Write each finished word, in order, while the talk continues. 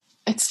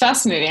It's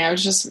fascinating. I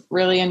was just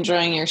really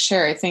enjoying your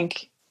share. I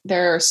think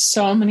there are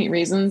so many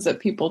reasons that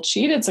people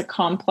cheat. It's a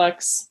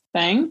complex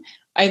thing.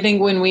 I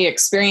think when we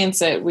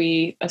experience it,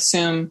 we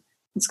assume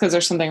it's because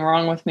there's something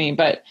wrong with me.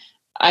 But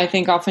I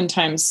think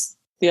oftentimes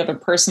the other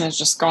person is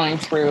just going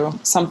through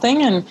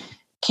something and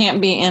can't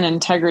be in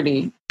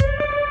integrity.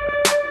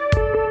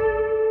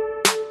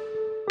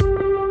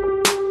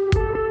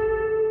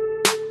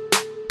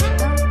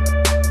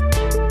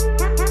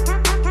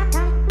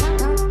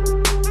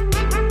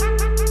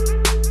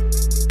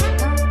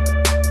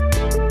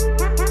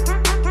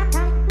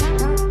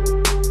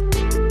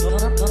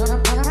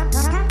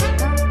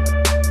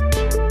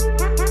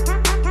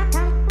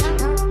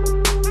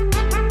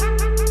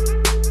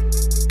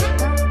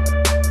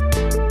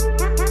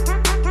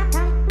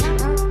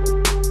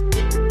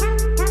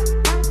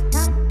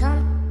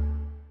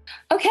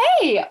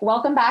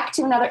 Welcome back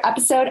to another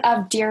episode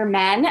of Dear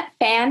Men,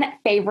 fan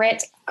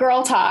favorite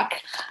Girl Talk.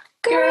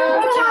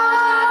 Girl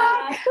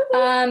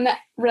Talk!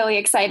 Really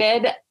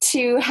excited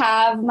to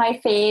have my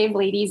fave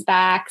ladies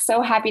back.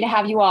 So happy to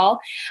have you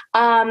all.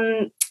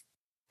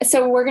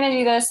 So we're going to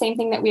do the same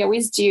thing that we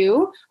always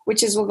do,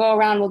 which is we'll go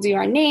around, we'll do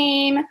our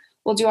name,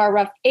 we'll do our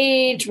rough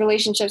age,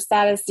 relationship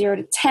status 0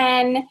 to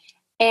 10.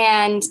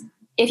 And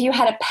if you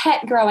had a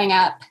pet growing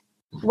up,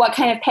 what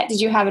kind of pet did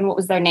you have and what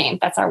was their name?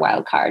 That's our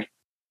wild card.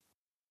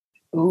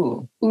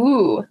 Ooh.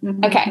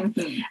 Okay.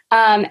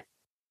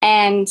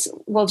 And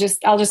I'll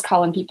just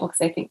call in people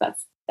because I think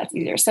that's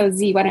easier. So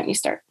Z, why don't you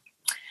start?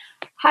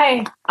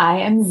 Hi,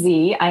 I am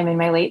Z. I'm in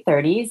my late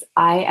 30s.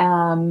 I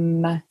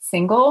am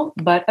single,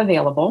 but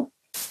available.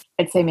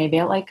 I'd say maybe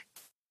at like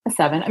a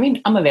 7. I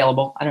mean, I'm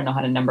available. I don't know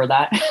how to number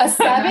that. A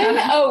 7?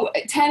 Oh,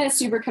 10 is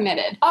super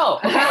committed. Oh,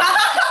 okay.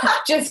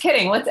 Just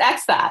kidding. Let's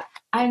X that.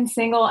 I'm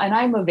single and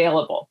I'm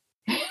available.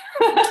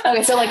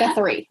 Okay. So like a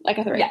 3,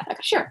 Yeah, okay.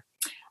 Sure.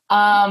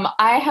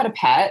 I had a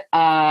pet,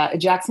 a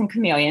Jackson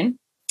chameleon,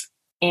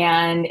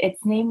 and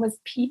its name was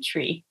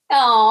Petrie.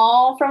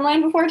 Oh, from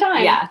Land Before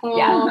Time. Yeah.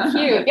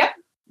 Cute. Yep.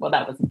 Well,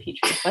 that wasn't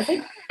Petrie, was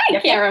it?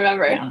 I can't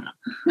remember. I don't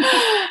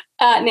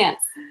know. Nance.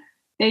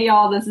 Hey,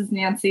 y'all. This is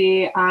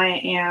Nancy. I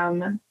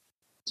am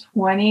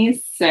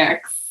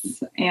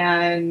 26,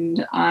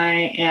 and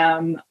I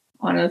am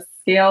on a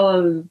scale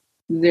of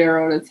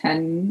 0 to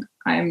 10.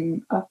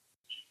 I'm a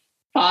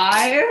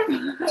 5.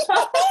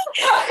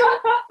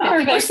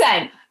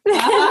 Perfect.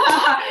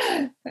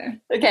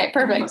 Okay,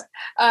 perfect.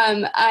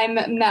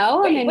 I'm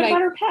Mel. Wait, what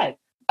about her pet?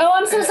 Oh,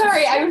 I'm so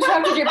sorry. I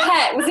interrupted your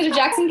pet. Was it a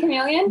Jackson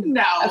chameleon?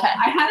 No. Okay.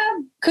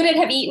 Could it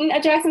have eaten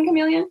a Jackson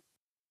chameleon?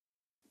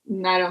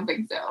 I don't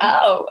think so.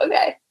 Oh,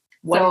 okay.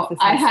 So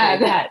I had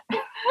pet.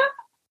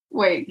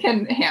 Wait,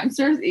 can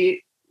hamsters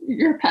eat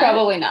your pet?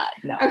 Probably not.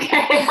 No.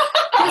 Okay.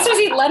 Hamsters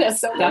eat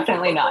lettuce. So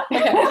Definitely not.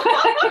 Okay.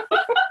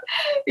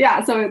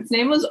 Yeah, so its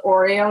name was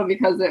Oreo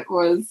because it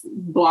was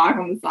black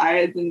on the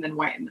sides and then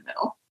white in the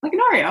middle. Like an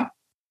Oreo.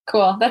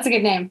 Cool. That's a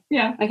good name.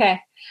 Yeah. Okay.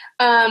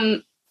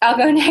 I'll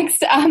go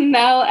next. I'm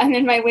Mel. I'm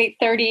in my late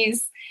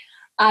 30s.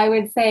 I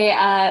would say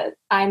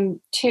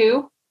I'm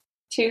two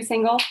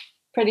single,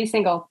 pretty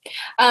single,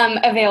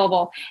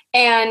 available.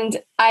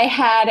 And I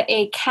had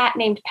a cat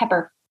named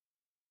Pepper.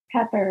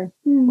 Pepper.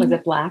 Was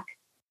it black?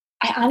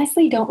 I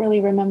honestly don't really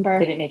remember.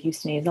 Did it make you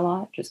sneeze a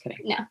lot? Just kidding.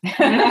 No.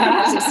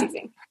 Just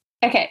teasing.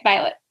 Okay,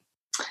 Violet.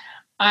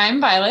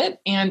 I'm Violet,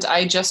 and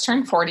I just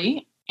turned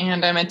 40,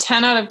 and I'm a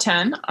 10 out of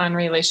 10 on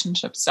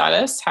relationship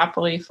status,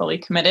 happily, fully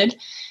committed.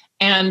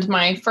 And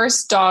my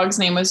first dog's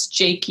name was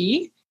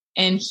Jakey,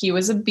 and he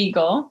was a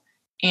beagle.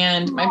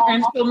 And my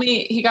parents told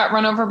me he got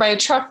run over by a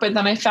truck, but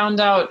then I found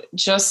out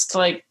just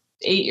like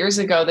 8 years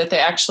ago that they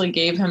actually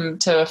gave him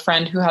to a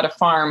friend who had a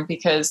farm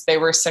because they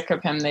were sick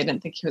of him. They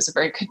didn't think he was a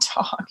very good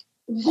dog.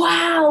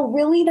 Wow,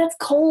 really? That's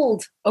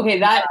cold. Okay,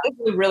 that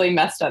is a really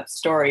messed up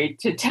story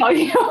to tell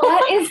you.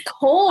 That is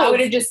cold. I would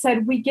have just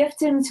said, we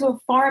gifted him to a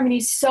farm and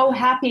he's so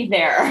happy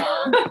there.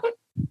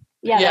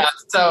 Yeah.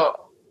 So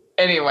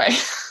anyway,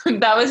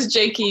 that was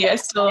Jakey. I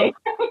still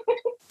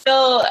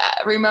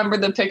remember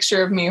the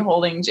picture of me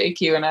holding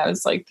Jakey when I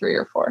was like 3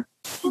 or 4.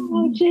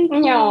 Oh, Jakey.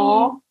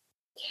 No.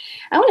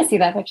 I want to see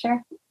that picture.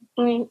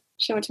 Let me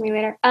show it to me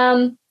later.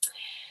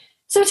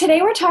 So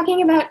today we're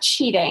talking about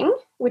cheating,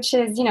 which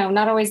is,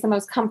 not always the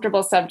most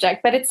comfortable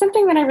subject, but it's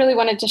something that I really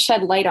wanted to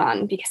shed light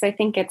on because I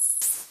think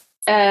it's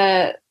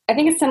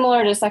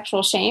similar to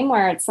sexual shame,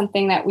 where it's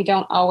something that we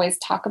don't always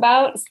talk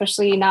about,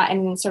 especially not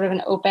in sort of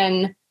an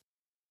open,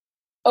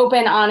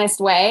 honest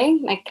way.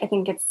 Like I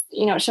think it's,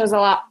 it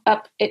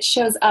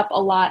shows up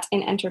a lot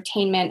in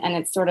entertainment, and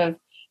it's sort of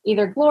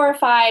either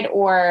glorified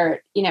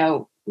or,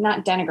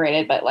 not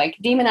denigrated, but like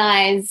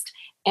demonized.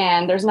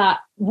 And there's not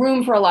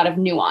room for a lot of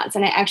nuance.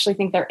 And I actually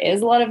think there is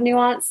a lot of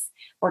nuance,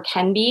 or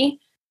can be.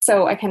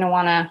 So I kind of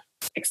want to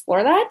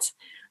explore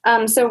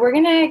that. So we're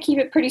going to keep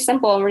it pretty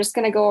simple. We're just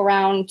going to go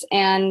around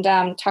and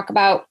talk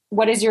about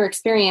what is your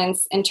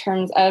experience in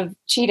terms of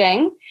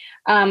cheating,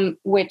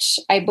 which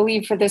I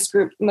believe for this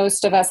group,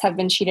 most of us have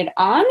been cheated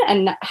on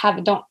and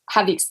don't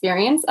have the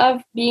experience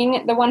of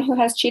being the one who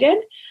has cheated.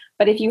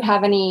 But if you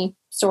have any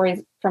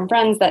stories from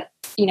friends that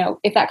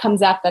if that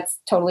comes up, that's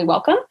totally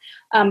welcome.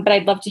 But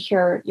I'd love to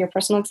hear your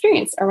personal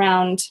experience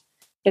around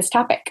this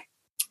topic.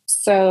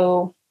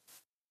 So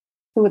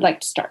who would like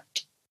to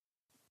start?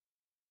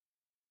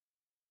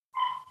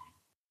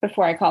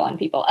 Before I call on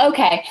people.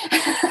 Okay.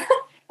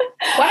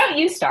 Why don't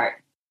you start?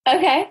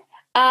 Okay.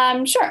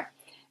 Sure.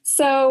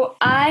 So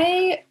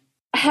I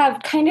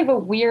have kind of a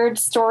weird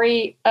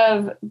story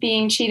of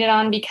being cheated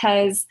on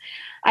because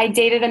I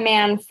dated a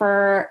man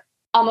for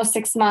almost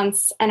 6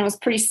 months and it was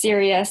pretty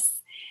serious.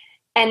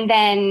 And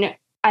then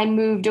I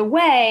moved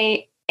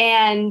away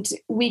and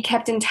we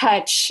kept in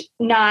touch,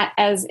 not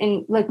as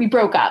in like we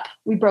broke up,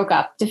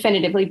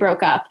 definitively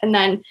broke up, and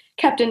then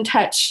kept in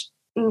touch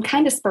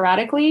kind of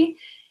sporadically.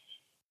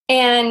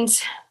 And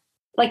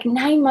like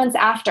 9 months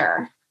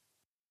after,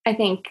 I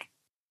think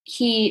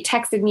he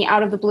texted me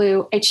out of the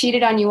blue, I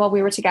cheated on you while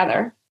we were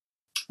together.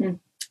 And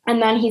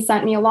then he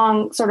sent me a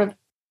long sort of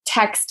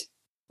text,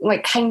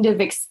 like kind of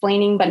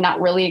explaining, but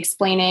not really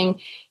explaining.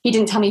 He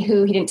didn't tell me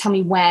who, he didn't tell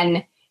me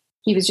when.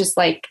 He was just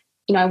like,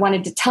 I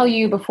wanted to tell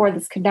you before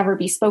this could never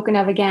be spoken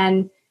of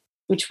again,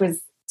 which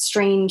was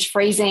strange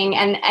phrasing.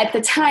 And at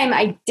the time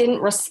I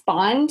didn't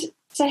respond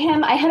to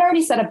him. I had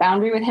already set a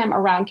boundary with him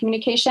around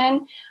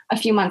communication a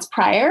few months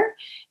prior.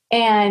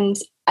 And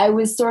I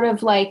was sort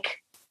of left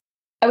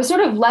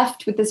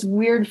with this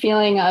weird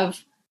feeling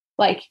of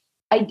like,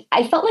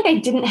 I felt like I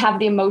didn't have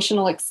the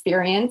emotional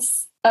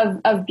experience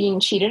of being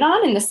cheated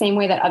on in the same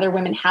way that other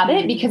women had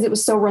it, because it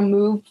was so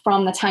removed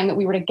from the time that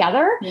we were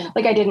together. Yeah.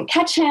 Like I didn't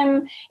catch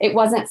him. It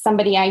wasn't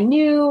somebody I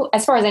knew.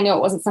 As far as I know,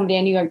 it wasn't somebody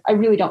I knew. I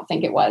really don't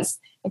think it was.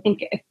 I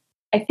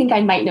think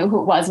I might know who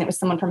it was, and it was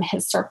someone from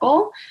his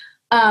circle.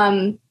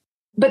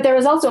 But there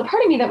was also a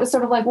part of me that was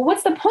sort of like, well,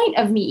 what's the point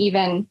of me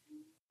even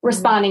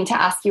responding to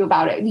ask you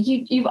about it?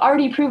 You've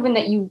already proven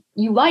that you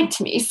lied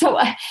to me. So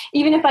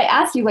even if I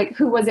ask you, like,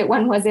 who was it,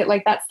 when was it,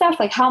 like that stuff,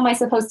 like, how am I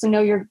supposed to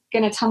know you're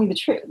going to tell me the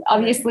truth?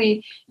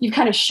 Obviously, you've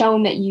kind of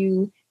shown that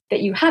you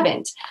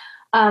haven't.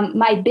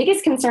 My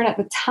biggest concern at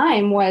the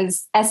time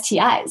was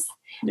STIs.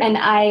 Yeah. And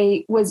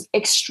I was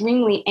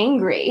extremely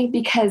angry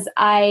because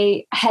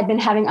I had been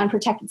having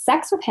unprotected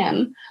sex with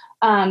him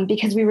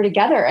because we were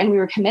together and we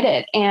were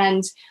committed.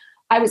 And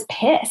I was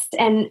pissed.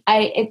 And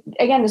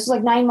again, this was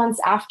like 9 months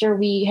after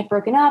we had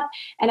broken up,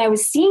 and I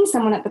was seeing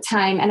someone at the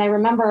time. And I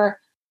remember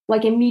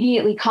like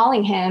immediately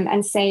calling him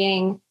and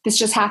saying, this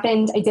just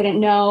happened. I didn't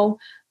know.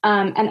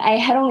 And I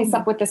had only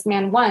slept with this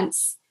man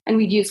once and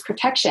we'd used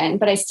protection,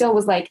 but I still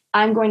was like,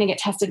 I'm going to get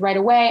tested right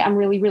away. I'm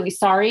really, really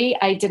sorry.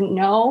 I didn't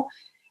know.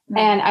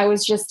 And I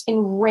was just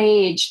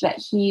enraged that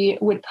he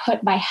would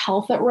put my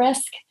health at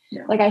risk.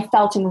 Yeah. Like I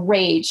felt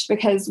enraged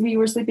because we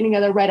were sleeping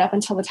together right up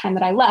until the time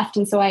that I left.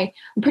 And so I'm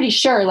pretty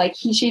sure like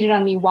he cheated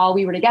on me while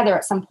we were together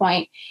at some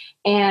point.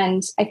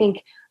 And I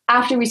think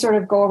after we sort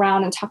of go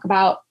around and talk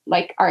about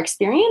like our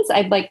experience,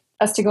 I'd like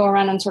us to go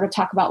around and sort of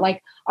talk about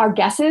like our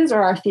guesses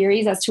or our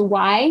theories as to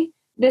why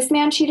this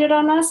man cheated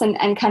on us and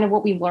kind of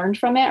what we learned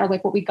from it or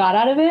like what we got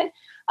out of it.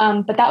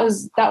 But that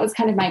was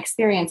kind of my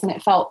experience. And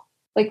it felt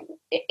like,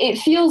 it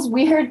feels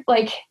weird.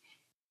 Like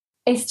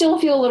I still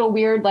feel a little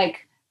weird,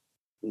 like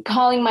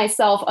calling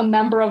myself a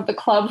member of the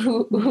club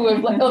who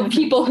have like, of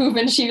people who've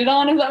been cheated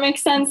on, if that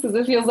makes sense. Because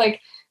it feels like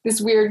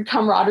this weird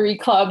camaraderie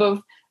club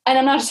of, and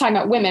I'm not just talking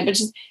about women, but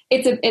just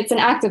it's an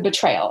act of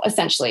betrayal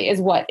essentially is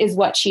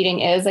what cheating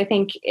is. I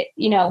think,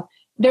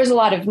 there's a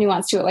lot of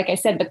nuance to it, like I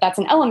said, but that's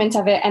an element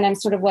of it. And I'm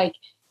sort of like,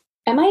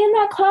 am I in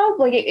that club?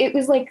 Like it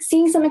was like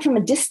seeing something from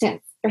a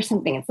distance or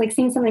something. It's like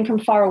seeing something from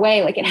far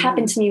away. Like it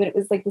happened to me, but it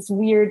was like this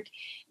weird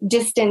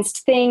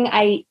distanced thing.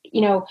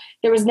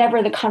 There was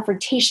never the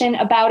confrontation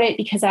about it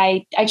because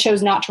I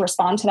chose not to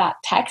respond to that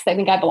text. I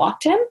think I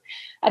blocked him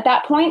at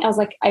that point. I was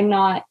like, I'm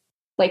not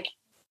like,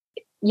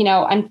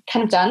 I'm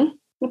kind of done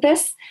with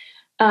this.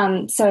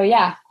 So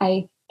yeah,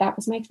 that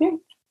was my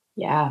experience.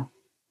 Yeah.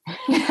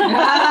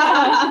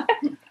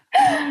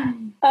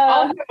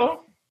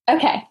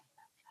 Okay.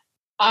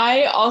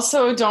 I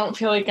also don't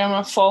feel like I'm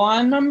a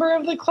full-on member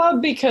of the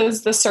club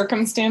because the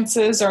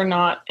circumstances are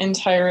not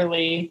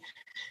entirely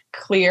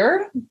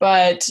clear.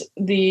 But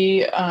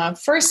the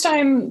first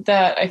time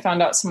that I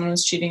found out someone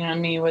was cheating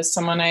on me was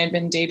someone I had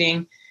been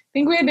dating. I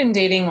think we had been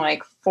dating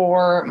like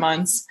 4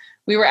 months.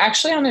 We were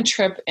actually on a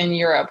trip in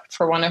Europe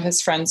for one of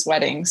his friend's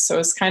weddings. So it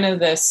was kind of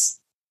this,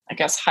 I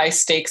guess, high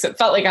stakes. It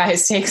felt like a high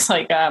stakes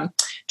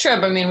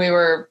trip. I mean, we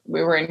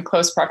were in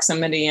close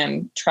proximity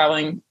and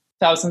traveling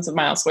thousands of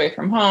miles away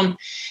from home.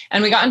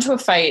 And we got into a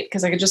fight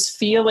because I could just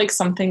feel like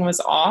something was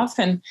off.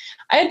 And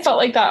I had felt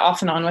like that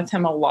off and on with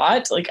him a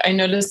lot. Like I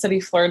noticed that he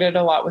flirted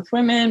a lot with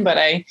women, but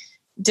I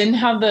didn't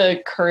have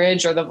the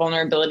courage or the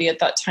vulnerability at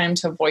that time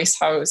to voice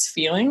how I was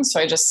feeling. So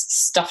I just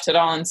stuffed it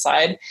all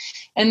inside.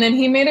 And then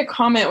he made a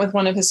comment with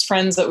one of his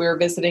friends that we were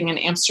visiting in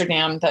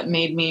Amsterdam that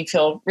made me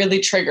feel really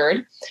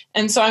triggered.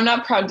 And so I'm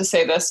not proud to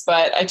say this,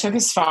 but I took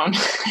his phone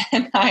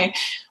and I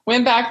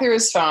went back through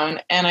his phone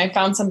and I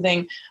found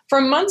something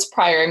from months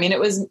prior. I mean, it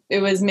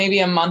was maybe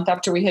a month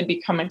after we had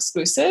become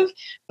exclusive,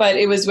 but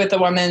it was with a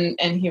woman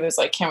and he was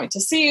like, "Can't wait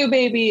to see you,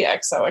 baby,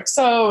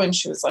 XOXO." And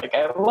she was like,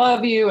 "I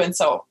love you." And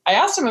so I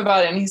asked him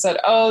about it and he said,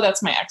 "Oh,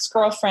 that's my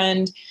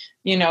ex-girlfriend.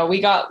 You know, we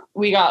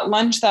got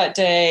lunch that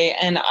day."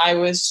 And I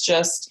was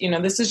just,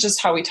 this is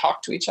just how we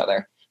talk to each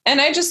other.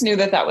 And I just knew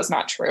that was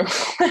not true.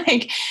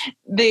 Like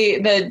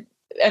the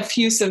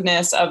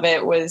effusiveness of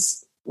it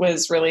was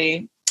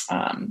really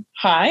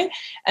high.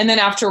 And then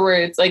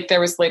afterwards, like there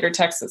was later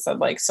text that said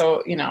like,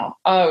 "So,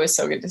 oh, it was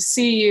so good to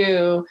see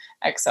you,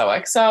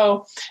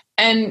 XOXO."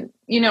 And,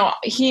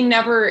 he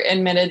never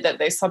admitted that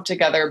they slept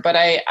together, but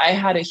I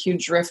had a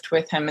huge rift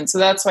with him. And so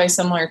that's why,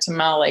 similar to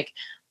Mel, like,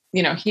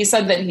 he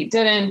said that he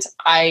didn't.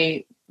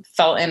 I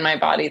felt in my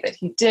body that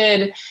he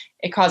did.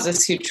 It caused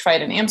this huge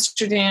fight in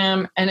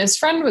Amsterdam. And his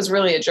friend was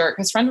really a jerk.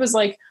 His friend was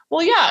like,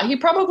 "Well, yeah, he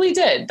probably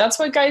did. That's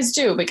what guys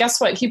do. But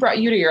guess what? He brought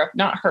you to Europe,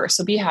 not her.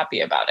 So be happy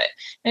about it."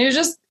 And he was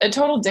just a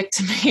total dick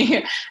to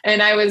me.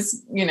 And I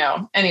was,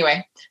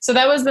 anyway. So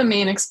that was the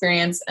main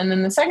experience. And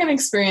then the second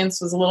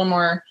experience was a little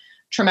more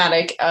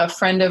traumatic. A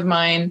friend of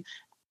mine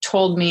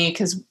told me,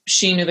 because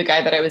she knew the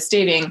guy that I was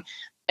dating,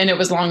 and it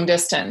was long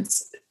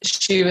distance.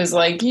 She was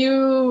like,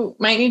 "You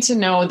might need to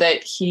know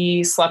that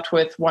he slept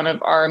with one of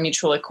our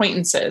mutual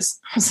acquaintances."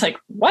 I was like,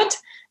 "What?"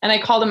 And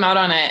I called him out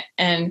on it,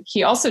 and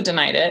he also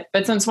denied it.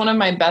 But since one of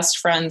my best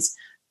friends,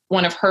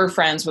 one of her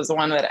friends was the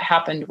one that it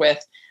happened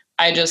with,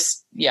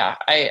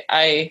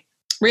 I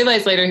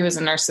realized later he was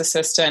a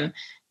narcissist and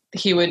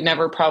he would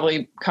never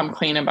probably come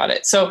clean about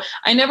it. So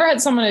I never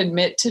had someone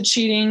admit to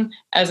cheating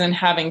as in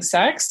having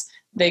sex.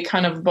 They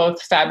kind of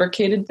both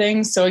fabricated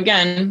things. So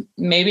again,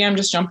 maybe I'm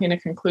just jumping to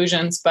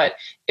conclusions, but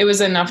it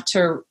was enough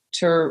to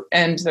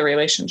end the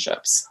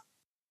relationships.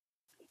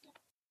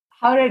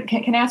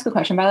 Can I ask a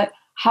question about it?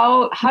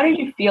 How did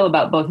you feel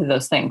about both of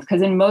those things?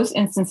 Because in most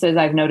instances,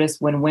 I've noticed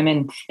when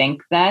women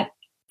think that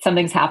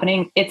something's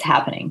happening, it's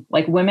happening.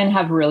 Like women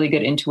have really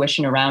good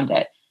intuition around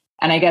it.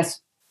 And I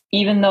guess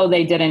even though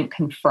they didn't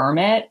confirm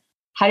it,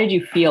 how did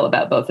you feel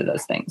about both of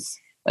those things?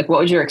 Like,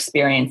 what was your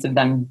experience of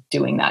them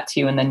doing that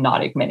to you and then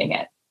not admitting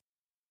it?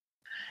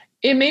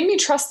 It made me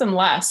trust them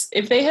less.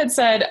 If they had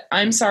said,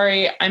 "I'm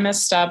sorry, I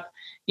messed up.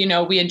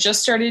 We had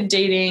just started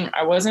dating.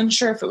 I wasn't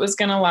sure if it was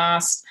going to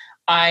last.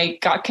 I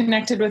got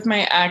connected with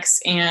my ex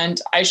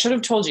and I should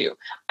have told you,"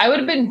 I would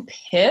have been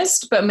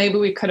pissed, but maybe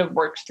we could have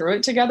worked through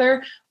it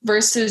together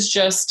versus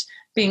just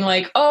being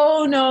like,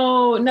 "Oh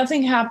no,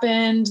 nothing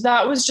happened.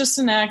 That was just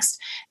an ex."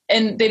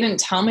 And they didn't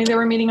tell me they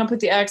were meeting up with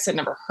the ex. I'd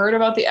never heard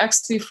about the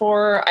ex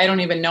before. I don't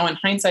even know in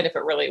hindsight if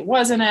it really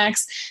was an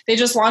ex. They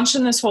just launched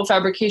in this whole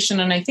fabrication.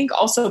 And I think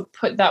also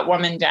put that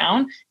woman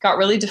down, got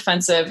really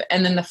defensive.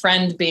 And then the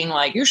friend being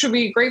like, "You should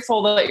be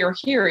grateful that you're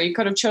here. You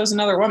could have chosen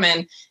another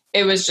woman."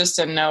 It was just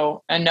a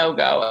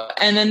no-go.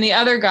 And then the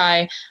other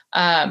guy,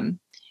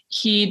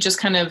 he just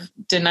kind of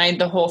denied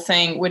the whole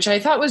thing, which I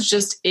thought was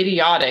just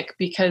idiotic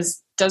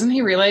because doesn't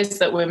he realize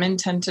that women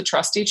tend to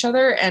trust each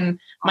other? And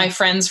my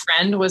friend's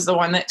friend was the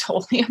one that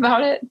told me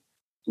about it.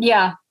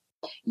 Yeah.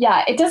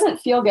 Yeah. It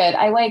doesn't feel good.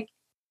 I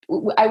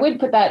would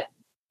put that,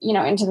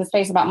 into the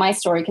space about my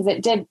story because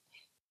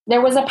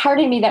there was a part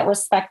of me that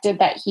respected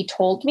that he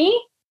told me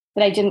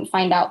that I didn't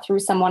find out through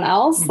someone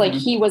else. Mm-hmm. Like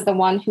he was the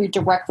one who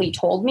directly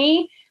told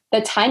me.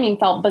 The timing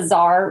felt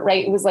bizarre,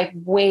 right? It was like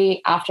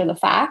way after the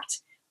fact,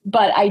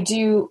 but I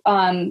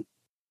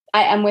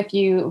am with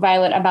you,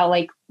 Violet, about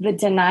like the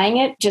denying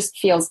it just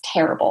feels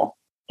terrible.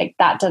 Like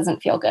that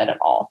doesn't feel good at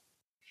all.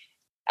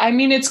 I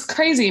mean, it's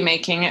crazy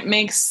making. It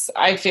makes,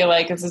 I feel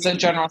like this is a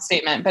general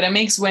statement, but it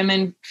makes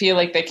women feel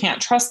like they can't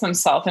trust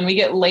themselves. And we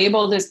get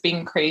labeled as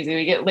being crazy.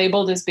 We get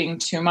labeled as being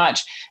too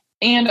much.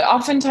 And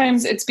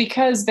oftentimes it's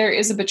because there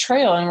is a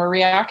betrayal and we're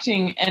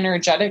reacting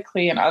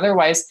energetically and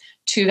otherwise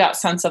to that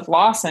sense of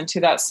loss and to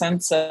that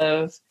sense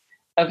of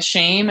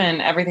shame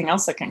and everything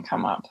else that can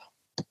come up.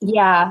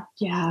 Yeah.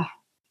 Yeah.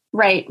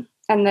 Right.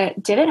 And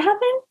did it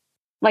happen?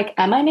 Like,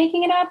 am I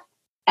making it up?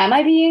 Am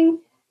I being,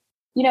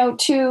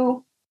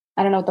 too,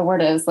 I don't know what the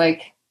word is,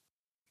 like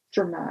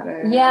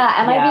dramatic. Yeah.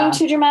 Am I being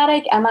too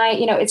dramatic? Am I,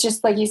 it's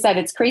just like you said,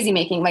 it's crazy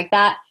making like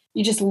that.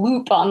 You just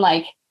loop on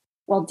like,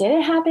 well, did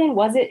it happen?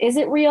 Is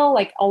it real?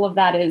 Like all of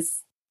that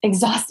is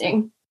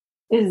exhausting.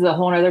 This is a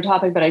whole other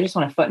topic, but I just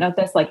want to footnote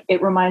this. Like,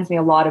 it reminds me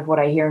a lot of what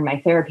I hear in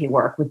my therapy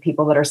work with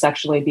people that are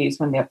sexually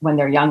abused when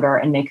they're younger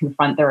and they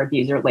confront their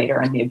abuser later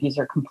and the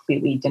abuser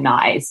completely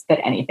denies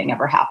that anything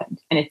ever happened.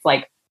 And it's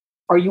like,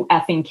 are you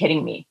effing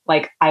kidding me?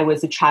 Like, I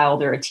was a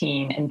child or a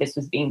teen and this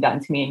was being done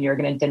to me and you're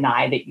going to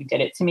deny that you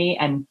did it to me.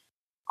 And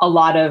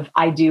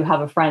I do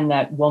have a friend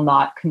that will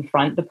not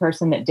confront the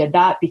person that did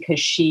that because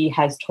she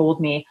has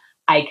told me,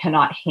 I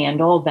cannot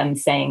handle them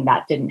saying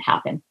that didn't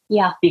happen.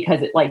 Yeah.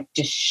 Because it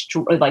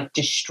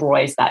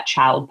destroys that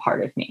child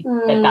part of me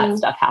that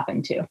stuff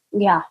happened to.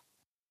 Yeah.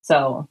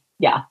 So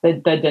yeah, the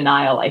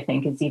denial I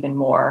think is even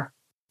more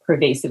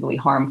pervasively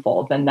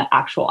harmful than the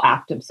actual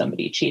act of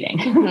somebody cheating.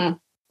 Mm-hmm.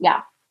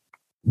 Yeah.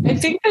 I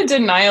think the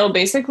denial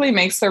basically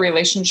makes the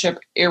relationship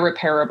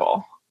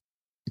irreparable.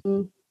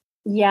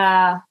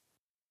 Yeah.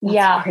 That's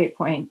Yeah. a great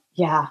point.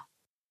 Yeah.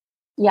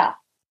 Yeah.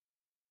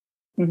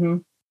 Mm-hmm.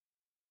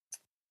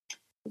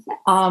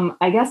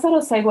 I guess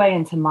that'll segue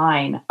into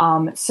mine.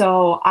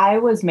 So I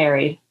was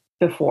married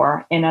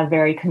before in a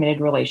very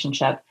committed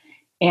relationship.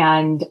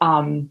 And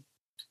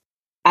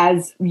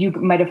as you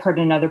might have heard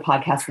in another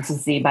podcast, this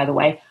is Z, by the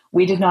way,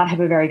 we did not have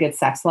a very good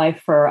sex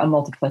life for a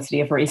multiplicity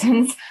of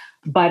reasons.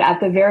 But at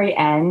the very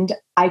end,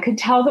 I could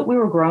tell that we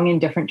were growing in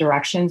different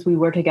directions. We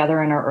were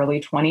together in our early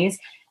 20s,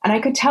 and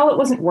I could tell it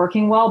wasn't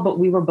working well, but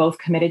we were both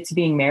committed to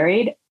being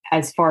married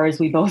as far as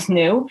we both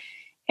knew.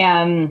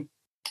 And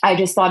I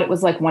just thought it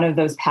was like one of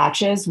those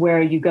patches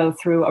where you go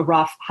through a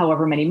rough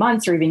however many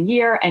months or even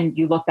year, and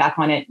you look back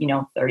on it,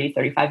 30,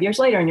 35 years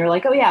later, and you're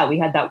like, oh yeah, we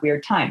had that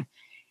weird time.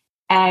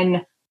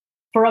 And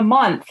for a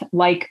month,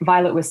 like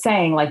Violet was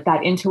saying, like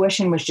that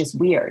intuition was just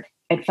weird.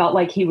 It felt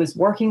like he was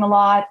working a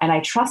lot, and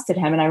I trusted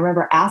him. And I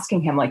remember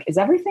asking him, like, is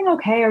everything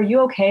okay? Are you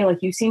okay?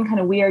 Like, you seem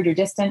kind of weird. You're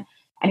distant.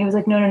 And he was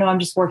like, no, I'm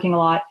just working a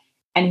lot.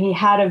 And he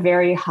had a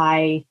very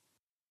high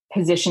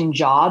position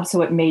job.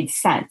 So it made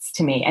sense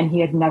to me. And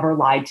he had never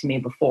lied to me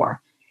before.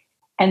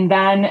 And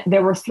then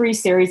there were 3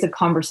 series of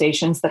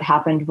conversations that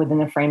happened within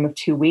the frame of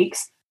 2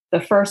 weeks. The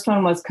first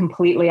one was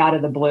completely out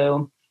of the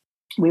blue.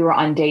 We were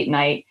on date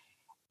night,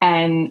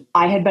 and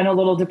I had been a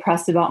little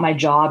depressed about my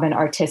job and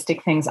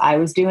artistic things I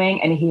was doing.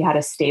 And he had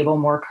a stable,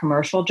 more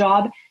commercial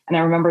job. And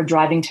I remember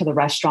driving to the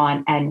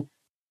restaurant and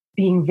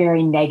being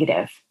very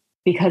negative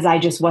because I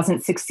just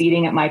wasn't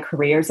succeeding at my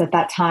careers at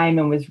that time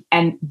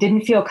and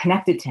didn't feel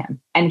connected to him.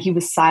 And he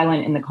was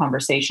silent in the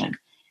conversation.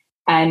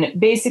 And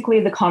basically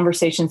the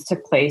conversations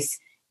took place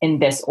in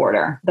this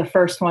order. The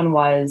first one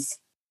was,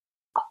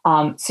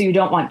 so you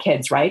don't want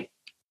kids, right?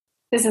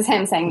 This is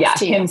him saying this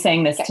to you. Him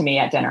saying this to me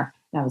at dinner.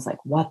 And I was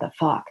like, what the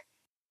fuck?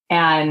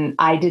 And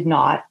I did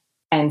not,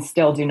 and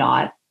still do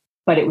not,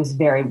 but it was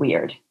very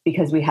weird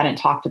because we hadn't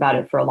talked about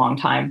it for a long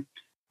time.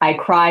 I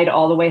cried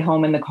all the way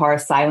home in the car,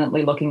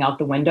 silently looking out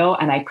the window,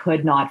 and I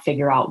could not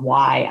figure out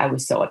why I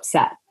was so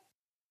upset.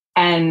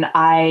 And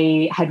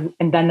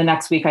then the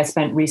next week I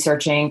spent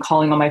researching,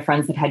 calling all my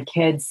friends that had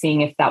kids,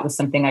 seeing if that was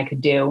something I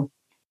could do.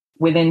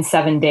 Within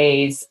 7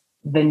 days,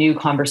 the new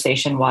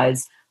conversation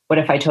was, what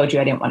if I told you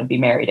I didn't want to be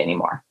married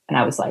anymore? And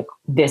I was like,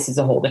 this is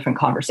a whole different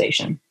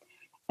conversation.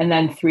 And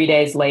then 3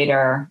 days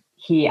later,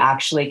 he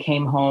actually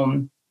came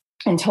home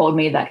and told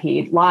me that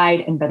he lied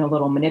and been a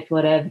little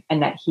manipulative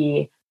and that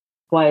he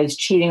was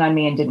cheating on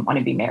me and didn't want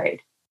to be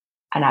married.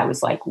 And I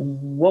was like,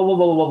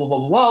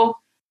 whoa.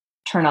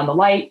 Turn on the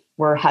light.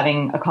 We're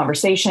having a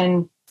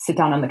conversation. Sit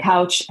down on the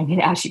couch. I'm going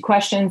to ask you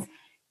questions.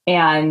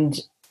 And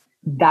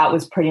that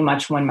was pretty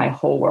much when my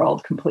whole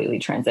world completely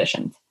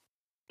transitioned.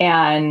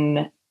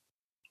 And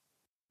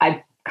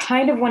I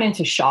kind of went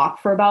into shock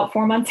for about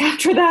 4 months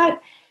after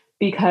that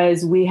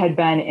because we had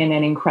been in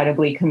an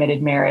incredibly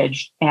committed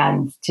marriage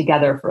and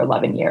together for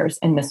 11 years.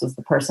 And this was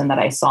the person that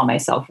I saw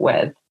myself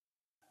with.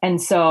 And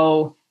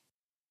so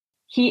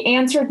he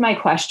answered my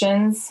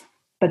questions,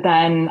 but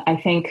then I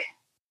think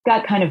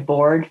got kind of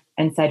bored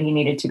and said he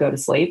needed to go to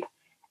sleep.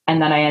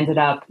 And then I ended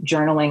up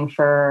journaling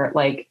for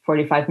like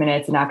 45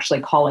 minutes and actually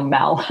calling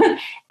Mel.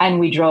 And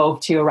we drove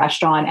to a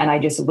restaurant and I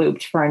just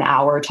looped for an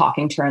hour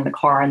talking to her in the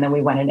car. And then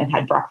we went in and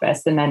had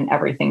breakfast, and then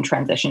everything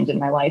transitioned in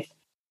my life.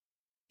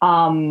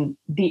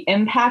 The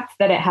impact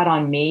that it had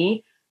on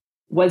me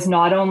was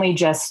not only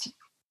just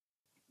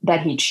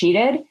that he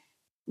cheated,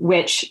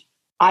 which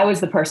I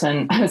was the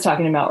person I was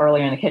talking about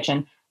earlier in the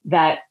kitchen,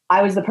 that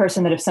I was the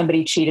person that if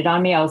somebody cheated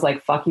on me, I was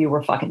like, fuck you,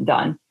 we're fucking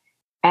done.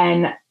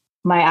 And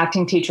my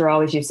acting teacher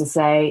always used to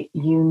say,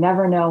 you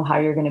never know how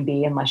you're going to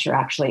be unless you're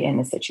actually in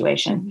the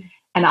situation. Mm-hmm.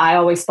 And I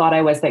always thought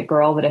I was that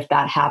girl that if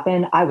that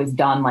happened, I was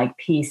done, like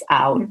peace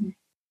out. Mm-hmm.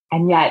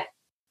 And yet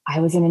I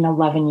was in an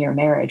 11-year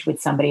marriage with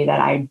somebody that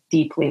I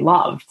deeply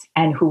loved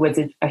and who was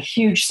a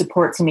huge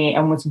support to me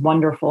and was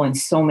wonderful in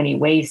so many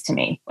ways to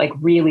me, like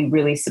really,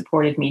 really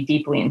supported me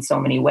deeply in so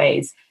many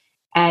ways.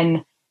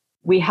 And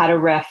we had a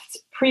rift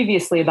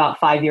previously about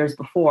 5 years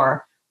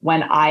before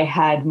when I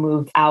had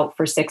moved out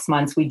for 6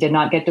 months. We did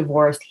not get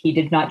divorced. He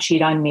did not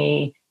cheat on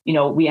me.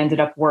 We ended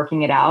up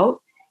working it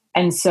out.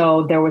 And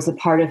so there was a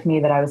part of me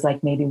that I was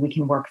like, maybe we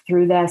can work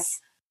through this.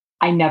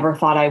 I never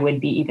thought I would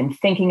be even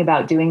thinking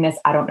about doing this.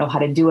 I don't know how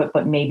to do it,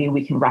 but maybe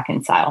we can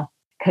reconcile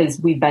because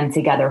we've been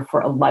together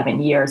for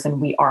 11 years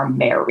and we are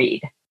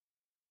married.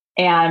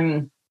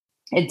 And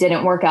it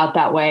didn't work out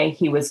that way.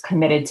 He was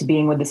committed to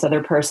being with this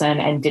other person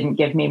and didn't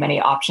give me many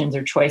options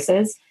or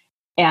choices.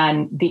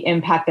 And the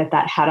impact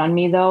that had on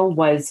me, though,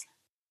 was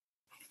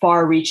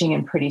far reaching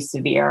and pretty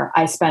severe.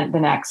 I spent the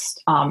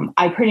next,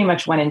 I pretty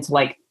much went into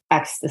like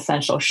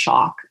existential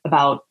shock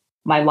about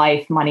my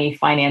life, money,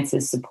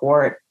 finances,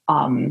 support.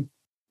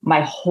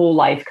 My whole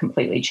life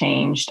completely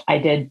changed. I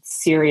did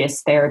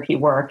serious therapy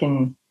work,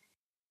 and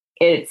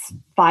it's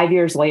 5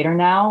 years later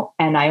now.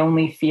 And I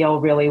only feel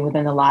really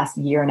within the last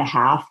year and a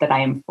half that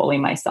I am fully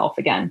myself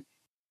again.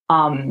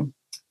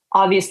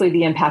 Obviously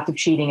the impact of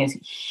cheating is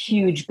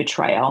huge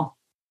betrayal.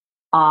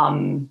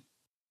 I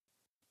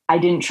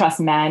didn't trust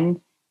men.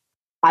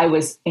 I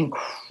was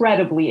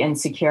incredibly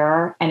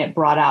insecure, and it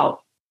brought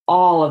out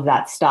all of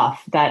that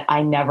stuff that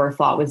I never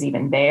thought was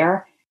even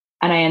there.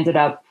 And I ended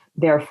up,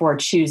 therefore,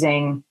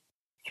 choosing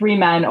 3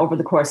 men over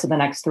the course of the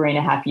next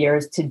 3.5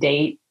 years to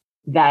date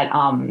that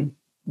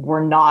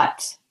were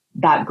not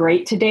that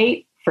great to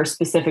date for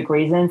specific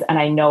reasons. And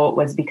I know it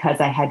was because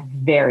I had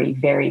very,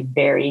 very,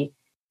 very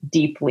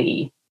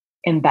deeply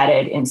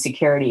embedded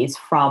insecurities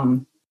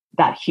from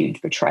that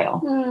huge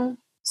betrayal. Mm.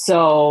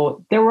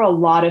 So there were a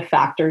lot of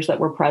factors that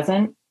were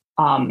present.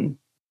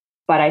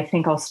 But I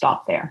think I'll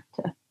stop there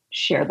to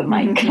share the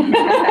mic.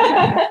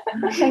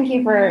 Thank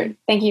you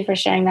for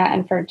sharing that,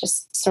 and for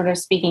just sort of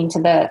speaking to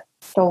the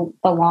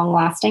long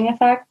lasting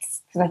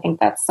effects, because I think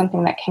that's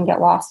something that can get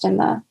lost in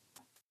the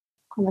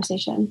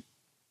conversation.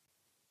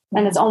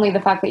 And it's only the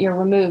fact that you're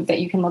removed that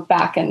you can look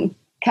back and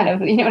kind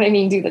of, you know what I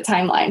mean, do the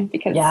timeline,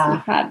 because you've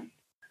had,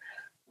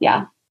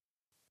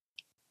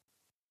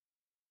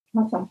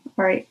 Awesome.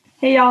 All right.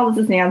 Hey, y'all,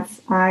 this is Nance.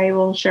 I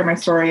will share my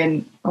story,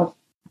 and I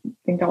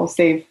think I'll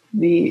save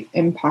the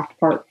impact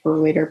part for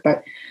later.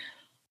 But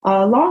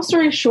long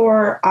story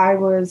short, I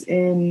was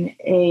in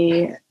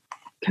a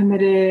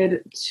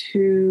committed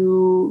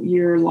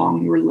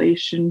 2-year-long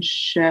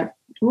relationship,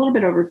 a little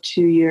bit over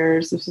 2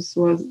 years. This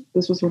was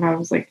when I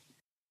was like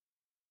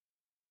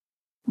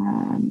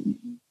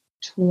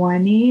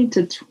 20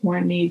 to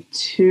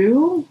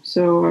 22.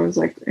 So I was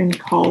like in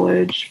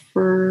college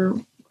for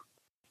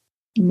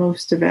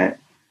most of it.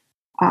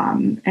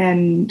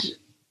 And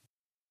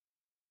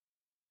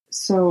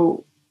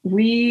so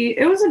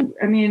it was a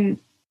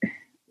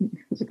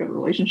good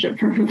relationship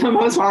for the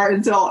most part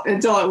until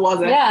it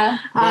wasn't. Yeah.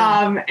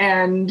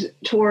 And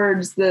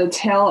towards the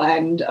tail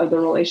end of the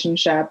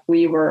relationship,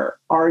 we were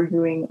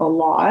arguing a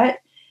lot.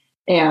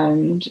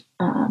 And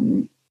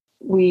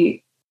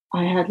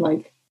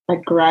I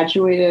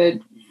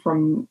graduated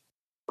from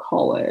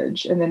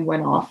college and then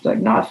went off, like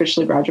not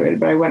officially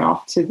graduated, but I went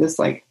off to this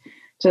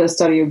to a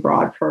study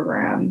abroad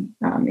program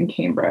in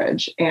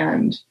Cambridge.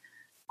 And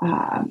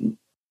at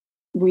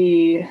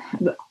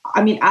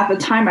the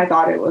time I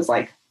thought it was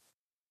like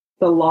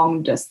the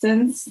long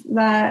distance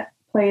that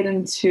played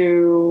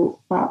into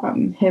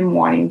him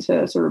wanting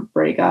to sort of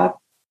break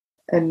up.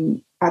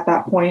 And at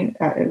that point,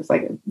 it was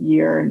like 1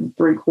 year and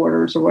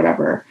 3/4 or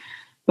whatever.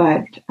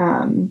 But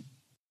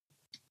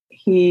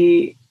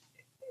he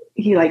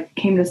like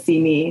came to see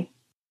me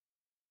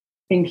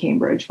in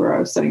Cambridge where I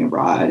was studying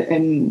abroad,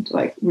 and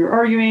like we were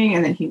arguing,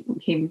 and then he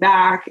came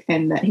back,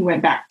 and then he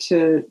went back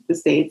to the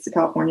States, to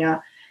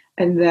California.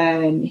 And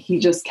then he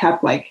just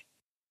kept like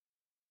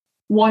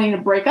wanting to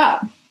break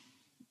up,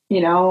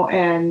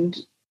 and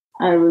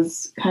I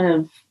was kind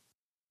of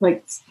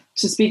like,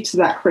 to speak to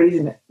that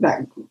craziness,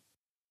 that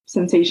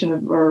sensation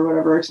of, or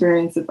whatever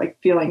experience of like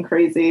feeling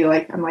crazy.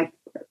 Like, I'm like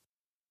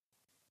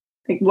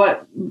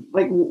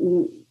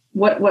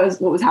what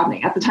was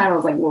happening at the time? I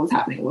was like, what was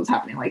happening?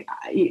 Like,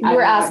 you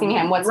were asking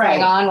him what's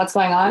going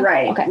on?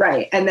 Right. Okay.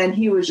 Right. And then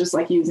he was just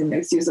like using the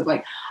excuse of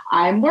like,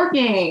 I'm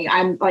working.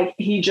 I'm like,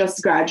 he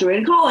just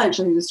graduated college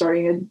and he was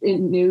starting a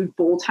new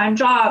full-time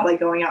job, like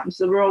going out into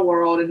the real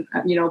world and,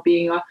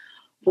 being a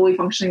fully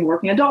functioning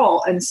working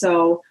adult. And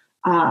so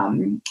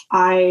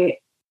I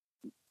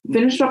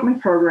finished up my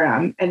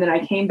program, and then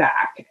I came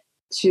back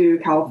to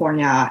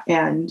California.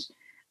 And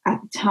at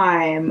the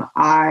time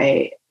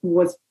I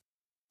was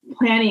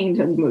planning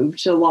to move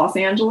to Los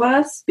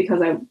Angeles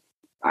because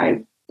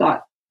I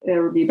thought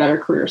there would be better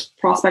career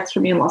prospects for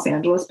me in Los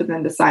Angeles, but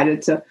then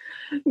decided to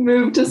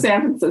move to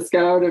San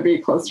Francisco to be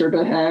closer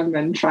to him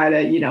and try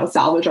to,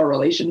 salvage our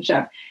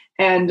relationship.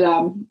 And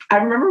I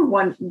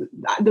remember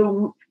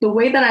the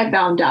way that I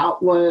found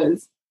out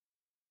was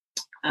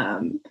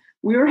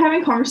we were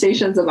having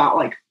conversations about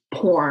like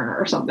porn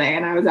or something,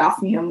 and I was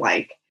asking him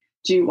like,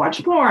 do you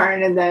watch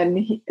porn? And then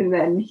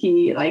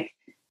he like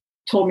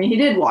told me he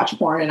did watch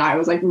porn, and I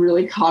was like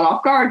really caught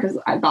off guard because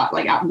I thought,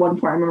 like, at one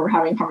point I remember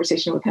having a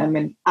conversation with him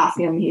and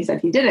asking him, and he said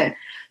he didn't.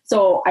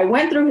 So I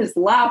went through his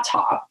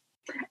laptop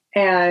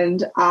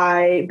and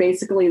I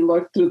basically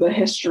looked through the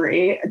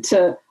history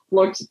to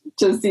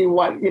see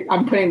what,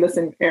 I'm putting this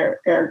in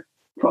air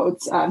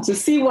quotes, to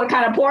see what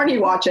kind of porn he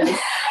watches.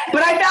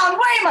 But I found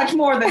way much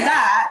more than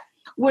that,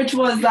 which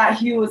was that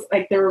he was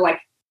like, there were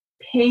like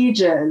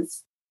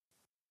pages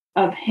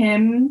of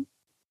him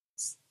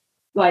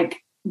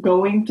like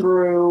going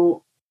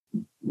through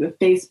the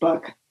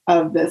Facebook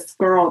of this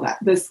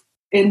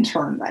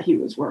intern that he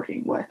was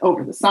working with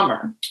over the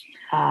summer.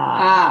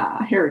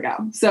 Here we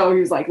go. So he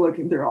was like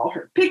looking through all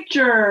her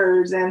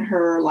pictures and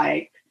her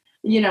like,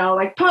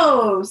 like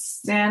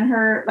posts and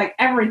her like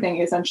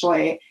everything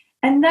essentially.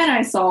 And then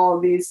I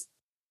saw these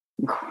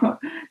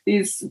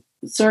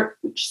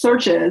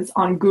searches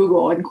on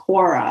Google and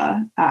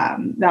Quora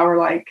that were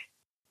like,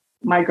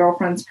 my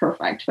girlfriend's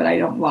perfect, but I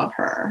don't love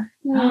her.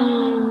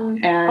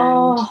 And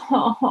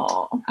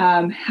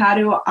how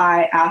do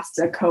I ask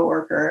a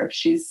coworker if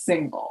she's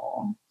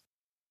single?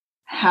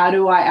 How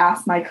do I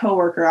ask my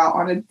coworker out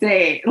on a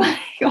date? Like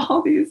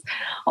all these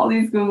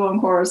Google and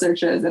Quora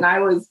searches. And I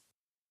was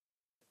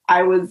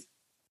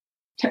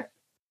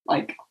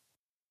like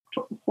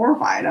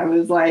horrified. I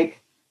was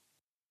like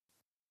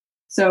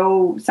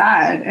so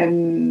sad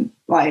and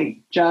like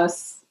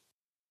just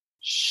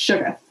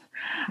shooketh.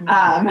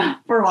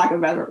 For lack of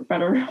better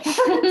words.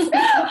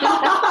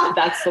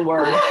 That's the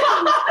word.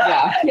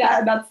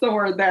 Yeah, that's the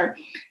word there.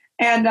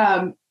 And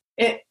I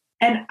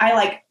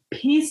like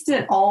pieced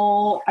it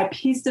all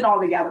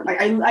together.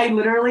 Like I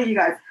literally, you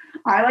guys,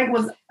 I like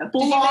was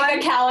full Did you on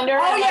make a calendar?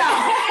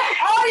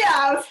 Oh yeah,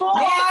 I was full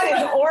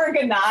on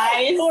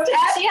organized.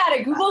 She had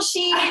a Google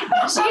sheet.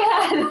 She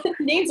had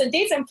names and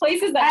dates and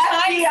places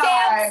that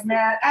FBI,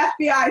 man,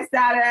 FBI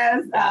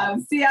status,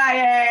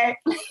 CIA.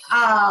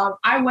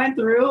 I went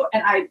through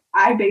and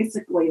I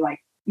basically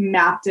like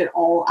mapped it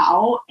all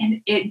out,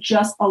 and it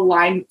just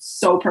aligned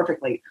so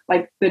perfectly.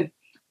 Like the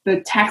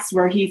text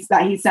that he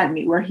sent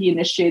me, where he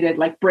initiated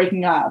like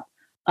breaking up,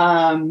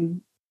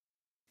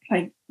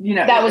 like, you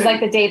know, that was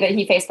like the day that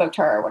he Facebooked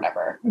her or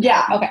whatever.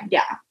 Yeah. Okay.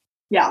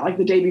 Yeah, like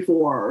the day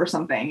before or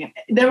something.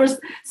 There was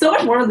so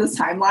much more to this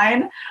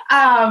timeline.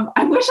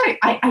 I wish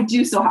I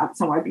do still have it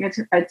somewhere. I think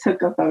I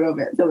took a photo of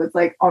it. So it's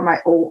like on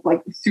my old,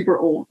 like super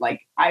old,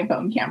 like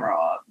iPhone camera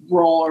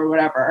roll or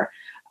whatever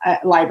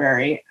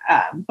library.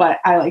 But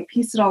I like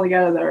pieced it all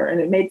together, and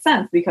it made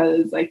sense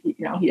because like, you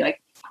know, he like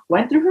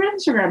went through her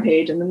Instagram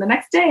page, and then the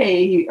next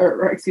day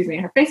or excuse me,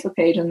 her Facebook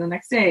page. And the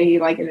next day he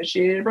like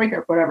initiated a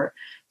breakup, whatever.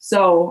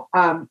 So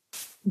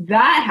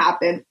that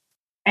happened.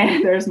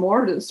 And there's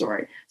more to the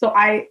story. So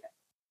I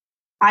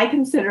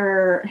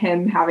consider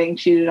him having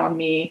cheated on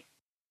me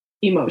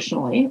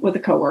emotionally with a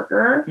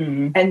coworker,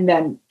 and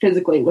then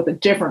physically with a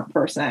different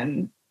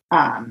person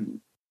a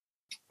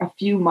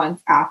few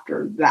months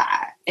after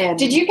that. And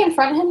did you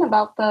confront him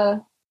about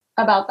that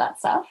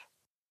stuff?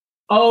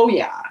 Oh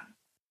yeah.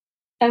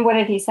 And what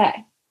did he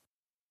say?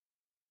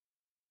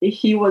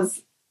 He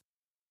was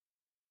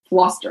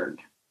flustered.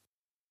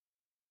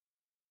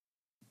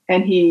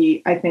 And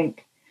he, I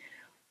think,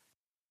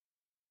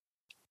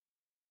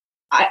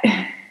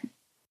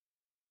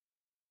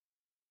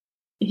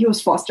 he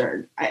was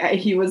flustered.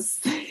 He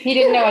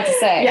didn't know what to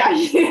say. Yeah.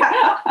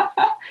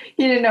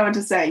 He didn't know what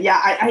to say. Yeah.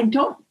 I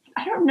don't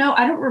know.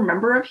 I don't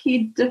remember if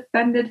he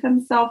defended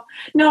himself.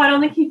 No, I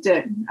don't think he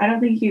did. I don't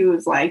think he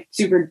was like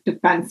super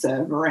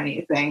defensive or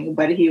anything,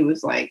 but he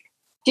was like,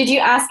 did you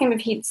ask him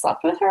if he'd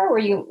slept with her? Were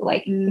you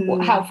like,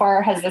 how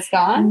far has this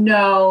gone?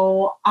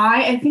 No,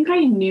 I think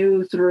I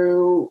knew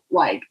through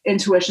like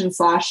intuition /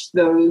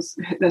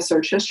 the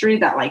search history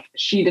that like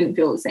she didn't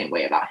feel the same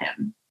way about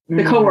him.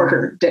 The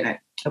coworker didn't.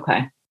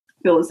 Okay.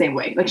 Feel the same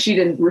way. Like she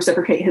didn't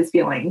reciprocate his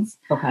feelings.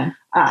 Okay.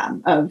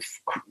 Of,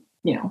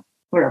 you know,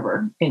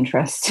 whatever.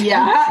 Interest.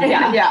 Yeah.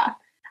 Yeah.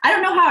 I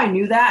don't know how I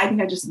knew that. I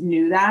think I just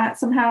knew that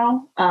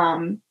somehow.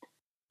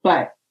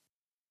 But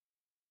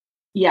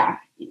yeah,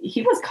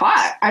 he was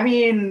caught. I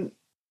mean,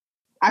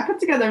 I put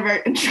together a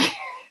very interesting.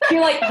 You're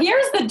like,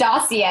 here's the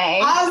dossier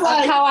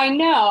of how I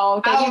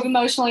know that you've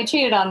emotionally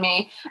cheated on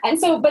me. And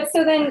so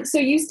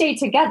you stayed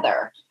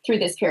together through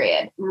this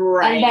period.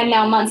 Right. And then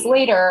now months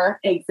later.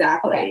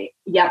 Exactly. Okay.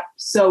 Yep.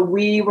 So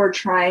we were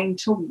trying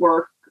to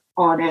work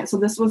on it. So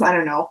this was, I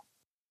don't know,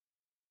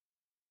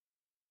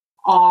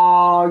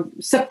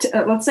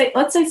 let's say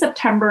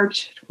September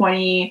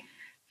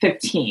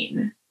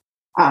 2015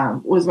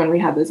 was when we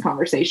had this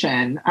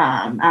conversation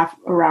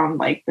around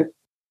like the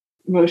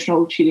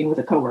emotional cheating with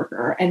a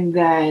coworker, and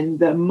then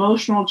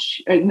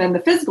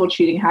the physical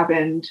cheating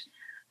happened.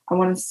 I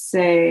want to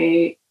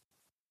say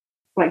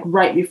like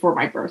right before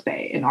my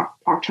birthday in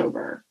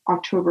mid-October,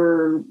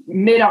 October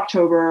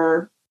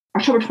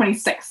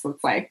 26th.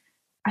 Let's say,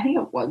 I think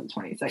it was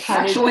 26th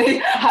actually.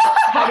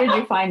 How did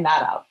you find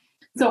that out?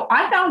 So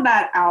I found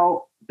that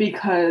out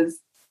because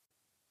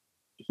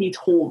he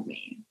told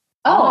me.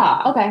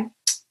 Oh, okay.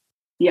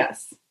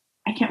 Yes.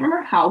 I can't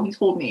remember how he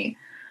told me,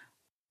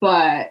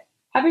 but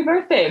happy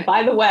birthday,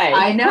 by the way.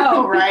 I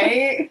know,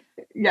 right?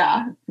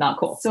 Yeah. Not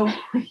cool. So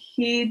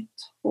he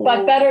told...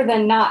 But better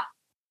than not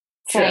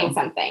saying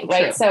something,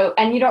 right? True. So,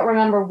 and you don't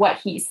remember what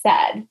he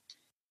said.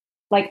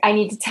 Like, I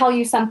need to tell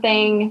you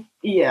something.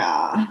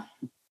 Yeah.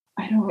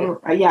 I don't know.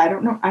 I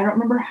don't know. I don't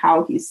remember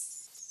how he's...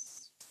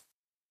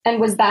 And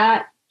was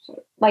that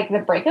like the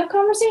breakup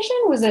conversation?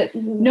 Was it?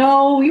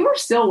 No, we were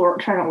still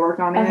trying to work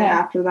on it Okay.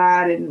 after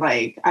that. And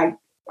like, I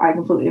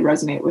completely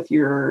resonate with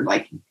your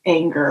like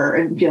anger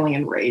and feeling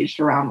enraged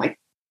around like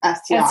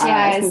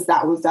STIs. Because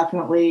that was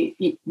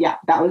definitely a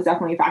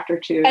factor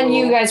too. And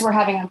you guys were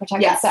having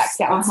unprotected sex.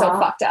 Yeah, it's so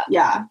fucked up.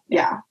 Yeah.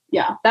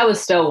 That was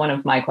still one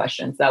of my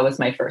questions. That was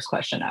my first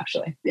question,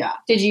 actually. Yeah.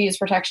 Did you use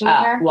protection with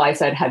her? Well, I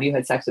said, have you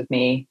had sex with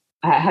me?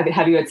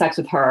 Have you had sex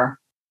with her?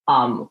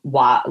 And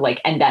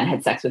then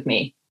had sex with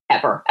me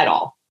ever at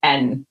all?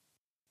 And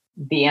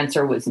the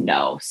answer was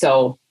no.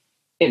 So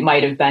it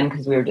might have been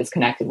because we were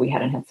disconnected. We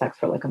hadn't had sex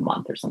for like a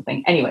month or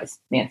something. Anyways,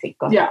 Nancy,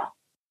 go ahead.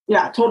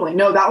 Yeah, totally.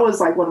 No, that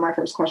was like one of my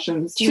first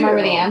questions. Do you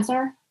remember the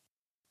answer?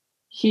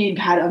 He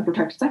had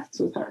unprotected sex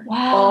with her.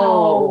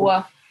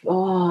 Wow.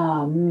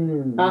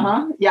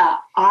 Yeah.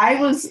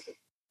 I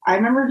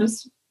remember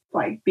just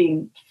like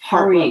being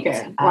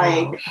heartbroken.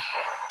 Like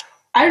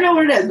I don't know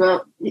what it is,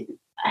 but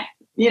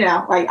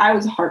like I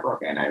was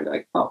heartbroken. I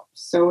like felt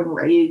so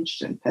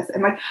enraged and pissed.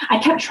 And like I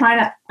kept trying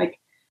to like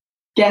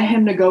get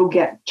him to go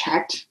get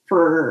checked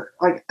for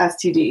like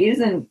STDs,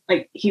 and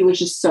like he was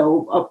just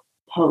so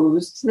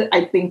opposed to it.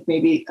 I think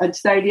maybe to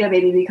the idea,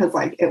 maybe because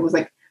like it was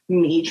like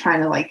me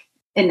trying to like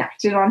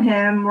enact it on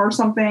him or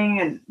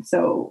something. And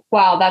so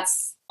wow,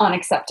 that's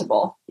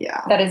unacceptable.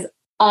 Yeah. That is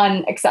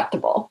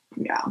unacceptable.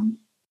 Yeah.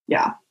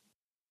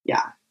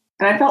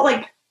 And I felt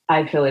like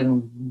I feel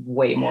even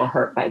way more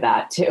hurt by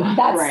that too.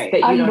 That's right.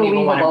 That you don't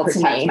even want unbelievable to to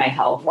protect me. my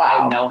health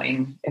by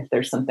knowing if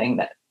there's something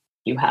that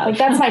you have. Like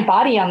that's my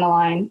body on the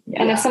line.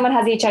 Yeah. And if someone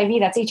has HIV,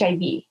 that's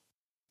HIV.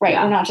 Right.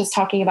 Yeah. We're not just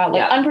talking about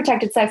like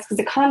unprotected sex, because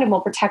the condom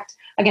will protect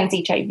against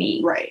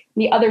HIV. Right.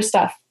 The other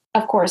stuff,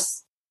 of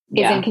course,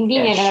 is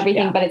inconvenient and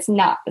everything, but it's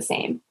not the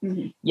same.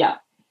 Mm-hmm. Yeah.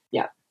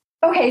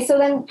 Okay.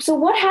 So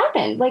what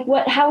happened? Like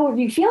how were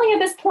you feeling at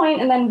this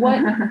point? And then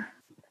what?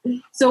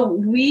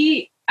 So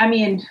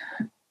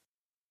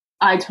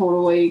I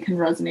totally can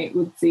resonate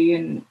with Z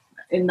in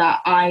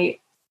that I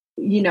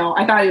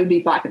thought it would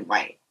be black and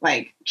white,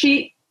 like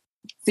cheat,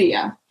 see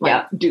ya,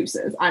 like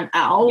deuces, I'm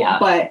out. Yeah.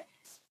 But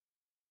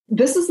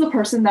this is the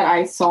person that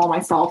I saw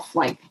myself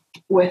like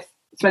with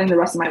spending the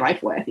rest of my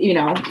life with.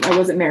 I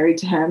wasn't married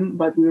to him,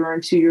 but we were in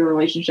a 2-year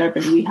relationship,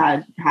 and we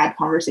had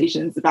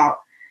conversations about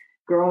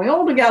growing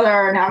old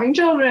together and having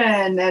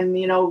children and,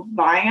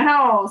 buying a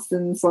house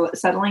and so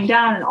settling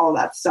down and all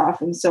that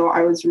stuff. And so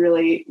I was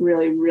really,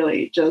 really,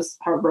 really just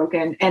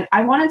heartbroken, and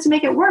I wanted to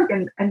make it work.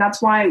 And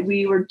that's why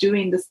we were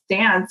doing this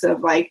dance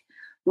of like,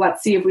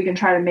 let's see if we can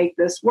try to make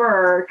this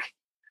work.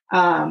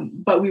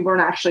 But we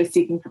weren't actually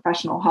seeking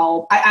professional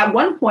help. At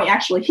one point,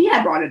 actually, he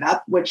had brought it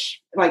up,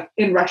 which like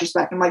in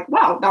retrospect, I'm like,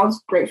 wow, that was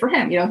great for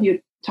him. He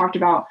had talked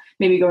about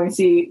maybe going to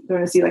see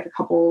like a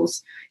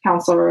couples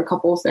counselor or a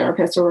couples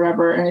therapist or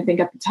whatever. And I think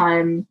at the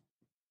time,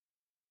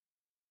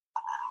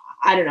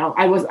 I don't know,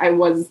 I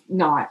was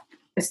not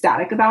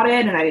ecstatic about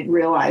it, and I didn't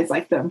realize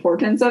like the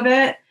importance of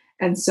it.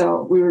 And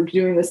so we were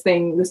doing this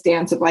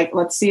dance of like,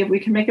 let's see if we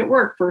can make it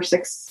work for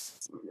 6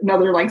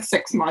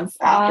 months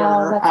after.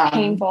 Oh, that's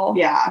painful.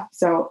 Yeah.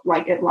 So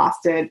like it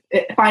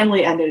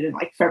finally ended in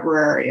like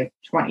February of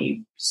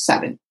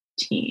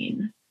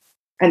 2017.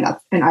 And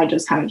I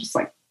just kind of just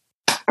like,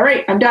 all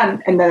right, I'm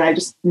done. And then I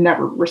just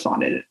never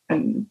responded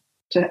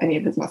to any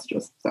of his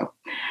messages. So,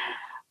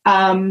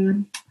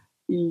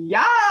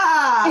 yeah.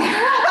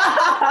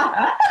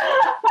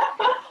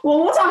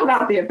 Well, we'll talk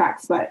about the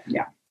effects, but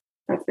yeah,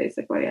 that's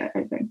basically it,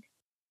 I think.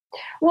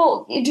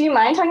 Well, do you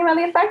mind talking about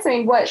the effects? I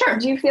mean, Sure.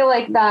 Do you feel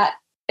like that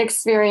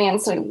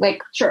experience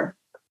like Sure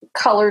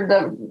colored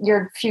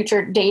your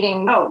future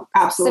dating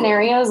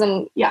scenarios?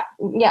 And yeah.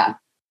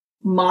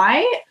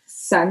 My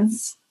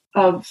sense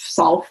of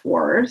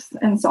self-worth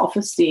and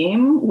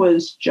self-esteem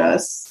was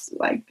just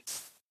like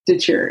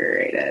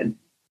deteriorated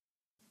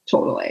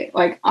totally.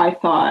 Like I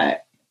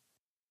thought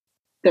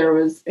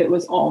it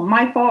was all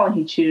my fault, and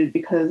he cheated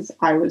because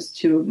I was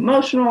too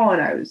emotional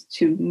and I was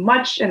too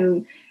much.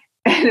 And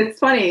it's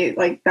funny,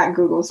 like that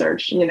Google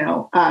search,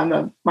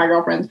 of my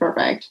girlfriend's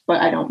perfect,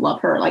 but I don't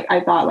love her. Like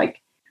I thought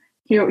like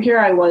here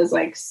I was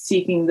like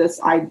seeking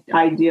this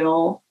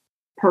ideal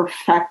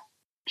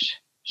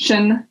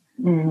perfection,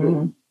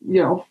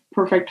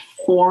 perfect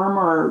form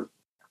or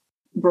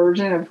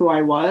version of who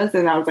I was.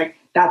 And I was like,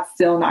 that's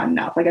still not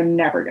enough. Like, I'm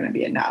never going to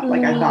be enough.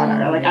 Like I thought,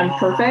 I'm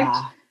perfect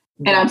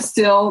and I'm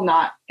still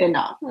not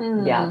enough.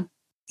 Yeah.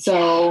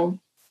 So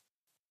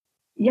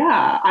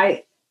yeah,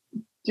 I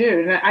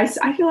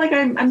feel like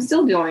I'm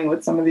still dealing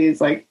with some of these,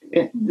 like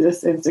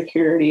this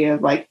insecurity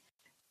of like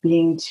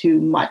being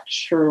too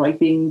much or like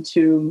being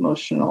too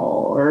emotional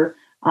or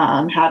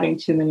having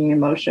too many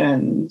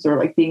emotions or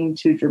like being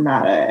too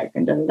dramatic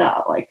and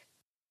like,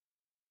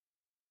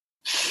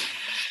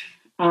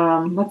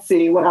 let's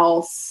see what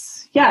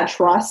else. Yeah.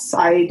 Trust.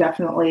 I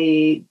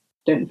definitely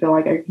didn't feel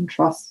like I can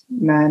trust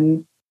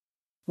men.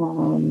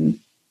 And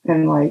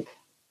like,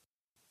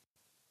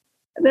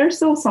 there's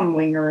still some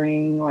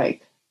lingering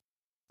like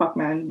fuck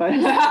men, but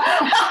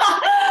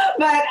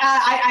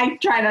I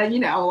try to,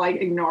 like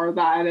ignore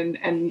that and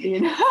and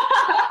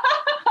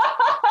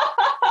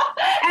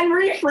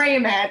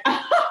reframe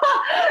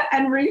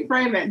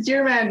it.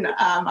 Dear men,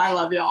 I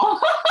love y'all.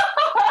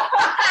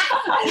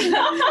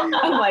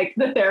 I'm like,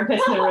 the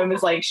therapist in the room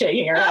is like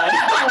shaking her head.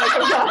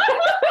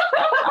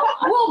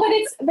 Well,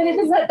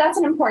 that's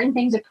an important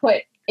thing to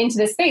put into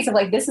the space of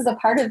like, this is a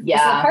part of me.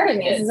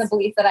 This is a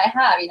belief that I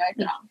have. I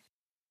think,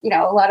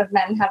 a lot of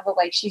men have the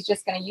like, she's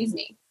just going to use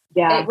me.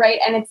 Yeah. Right.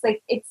 And it's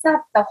like, it's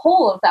not the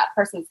whole of that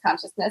person's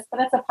consciousness, but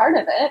it's a part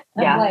of it.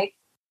 And like,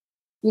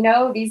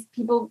 these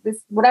people,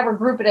 this whatever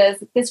group it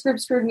is, this group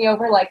screwed me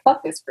over, like,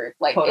 fuck this group.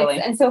 Like, totally.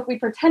 And so if we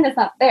pretend it's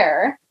not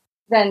there,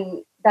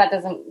 then that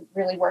doesn't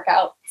really work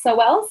out so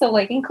well. So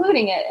like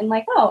including it and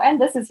like, oh, and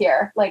this is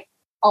here, like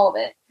all of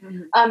it.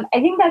 Mm-hmm.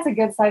 I think that's a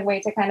good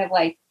segue to kind of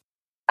like,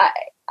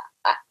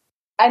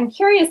 I'm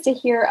curious to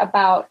hear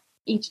about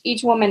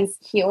each woman's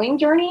healing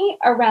journey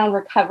around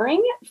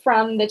recovering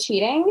from the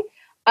cheating.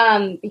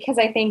 Because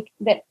I think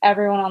that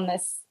everyone on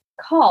this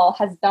call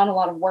has done a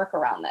lot of work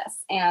around this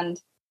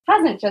and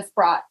hasn't just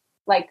brought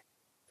like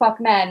fuck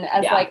men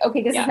as like,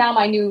 okay, this is now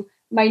my new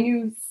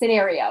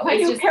scenario. My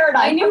new paradigm.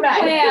 My new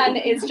plan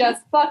is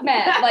just fuck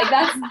men. Like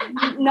that's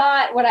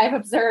not what I've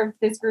observed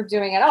this group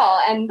doing at all.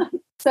 And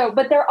so,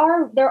 but there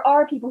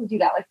are people who do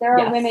that. Like there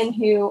are women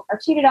who are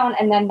cheated on,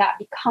 and then that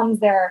becomes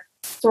their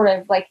sort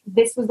of like,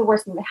 this was the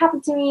worst thing that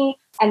happened to me.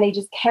 And they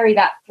just carry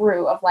that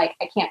through of like,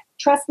 I can't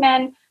trust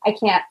men. I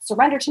can't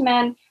surrender to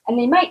men. And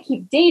they might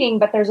keep dating,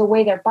 but there's a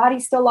way their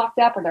body's still locked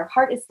up or their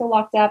heart is still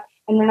locked up,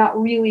 and they're not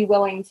really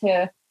willing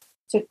to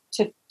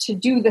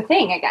do the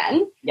thing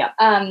again. Yeah.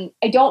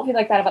 I don't feel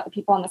like that about the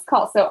people on this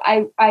call. So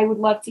I would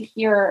love to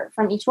hear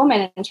from each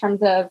woman in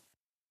terms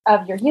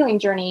of your healing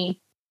journey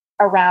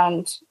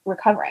around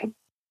recovering.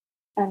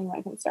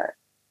 Anyone can start.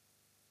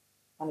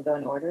 Want to go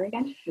in order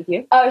again with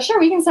you? Sure.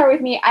 We can start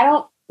with me. I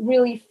don't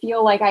really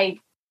feel like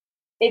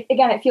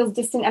it feels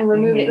distant and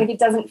removed. Mm-hmm. Like it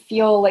doesn't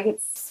feel like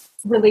it's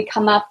really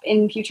come up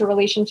in future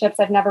relationships.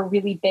 I've never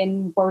really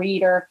been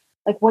worried or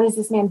like, what is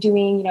this man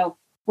doing? You know,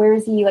 where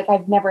is he? Like,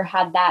 I've never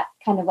had that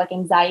kind of like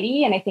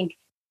anxiety. And I think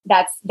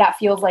that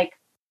feels like,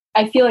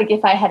 I feel like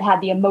if I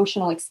had the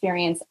emotional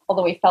experience, all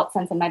the way felt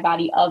sense in my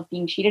body of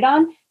being cheated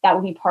on, that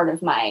would be part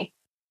of my,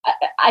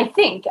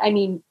 I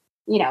mean,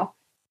 you know,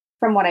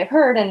 from what I've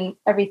heard and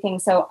everything.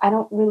 So I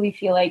don't really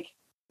feel like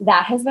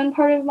that has been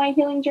part of my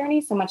healing journey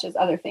so much as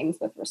other things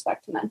with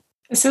respect to men.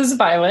 This is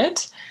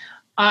Violet.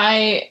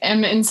 I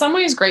am in some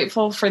ways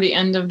grateful for the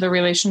end of the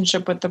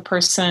relationship with the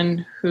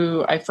person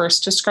who I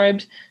first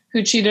described,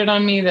 who cheated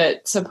on me,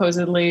 that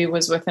supposedly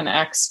was with an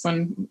ex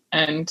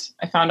and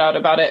I found out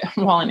about it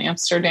while in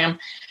Amsterdam,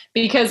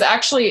 because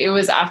actually it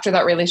was after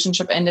that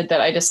relationship ended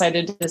that I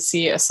decided to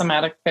see a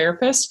somatic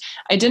therapist.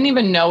 I didn't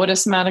even know what a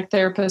somatic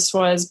therapist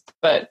was,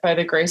 but by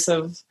the grace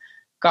of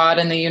God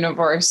and the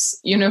universe,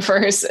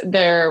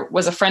 there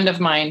was a friend of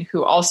mine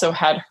who also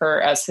had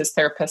her as his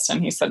therapist,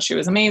 and he said she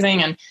was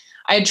amazing. And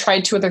I had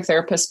tried 2 other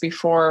therapists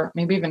before,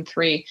 maybe even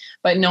 3,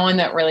 but no one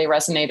that really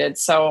resonated.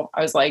 So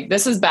I was like,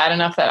 this is bad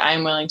enough that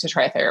I'm willing to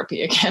try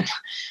therapy again.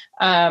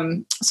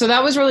 So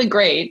that was really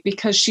great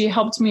because she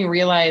helped me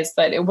realize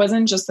that it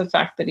wasn't just the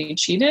fact that he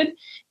cheated.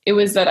 It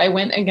was that I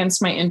went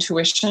against my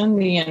intuition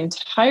the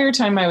entire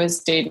time I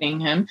was dating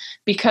him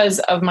because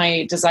of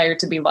my desire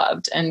to be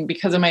loved. And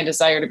because of my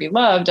desire to be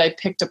loved, I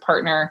picked a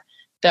partner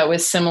that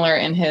was similar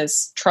in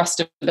his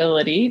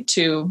trustability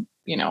to,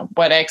 you know,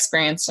 what I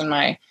experienced in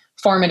my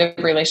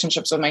formative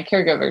relationships with my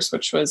caregivers,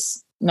 which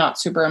was not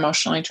super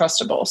emotionally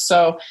trustable.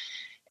 So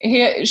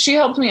she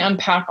helped me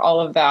unpack all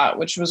of that,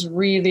 which was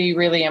really,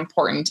 really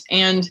important.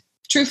 And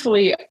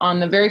truthfully,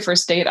 on the very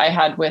first date I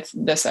had with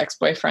this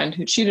ex-boyfriend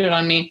who cheated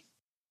on me,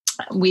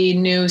 we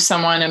knew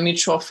someone, a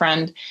mutual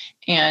friend,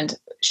 and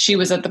she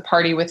was at the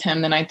party with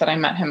him the night that I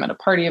met him at a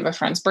party of a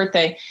friend's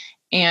birthday.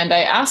 And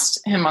I asked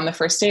him on the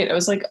first date, I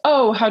was like,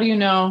 oh, how do you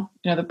know,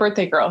 the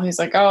birthday girl? He's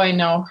like, oh, I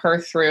know her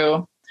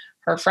through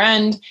her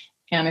friend.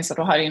 And I said,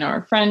 well, how do you know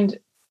her friend?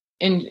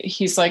 And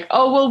he's like,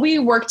 oh, well, we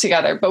work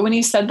together. But when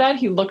he said that,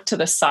 he looked to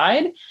the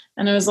side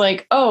and I was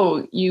like,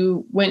 oh,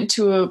 you went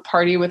to a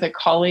party with a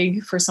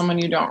colleague for someone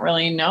you don't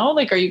really know?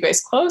 Like, are you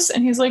guys close?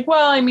 And he's like,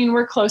 well, I mean,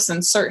 we're close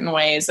in certain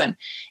ways. And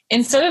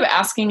instead of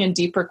asking a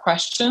deeper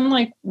question,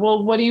 like,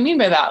 well, what do you mean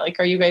by that? Like,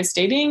 are you guys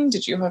dating?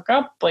 Did you hook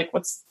up? Like,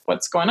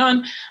 what's going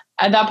on?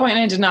 At that point,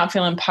 I did not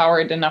feel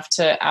empowered enough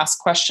to ask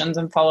questions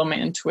and follow my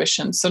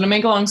intuition. So to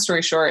make a long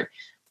story short,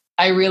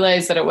 I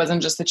realized that it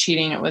wasn't just the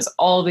cheating, it was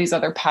all these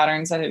other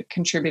patterns that had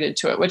contributed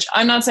to it, which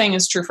I'm not saying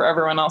is true for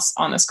everyone else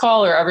on this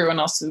call or everyone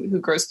else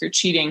who goes through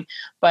cheating,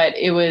 but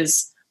it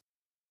was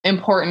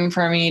important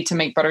for me to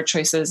make better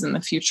choices in the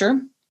future.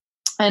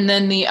 And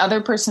then the other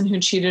person who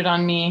cheated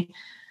on me,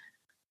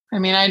 I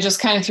mean, I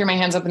just kind of threw my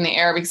hands up in the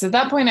air because at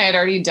that point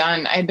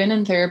I'd been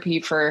in therapy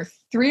for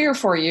 3 or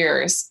 4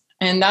 years.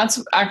 And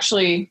that's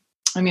actually,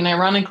 I mean,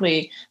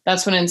 ironically,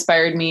 that's what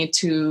inspired me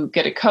to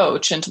get a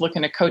coach and to look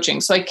into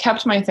coaching. So I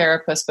kept my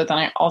therapist, but then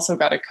I also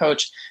got a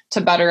coach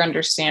to better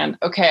understand,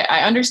 okay,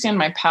 I understand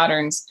my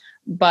patterns,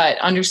 but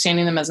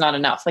understanding them is not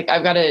enough. Like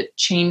I've got to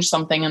change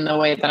something in the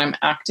way that I'm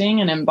acting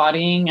and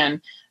embodying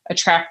and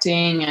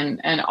attracting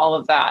and all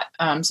of that.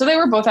 So they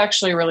were both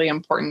actually really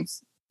important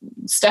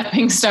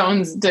stepping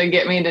stones to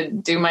get me to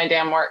do my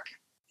damn work.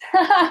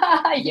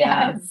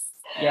 Yes.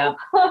 Yeah.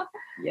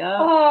 Yeah.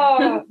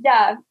 Oh,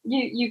 yeah.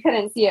 You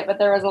couldn't see it, but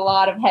there was a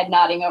lot of head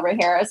nodding over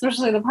here,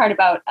 especially the part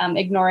about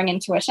ignoring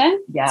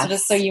intuition. Yes. So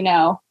just so you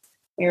know,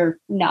 you're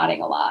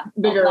nodding a lot.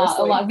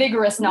 Vigorously. A lot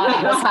vigorous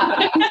nodding was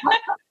happening.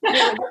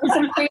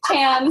 Some quick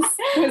hands.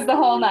 It was the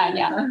whole 9.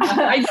 Yeah.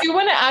 I do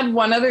want to add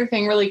one other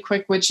thing really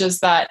quick, which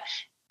is that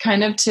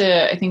kind of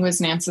to, I think it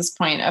was Nance's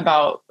point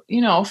about,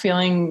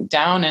 feeling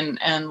down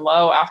and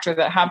low after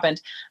that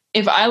happened.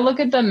 If I look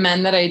at the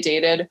men that I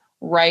dated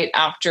right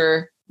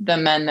after the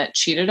men that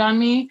cheated on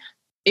me,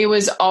 it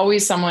was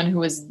always someone who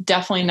was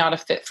definitely not a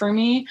fit for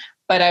me.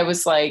 But I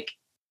was like,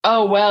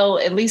 oh, well,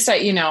 at least I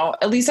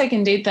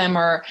can date them,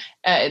 or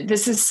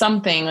this is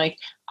something. Like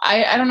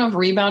I don't know if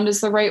rebound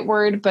is the right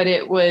word, but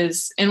it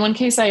was, in one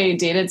case, I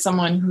dated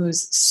someone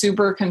who's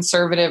super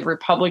conservative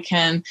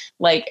Republican,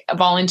 like a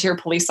volunteer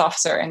police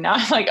officer. And now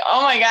I'm like,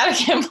 oh my God, I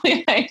can't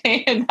believe I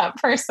dated that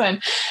person.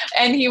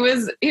 And he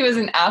was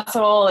an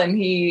asshole, and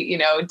he,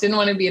 didn't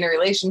want to be in a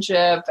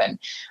relationship. And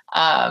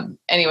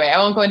anyway, I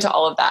won't go into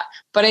all of that,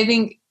 but I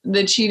think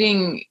the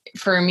cheating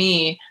for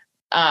me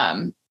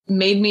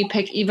made me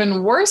pick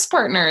even worse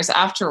partners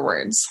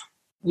afterwards.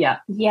 Yeah.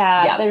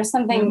 There's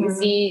something,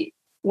 Z,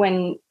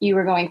 when you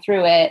were going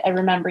through it, I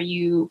remember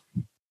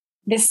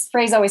this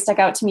phrase always stuck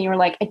out to me. You were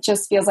like, it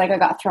just feels like I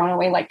got thrown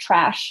away like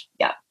trash.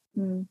 Yeah.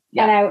 And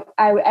I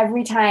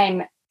every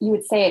time you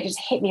would say it, just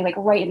hit me like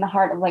right in the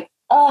heart of like,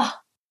 oh,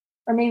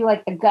 or maybe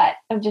like the gut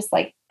of just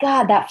like,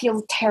 God, that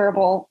feels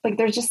terrible. Like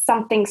there's just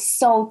something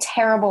so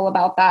terrible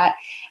about that.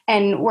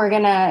 And we're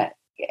going to,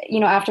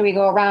 after we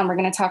go around, we're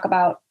going to talk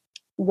about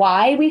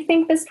why we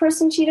think this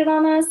person cheated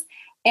on us.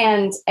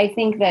 And I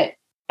think that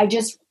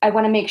I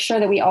want to make sure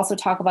that we also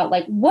talk about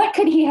like, what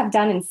could he have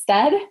done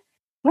instead,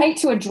 right?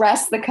 To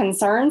address the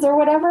concerns or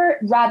whatever,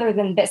 rather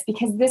than this,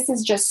 because this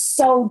is just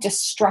so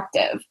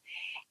destructive.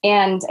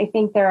 And I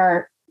think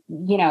there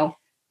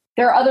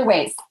are other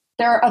ways.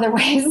 There are other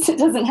ways. It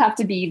doesn't have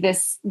to be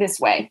this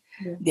way.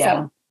 Yeah.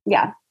 So,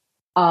 yeah.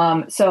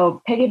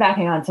 So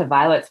piggybacking onto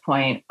Violet's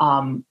point,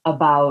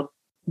 about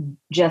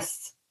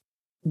just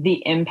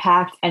the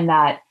impact and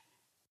that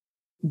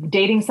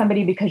dating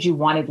somebody because you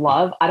wanted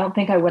love, I don't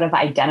think I would have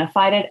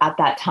identified it at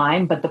that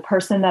time, but the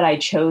person that I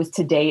chose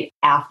to date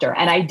after,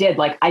 and I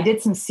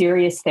did some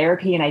serious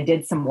therapy and I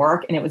did some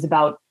work, and it was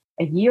about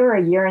a year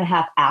and a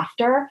half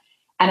after,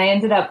 and I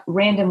ended up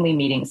randomly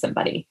meeting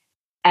somebody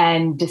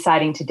and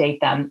deciding to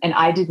date them. And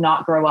I did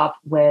not grow up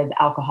with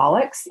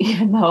alcoholics,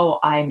 even though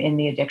I'm in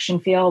the addiction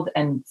field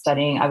and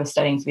I was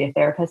studying to be a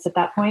therapist at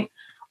that point.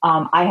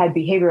 I had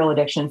behavioral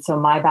addiction, so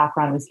my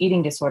background was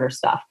eating disorder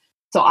stuff.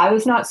 So I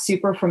was not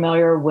super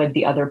familiar with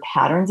the other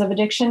patterns of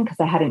addiction because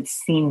I hadn't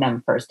seen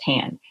them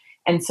firsthand.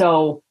 And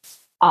so,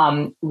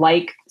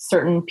 like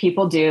certain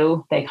people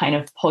do, they kind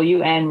of pull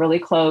you in really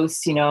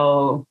close,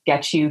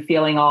 get you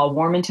feeling all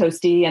warm and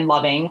toasty and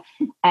loving.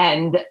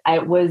 And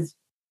it was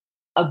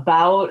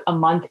about a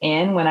month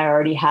in, when I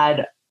already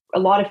had a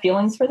lot of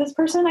feelings for this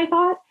person, I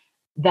thought,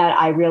 that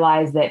I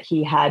realized that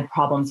he had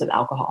problems with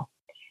alcohol.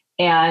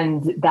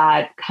 And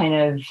that kind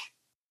of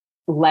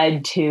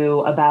led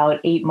to about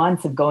 8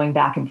 months of going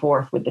back and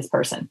forth with this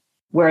person,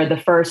 where the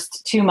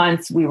first 2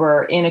 months we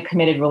were in a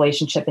committed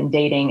relationship and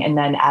dating. And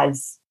then,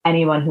 as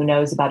anyone who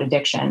knows about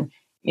addiction,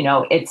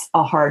 it's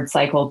a hard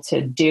cycle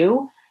to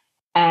do.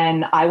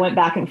 And I went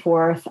back and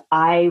forth.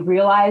 I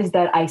realized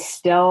that I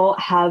still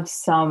have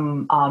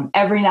some,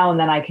 every now and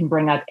then I can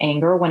bring up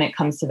anger when it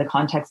comes to the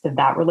context of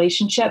that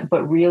relationship,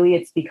 but really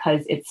it's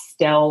because it's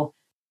still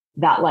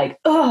that like,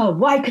 oh,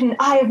 why couldn't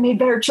I have made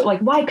better choices?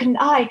 Like, why couldn't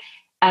I?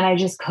 And I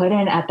just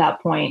couldn't at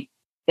that point.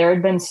 There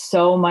had been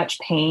so much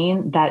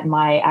pain that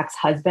my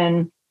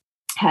ex-husband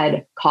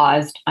had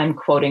caused. I'm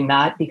quoting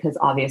that because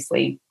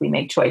obviously we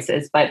make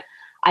choices, but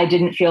I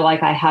didn't feel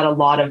like I had a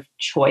lot of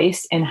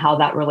choice in how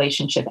that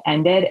relationship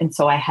ended. And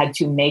so I had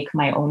to make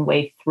my own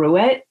way through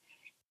it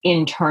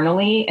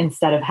internally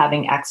instead of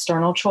having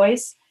external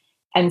choice.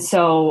 And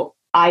so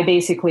I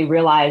basically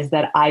realized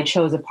that I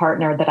chose a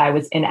partner that I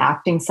was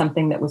enacting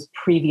something that was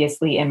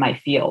previously in my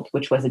field,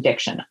 which was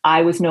addiction.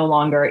 I was no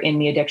longer in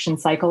the addiction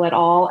cycle at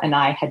all, and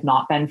I had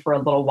not been for a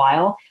little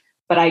while,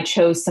 but I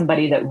chose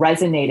somebody that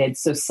resonated.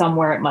 So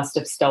somewhere it must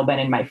have still been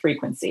in my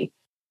frequency.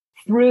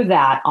 Through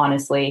that,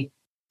 honestly,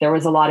 there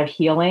was a lot of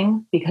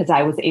healing because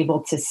I was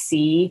able to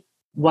see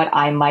what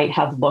I might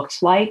have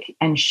looked like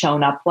and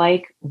shown up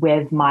like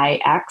with my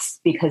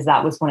ex, because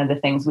that was one of the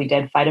things we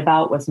did fight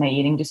about, was my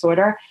eating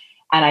disorder.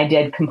 And I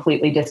did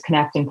completely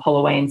disconnect and pull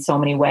away in so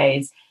many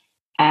ways.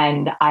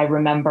 And I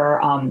remember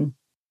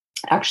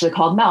actually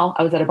called Mel.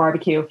 I was at a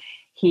barbecue.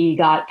 He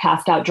got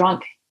passed out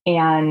drunk.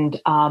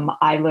 And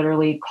I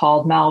literally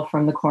called Mel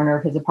from the corner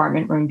of his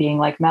apartment room being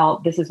like,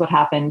 Mel, this is what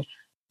happened.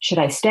 Should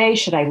I stay?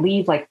 Should I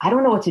leave? Like, I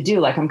don't know what to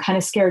do. Like, I'm kind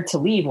of scared to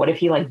leave. What if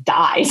he like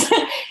dies?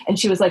 And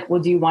she was like, well,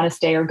 do you want to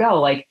stay or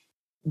go? Like,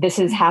 this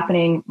is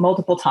happening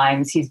multiple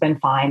times. He's been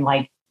fine.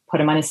 Like, put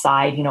him on his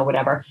side,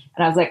 whatever.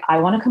 And I was like, I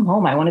want to come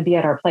home. I want to be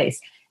at our place.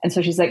 And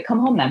so she's like, come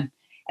home then.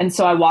 And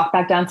so I walked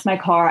back down to my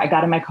car. I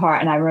got in my car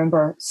and I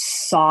remember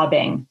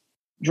sobbing,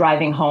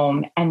 driving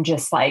home and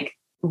just like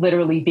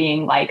literally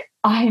being like,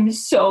 I'm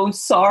so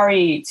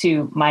sorry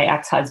to my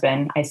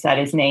ex-husband. I said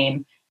his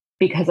name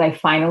because I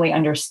finally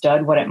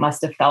understood what it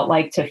must have felt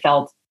like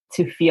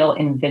to feel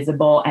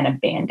invisible and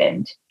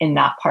abandoned in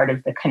that part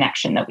of the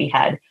connection that we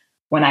had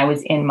when I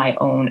was in my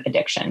own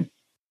addiction.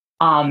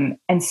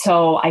 And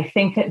so I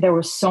think that there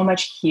was so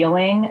much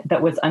healing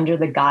that was under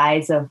the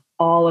guise of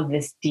all of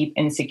this deep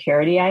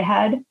insecurity I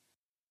had.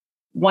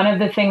 One of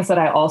the things that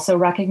I also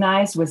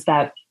recognized was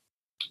that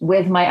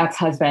with my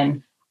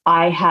ex-husband,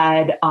 I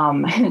had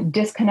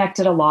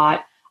disconnected a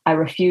lot. I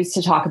refused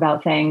to talk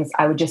about things.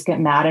 I would just get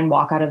mad and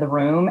walk out of the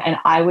room. And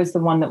I was the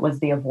one that was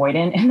the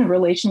avoidant in the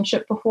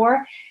relationship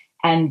before.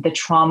 And the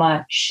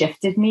trauma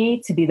shifted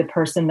me to be the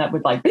person that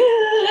would like,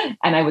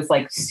 and I was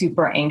like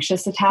super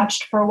anxious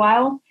attached for a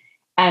while.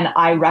 And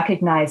I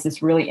recognized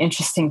this really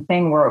interesting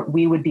thing where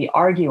we would be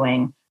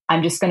arguing.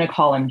 I'm just going to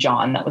call him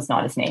John. That was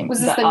not his name.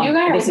 Was this the new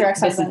guy or was your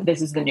ex-husband?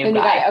 This is the new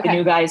guy. Okay. The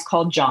new guy is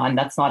called John.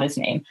 That's not his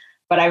name.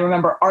 But I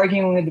remember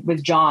arguing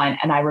with John,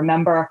 and I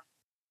remember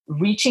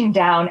reaching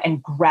down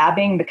and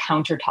grabbing the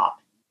countertop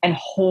and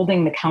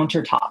holding the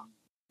countertop.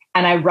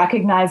 And I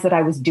recognized that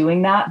I was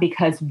doing that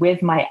because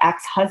with my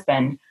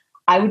ex-husband,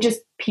 I would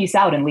just peace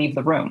out and leave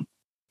the room.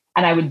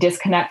 And I would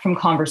disconnect from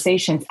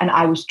conversations. And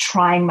I was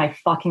trying my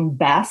fucking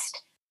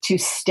best to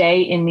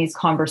stay in these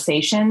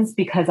conversations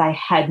because I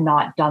had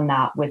not done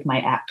that with my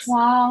ex.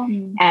 Wow.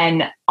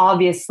 And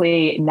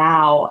obviously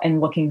now, and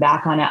looking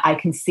back on it, I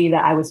can see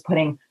that I was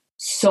putting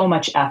so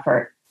much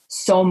effort,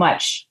 so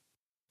much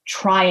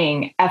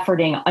trying,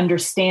 efforting,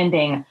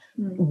 understanding,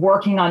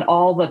 working on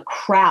all the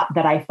crap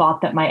that I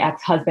thought that my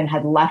ex-husband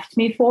had left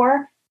me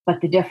for.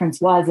 But the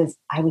difference is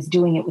I was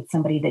doing it with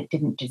somebody that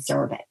didn't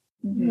deserve it.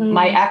 Mm-hmm.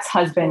 My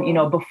ex-husband,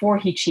 before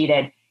he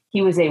cheated,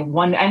 he was and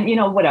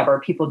whatever,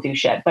 people do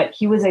shit, but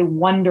he was a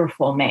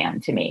wonderful man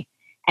to me.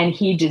 And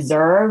he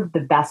deserved the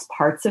best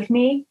parts of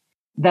me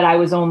that I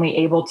was only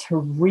able to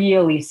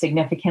really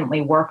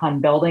significantly work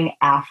on building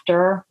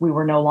after we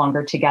were no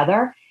longer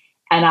together.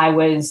 And I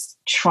was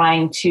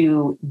trying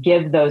to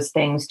give those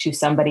things to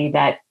somebody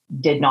that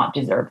did not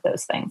deserve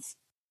those things.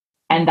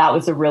 And that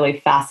was a really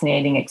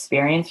fascinating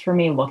experience for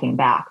me looking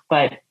back.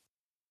 But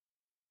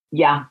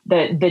yeah,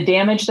 the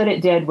damage that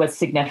it did was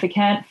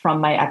significant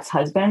from my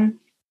ex-husband.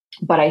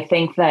 But I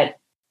think that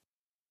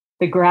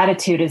the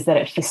gratitude is that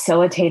it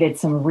facilitated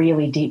some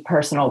really deep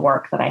personal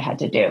work that I had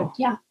to do.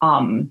 Yeah.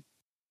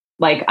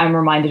 Like I'm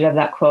reminded of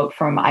that quote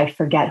from, I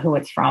forget who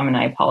it's from and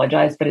I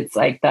apologize, but it's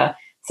like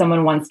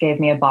someone once gave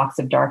me a box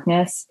of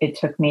darkness. It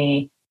took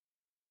me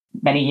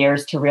many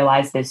years to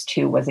realize this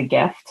too was a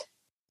gift.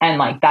 And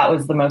like, that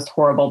was the most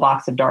horrible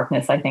box of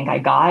darkness I think I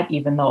got,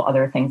 even though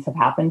other things have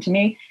happened to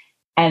me.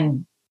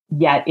 And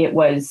yet it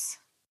was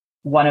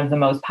one of the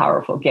most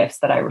powerful gifts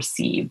that I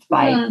received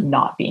by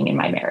not being in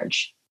my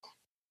marriage.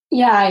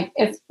 Yeah.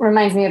 It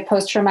reminds me of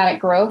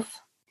post-traumatic growth,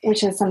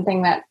 which is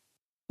something that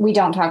we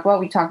don't talk about.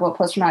 We talk about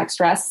post-traumatic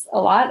stress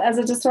a lot as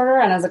a disorder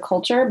and as a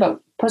culture, but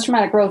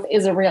post-traumatic growth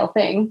is a real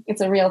thing.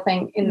 It's a real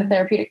thing in the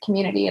therapeutic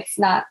community. It's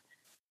not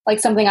like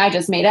something I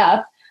just made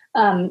up.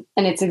 And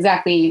it's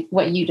exactly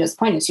what you just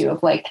pointed to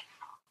of like,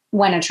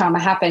 when a trauma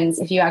happens,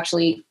 if you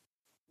actually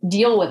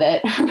deal with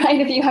it, right?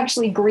 If you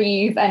actually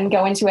grieve and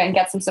go into it and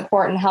get some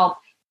support and help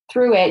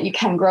through it, you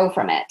can grow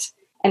from it.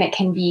 And it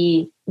can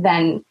be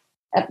then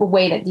a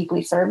way that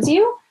deeply serves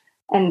you.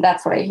 And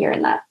that's what I hear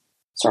in that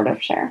sort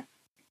of share.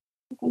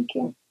 Thank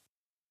you.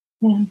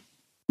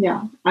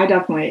 Yeah, I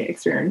definitely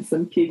experienced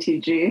some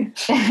PTG.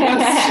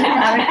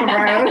 Post-traumatic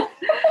growth.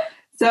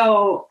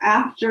 So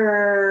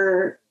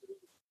after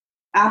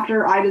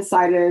I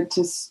decided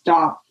to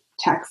stop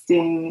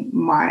texting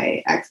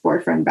my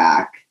ex-boyfriend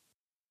back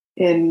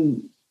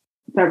in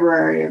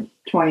February of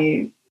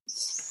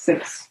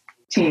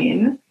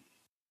 2016,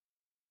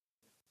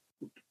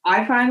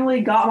 I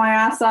finally got my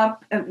ass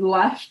up and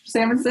left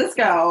San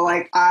Francisco.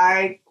 Like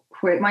I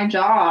quit my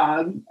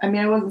job. I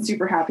mean, I wasn't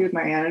super happy with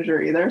my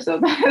manager either, so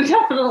that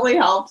definitely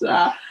helped.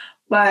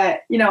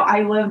 But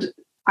I lived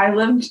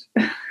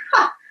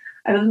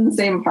in the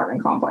same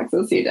apartment complex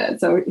as he did,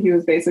 so he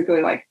was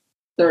basically like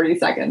 30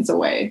 seconds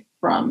away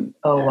from.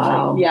 Oh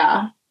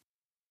wow!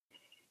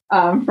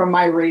 From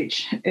my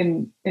reach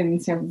in San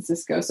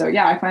Francisco. So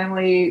yeah, I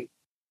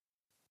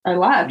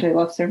left. I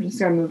left San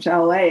Francisco and moved to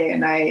LA,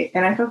 and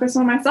I focused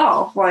on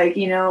myself. Like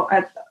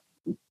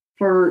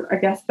for I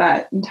guess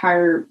that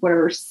entire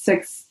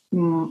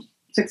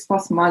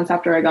 6+ months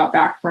after I got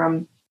back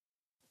from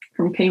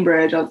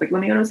Cambridge, I was like,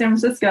 let me go to San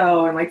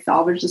Francisco and like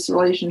salvage this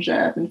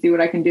relationship and see what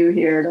I can do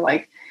here to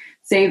like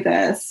save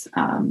this.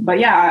 But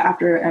yeah,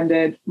 after it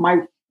ended,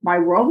 my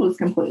world was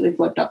completely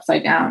flipped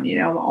upside down.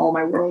 All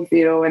my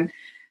worldview, and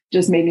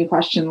just made me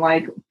question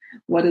like,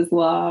 what is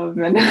love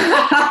and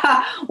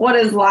what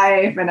is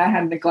life? And I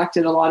had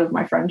neglected a lot of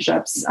my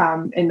friendships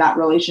in that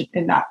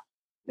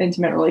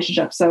intimate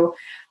relationship. So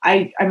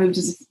I moved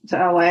to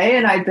LA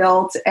and I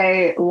built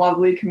a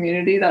lovely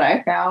community that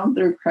I found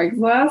through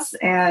Craigslist.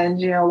 And,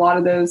 a lot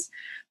of those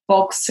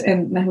folks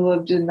who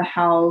lived in the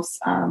house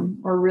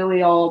were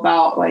really all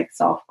about like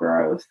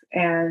self-growth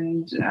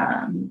and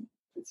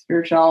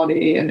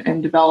spirituality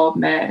and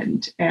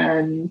development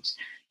and,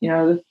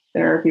 the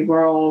therapy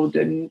world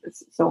and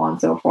so on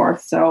and so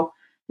forth. So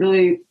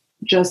really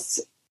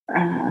just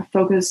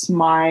focus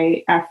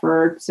my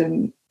efforts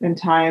and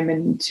time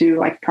into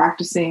like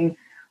practicing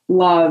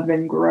love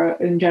and growth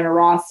and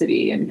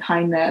generosity and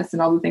kindness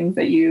and all the things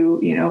that you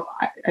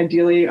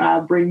ideally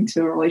bring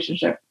to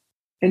a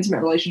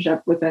intimate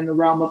relationship within the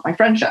realm of my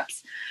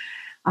friendships.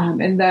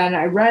 And then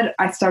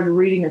I started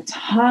reading a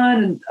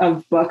ton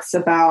of books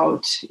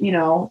about,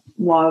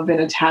 love and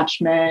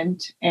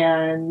attachment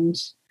and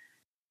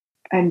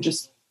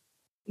just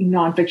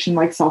nonfiction,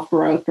 like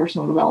self-growth,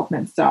 personal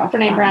development stuff.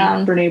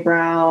 Brene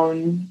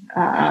Brown,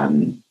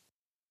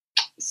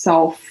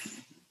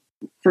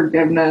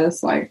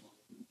 self-forgiveness, like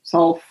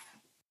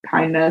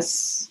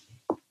self-kindness,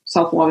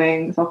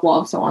 self-loving,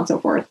 self-love, so on and so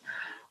forth.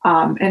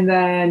 And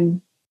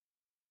then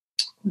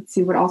let's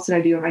see, what else did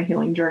I do in my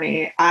healing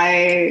journey?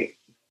 I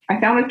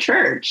found a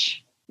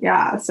church.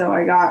 Yeah. So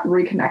I got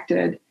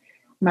reconnected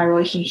my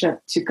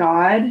relationship to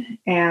God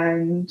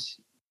and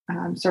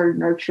started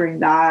nurturing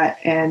that,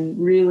 and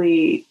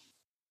really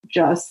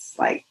just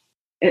like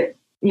it,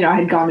 I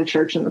had gone to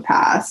church in the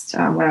past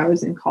when I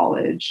was in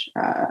college.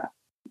 I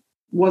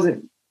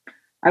wasn't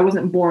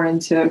born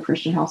into a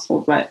Christian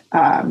household, but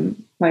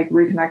like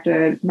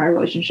reconnected my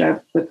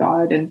relationship with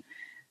God, and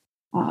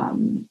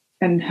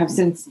have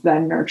since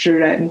then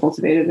nurtured it and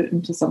cultivated it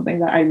into something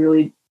that I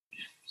really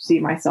see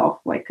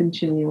myself like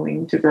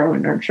continuing to grow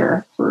and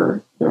nurture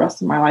for the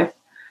rest of my life.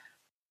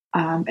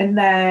 And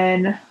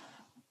then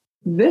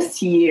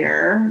this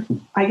year,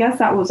 I guess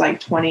that was like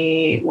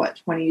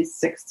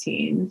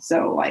 2016.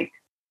 So like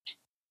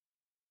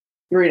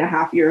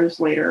 3.5 years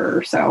later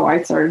or so,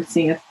 I started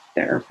seeing a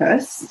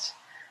therapist.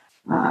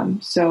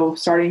 So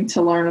starting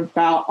to learn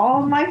about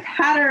all my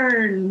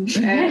patterns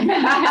and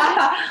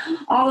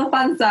all the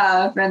fun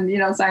stuff, and,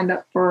 signed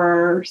up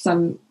for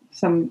some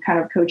kind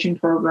of coaching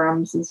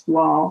programs as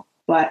well.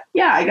 But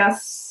yeah, I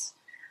guess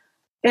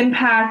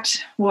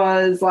impact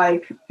was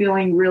like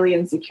feeling really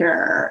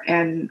insecure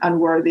and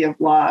unworthy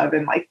of love,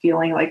 and like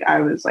feeling like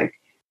I was like,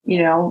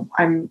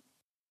 I'm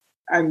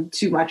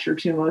too much or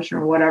too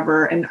emotional or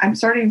whatever. And I'm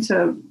starting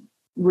to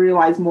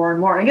realize more and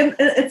more. Again,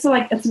 it's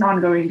an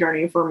ongoing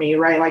journey for me,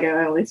 right? Like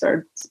I only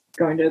started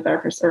going to a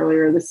therapist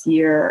earlier this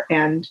year.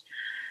 And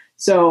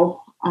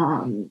so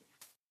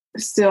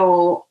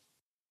still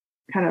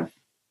kind of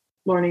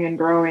learning and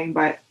growing,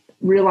 but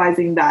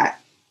realizing that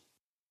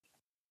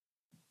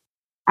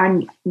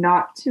I'm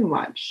not too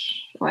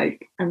much.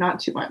 Like I'm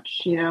not too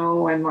much,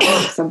 and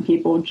like some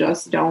people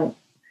just don't.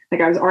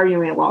 Like I was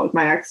arguing a lot with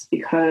my ex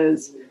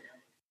because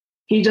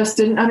he just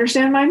didn't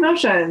understand my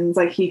emotions.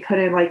 Like he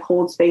couldn't like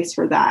hold space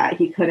for that.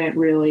 He couldn't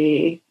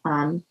really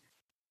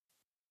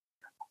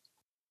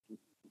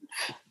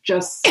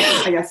just,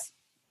 I guess,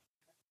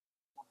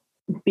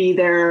 be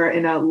there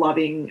in a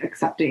loving,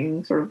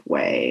 accepting sort of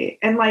way.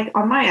 And like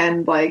on my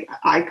end, like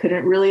I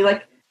couldn't really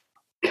like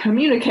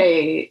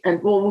communicate,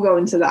 and we'll go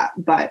into that,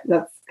 but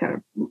that's kind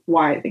of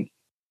why I think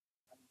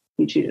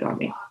he cheated on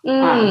me.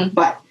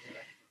 But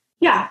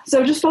yeah,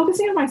 so just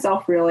focusing on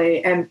myself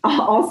really, and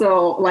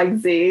also like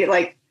Z,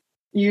 like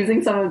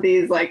using some of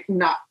these like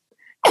not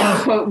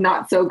quote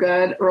not so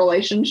good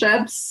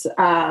relationships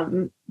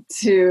to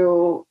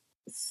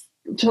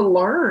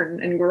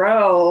learn and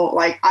grow.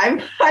 Like I feel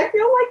like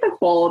the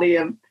quality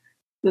of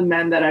the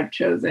men that I've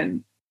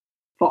chosen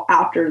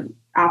after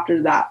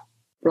that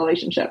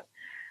relationship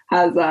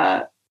has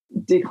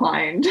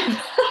declined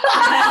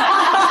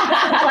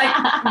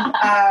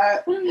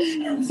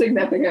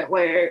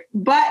significantly.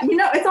 But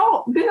it's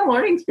all been a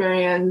learning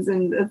experience,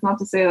 and it's not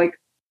to say like,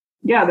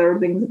 yeah, there are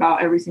things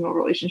about every single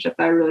relationship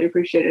that I really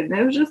appreciated, and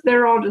it was just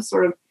they're all just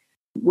sort of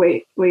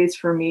ways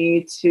for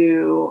me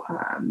to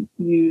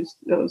use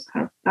those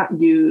kind of not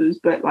use,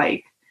 but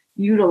like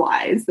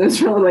utilize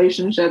those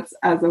relationships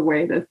as a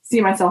way to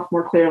see myself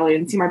more clearly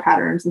and see my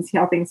patterns and see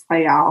how things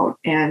play out.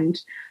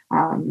 And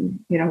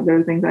there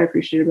are things I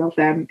appreciate about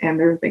them, and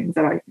there are things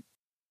that I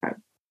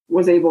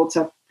was able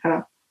to kind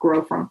of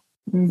grow from.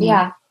 Mm-hmm.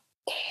 Yeah.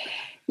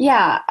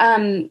 Yeah.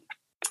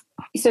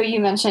 So you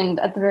mentioned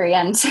at the very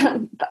end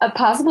a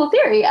possible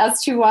theory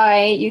as to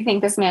why you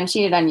think this man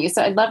cheated on you.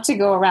 So I'd love to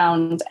go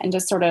around and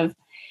just sort of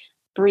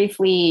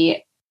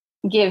briefly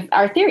give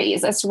our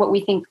theories as to what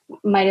we think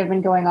might have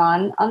been going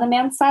on the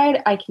man's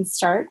side. I can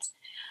start.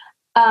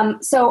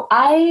 So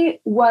I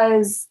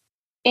was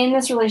in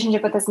this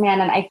relationship with this man,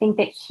 and I think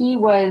that he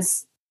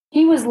was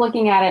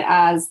looking at it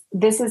as,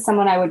 this is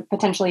someone I would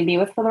potentially be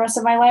with for the rest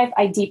of my life.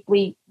 I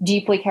deeply,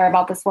 deeply care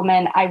about this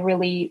woman. I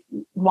really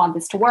want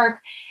this to work.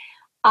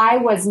 I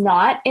was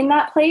not in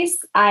that place.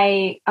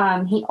 He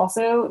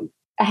also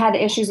had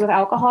issues with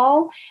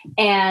alcohol,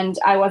 and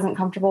I wasn't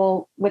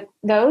comfortable with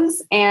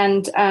those.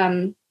 And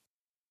I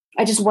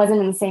just wasn't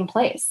in the same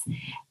place.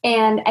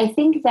 And I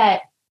think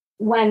that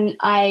when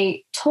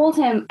I told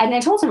him, and I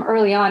told him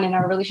early on in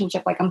our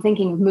relationship, like I'm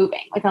thinking of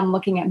moving, like I'm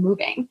looking at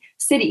moving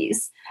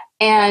cities.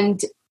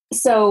 And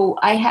so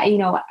I had,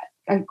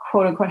 I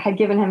quote unquote had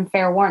given him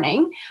fair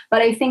warning,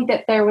 but I think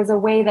that there was a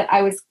way that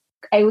I was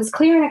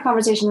clear in a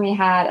conversation we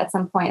had at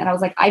some point. And I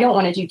was like, I don't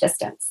want to do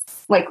distance.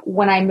 Like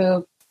when I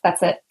move,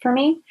 that's it for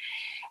me.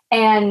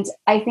 And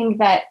I think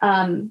that,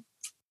 I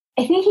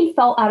think he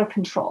felt out of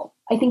control.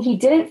 I think he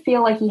didn't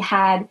feel like he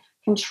had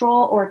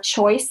control or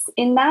choice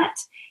in that.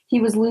 He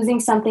was losing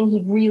something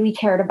he really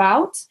cared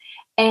about.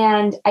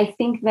 And I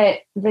think that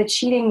the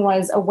cheating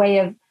was a way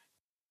of,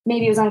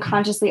 maybe it was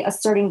unconsciously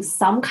asserting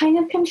some kind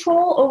of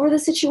control over the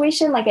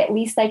situation. Like, at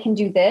least I can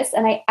do this.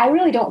 And I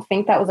really don't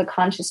think that was a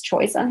conscious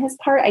choice on his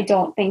part. I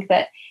don't think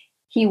that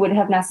he would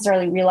have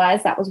necessarily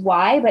realized that was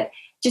why, but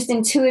just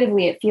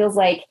intuitively, it feels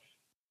like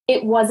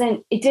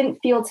it didn't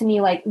feel to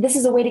me like this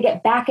is a way to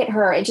get back at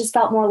her. It just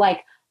felt more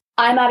like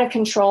I'm out of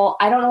control.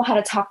 I don't know how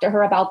to talk to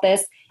her about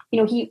this.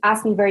 He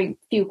asked me very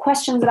few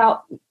questions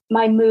about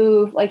my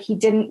move. Like he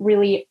didn't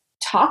really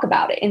talk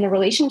about it in the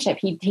relationship.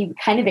 He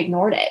kind of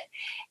ignored it.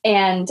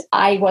 And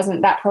I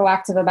wasn't that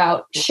proactive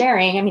about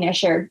sharing. I mean, I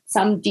shared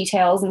some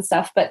details and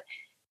stuff, but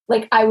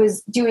like I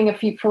was doing a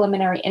few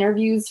preliminary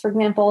interviews, for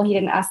example. He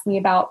didn't ask me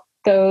about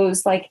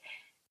those.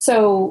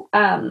 So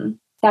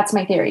that's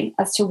my theory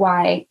as to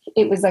why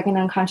it was like an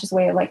unconscious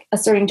way of like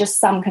asserting just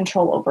some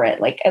control over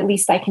it. Like, at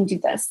least I can do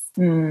this.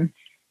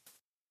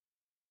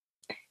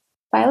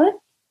 Violet?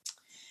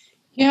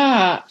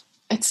 Yeah,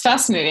 it's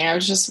fascinating. I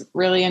was just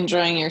really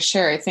enjoying your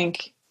share. I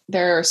think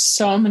there are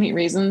so many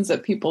reasons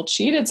that people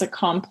cheat. It's a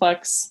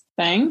complex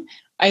thing.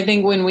 I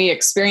think when we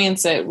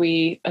experience it,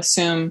 we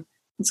assume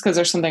it's because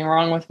there's something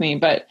wrong with me.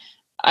 But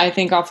I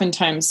think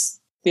oftentimes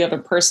the other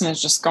person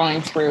is just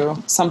going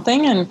through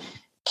something and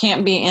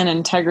can't be in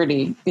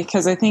integrity.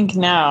 Because I think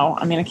now,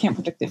 I mean, I can't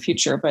predict the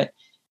future, but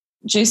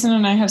Jason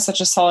and I have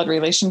such a solid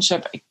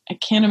relationship. I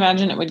can't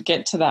imagine it would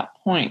get to that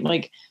point.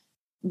 Like,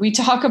 we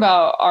talk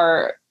about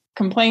our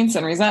complaints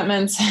and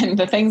resentments and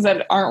the things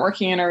that aren't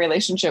working in our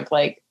relationship,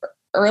 like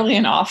early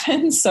and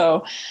often.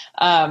 So,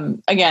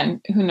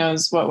 again, who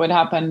knows what would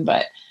happen,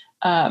 but,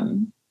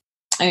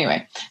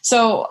 anyway,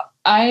 so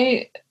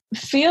I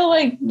feel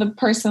like the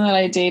person that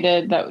I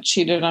dated that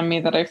cheated on me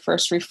that I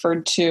first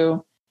referred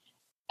to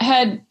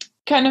had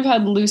kind of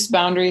had loose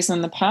boundaries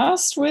in the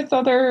past with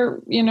other,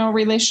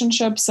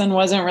 relationships and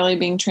wasn't really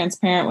being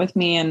transparent with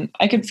me. And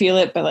I could feel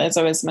it, but as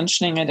I was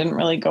mentioning, I didn't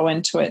really go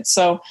into it.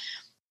 So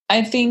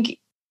I think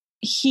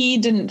he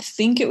didn't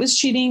think it was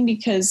cheating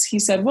because he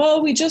said,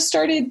 well, we just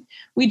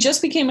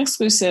became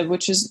exclusive,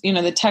 which is,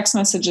 the text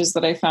messages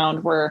that I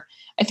found were,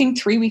 I think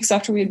 3 weeks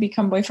after we had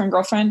become boyfriend,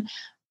 girlfriend.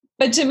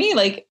 But to me,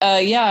 like,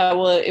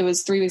 it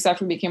was 3 weeks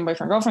after we became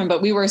boyfriend, girlfriend,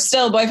 but we were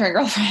still boyfriend,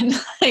 girlfriend.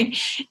 Like,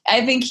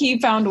 I think he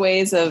found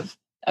ways of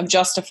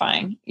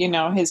justifying,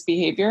 his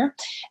behavior.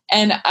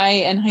 And I,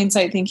 in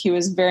hindsight, think he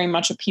was very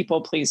much a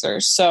people pleaser.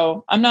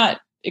 So I'm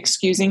not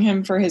excusing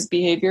him for his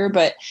behavior,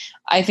 but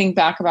I think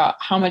back about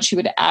how much he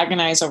would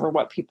agonize over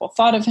what people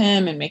thought of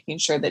him and making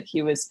sure that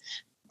he was,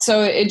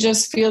 so it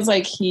just feels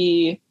like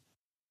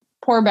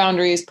poor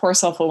boundaries, poor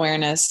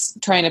self-awareness,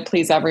 trying to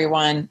please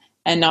everyone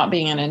and not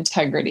being in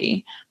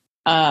integrity.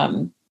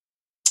 And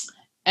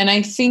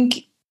I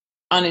think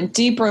on a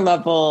deeper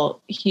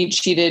level, he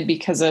cheated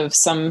because of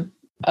some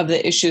of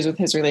the issues with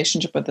his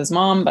relationship with his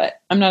mom,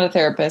 but I'm not a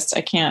therapist.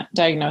 I can't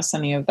diagnose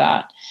any of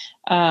that.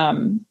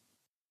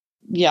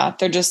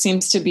 There just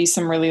seems to be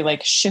some really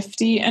like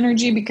shifty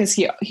energy because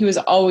he was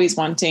always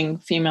wanting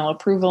female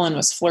approval and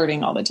was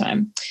flirting all the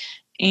time.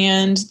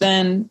 And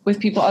then with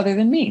people other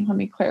than me, let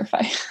me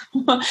clarify.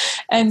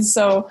 And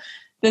so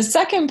the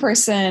second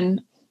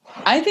person,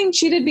 I think,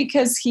 cheated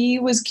because he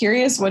was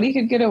curious what he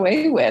could get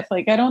away with.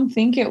 Like, I don't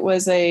think it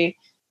was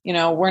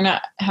we're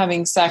not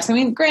having sex. I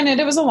mean, granted,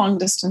 it was a long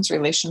distance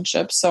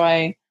relationship.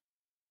 So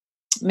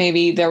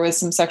maybe there was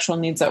some sexual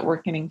needs that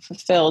weren't getting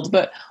fulfilled,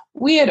 but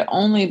we had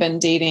only been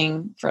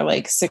dating for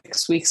like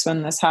 6 weeks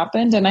when this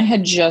happened. And I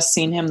had just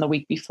seen him the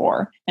week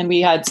before and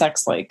we had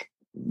sex like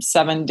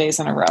 7 days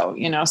in a row,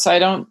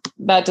 so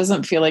that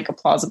doesn't feel like a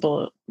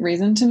plausible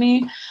reason to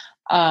me.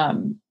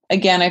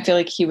 Again, I feel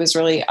like he was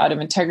really out of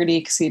integrity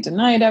because he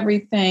denied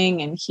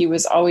everything and he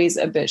was always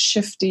a bit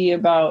shifty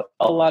about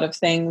a lot of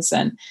things.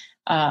 And,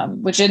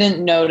 which I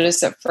didn't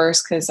notice at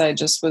first because I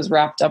just was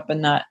wrapped up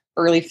in that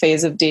early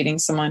phase of dating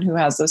someone who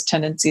has those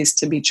tendencies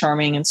to be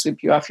charming and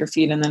sweep you off your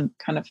feet and then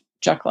kind of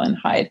Jekyll and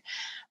Hyde.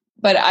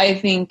 But I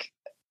think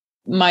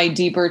my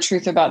deeper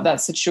truth about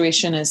that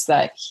situation is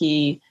that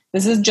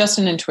this is just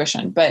an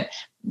intuition, but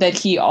that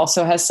he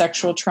also has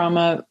sexual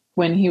trauma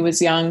when he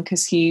was young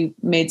because he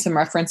made some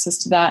references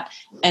to that.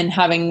 And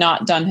having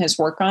not done his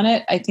work on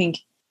it, I think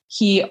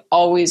he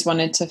always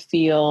wanted to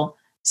feel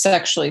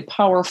sexually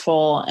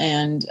powerful.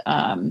 And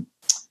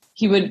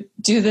he would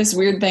do this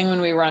weird thing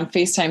when we were on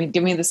FaceTime. He'd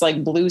give me this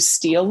like blue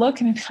steel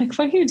look and I'd be like,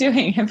 what are you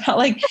doing? It felt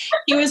like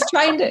he was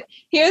trying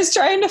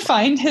to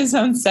find his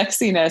own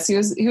sexiness.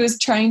 He was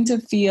trying to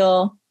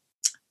feel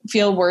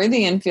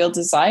worthy and feel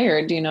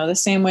desired, the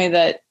same way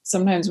that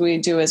sometimes we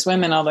do as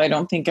women, although I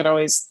don't think it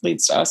always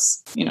leads to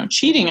us,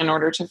 cheating in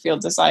order to feel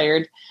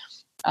desired.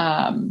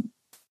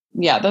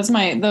 Those are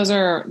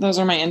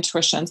my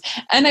intuitions.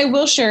 And I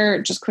will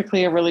share just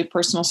quickly a really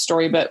personal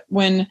story, but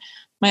when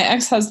my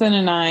ex-husband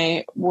and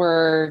I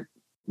were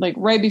like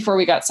right before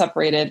we got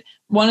separated,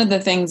 one of the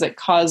things that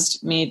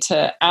caused me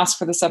to ask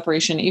for the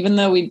separation, even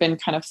though we'd been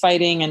kind of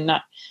fighting and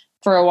not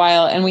for a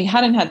while, and we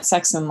hadn't had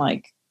sex in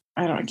like,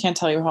 I can't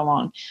tell you how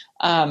long.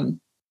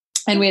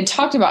 and we had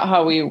talked about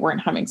how we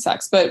weren't having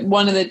sex, but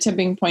one of the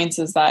tipping points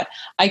is that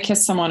I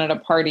kissed someone at a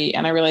party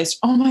and I realized,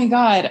 oh my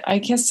God, I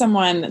kissed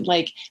someone,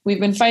 like we've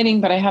been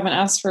fighting, but I haven't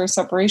asked for a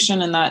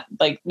separation, and that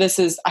like,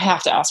 I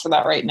have to ask for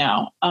that right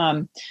now.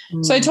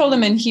 So I told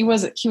him, and he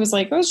was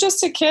like, it was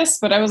just a kiss.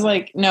 But I was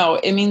like, no,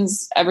 it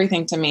means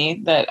everything to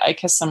me that I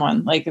kissed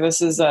someone. Like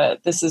this is a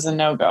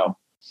no-go.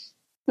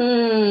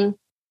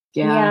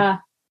 Yeah.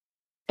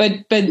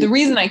 But the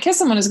reason I kissed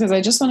someone is because I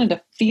just wanted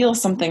to feel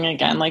something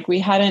again. Like we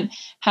hadn't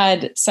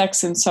had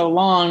sex in so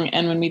long.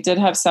 And when we did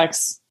have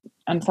sex,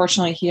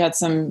 unfortunately, he had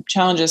some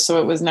challenges. So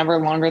it was never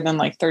longer than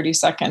like 30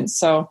 seconds.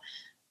 So,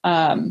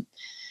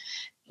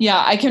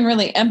 I can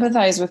really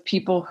empathize with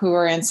people who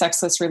are in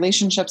sexless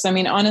relationships. I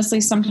mean,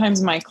 honestly,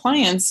 sometimes my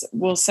clients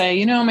will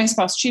say, my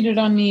spouse cheated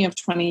on me of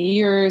 20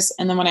 years.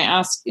 And then when I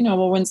ask,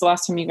 well, when's the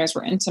last time you guys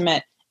were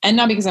intimate? And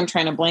not because I'm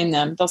trying to blame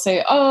them. They'll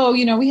say, oh,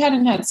 we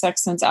hadn't had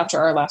sex since after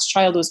our last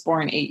child was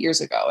born 8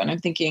 years ago. And I'm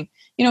thinking,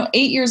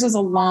 8 years is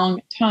a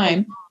long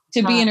time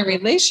to be in a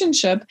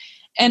relationship.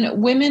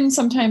 And women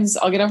sometimes,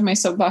 I'll get off my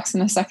soapbox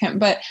in a second,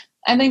 but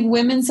I think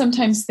women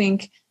sometimes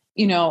think,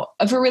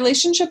 if a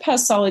relationship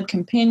has solid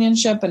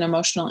companionship and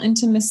emotional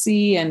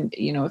intimacy and,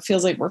 it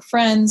feels like we're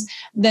friends,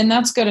 then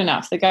that's good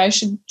enough. The guy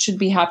should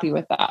be happy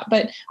with that.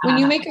 But when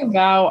you make a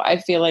vow, I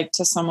feel like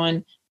to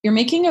someone, you're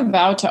making a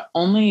vow to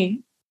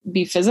only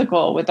be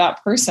physical with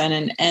that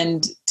person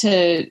and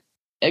to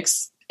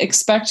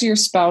expect your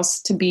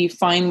spouse to be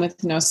fine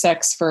with no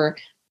sex for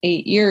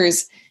 8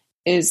 years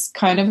is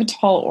kind of a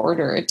tall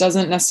order. It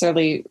doesn't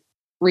necessarily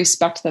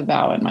respect the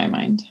vow in my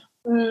mind.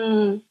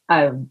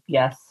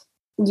 Yes.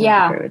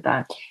 Yeah. I agree with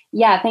that.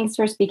 Yeah. Thanks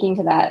for speaking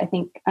to that. I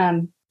think,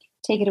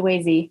 take it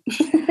away, Z.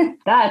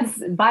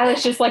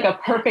 Violet's just like a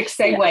perfect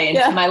segue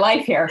into my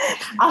life here.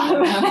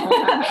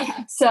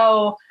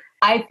 So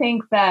I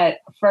think that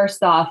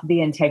first off,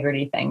 the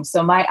integrity thing.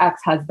 So my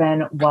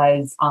ex-husband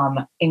was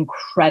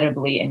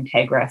incredibly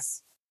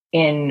integrous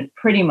in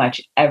pretty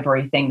much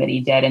everything that he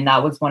did. And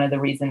that was one of the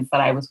reasons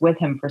that I was with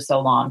him for so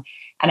long.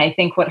 And I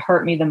think what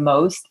hurt me the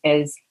most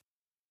is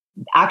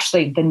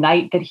actually the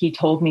night that he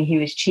told me he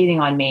was cheating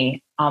on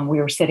me. We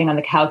were sitting on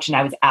the couch and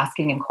I was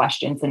asking him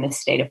questions in this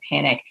state of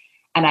panic.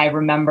 And I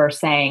remember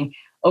saying,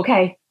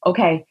 okay,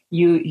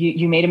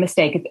 you made a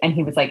mistake. And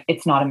he was like,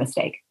 it's not a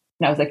mistake.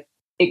 And I was like,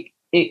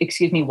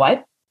 excuse me,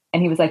 what?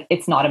 And he was like,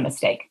 it's not a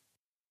mistake.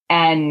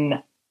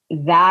 And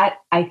that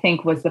I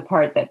think was the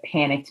part that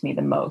panicked me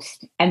the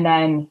most. And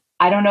then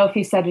I don't know if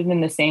he said it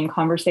in the same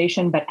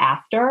conversation, but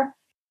after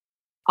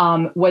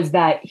was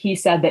that he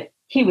said that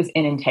he was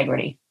in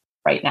integrity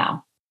right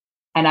now.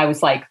 And I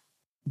was like,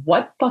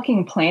 what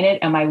fucking planet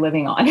am I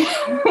living on?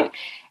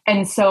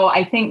 And so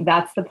I think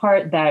that's the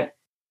part that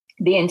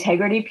the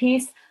integrity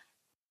piece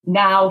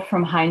now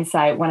from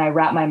hindsight, when I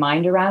wrap my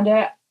mind around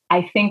it,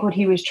 I think what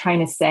he was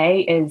trying to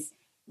say is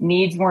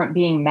needs weren't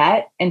being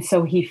met. And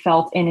so he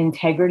felt in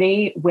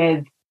integrity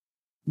with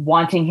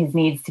wanting his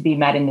needs to be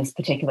met in this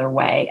particular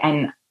way.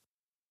 And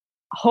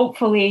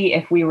hopefully,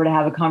 if we were to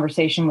have a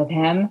conversation with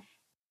him,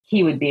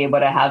 he would be able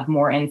to have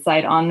more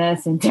insight on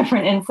this and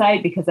different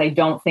insight, because I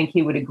don't think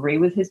he would agree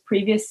with his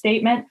previous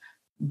statement.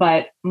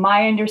 But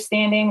my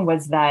understanding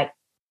was that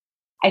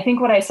I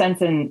think what I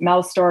sense in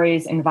Mel's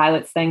stories and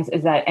Violet's things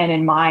is that, and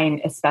in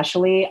mine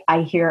especially,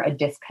 I hear a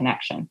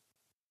disconnection.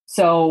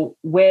 So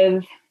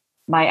with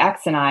my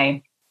ex and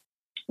I,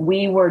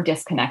 we were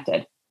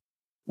disconnected.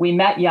 We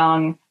met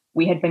young.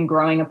 We had been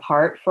growing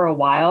apart for a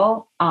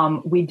while.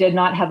 We did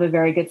not have a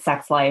very good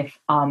sex life.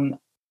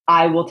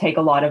 I will take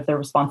a lot of the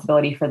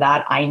responsibility for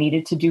that. I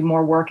needed to do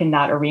more work in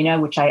that arena,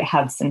 which I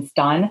have since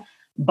done,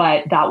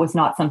 but that was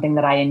not something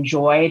that I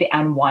enjoyed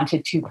and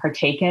wanted to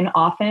partake in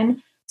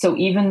often. So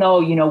even though,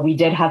 we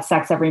did have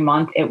sex every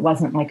month, it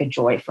wasn't like a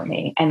joy for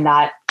me. And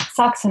that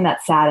sucks and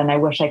that's sad. And I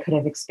wish I could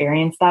have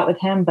experienced that with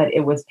him, but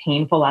it was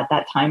painful at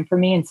that time for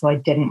me. And so I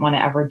didn't want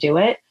to ever do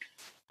it.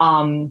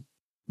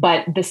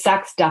 But the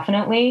sex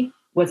definitely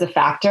was a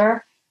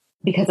factor,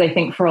 because I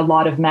think for a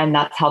lot of men,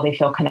 that's how they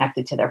feel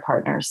connected to their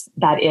partners.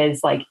 That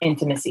is like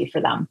intimacy for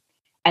them.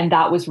 And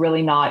that was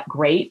really not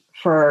great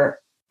for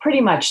pretty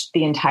much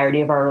the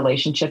entirety of our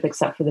relationship,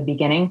 except for the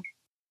beginning.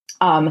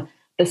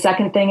 The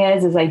second thing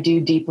is I do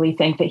deeply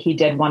think that he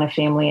did want a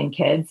family and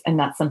kids, and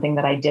that's something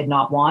that I did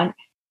not want.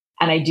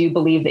 And I do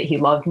believe that he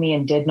loved me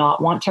and did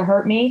not want to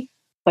hurt me,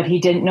 but he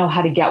didn't know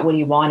how to get what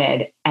he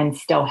wanted and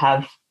still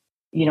have,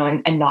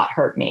 and not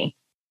hurt me.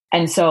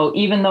 And so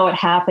even though it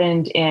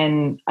happened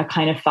in a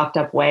kind of fucked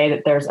up way,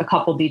 that there's a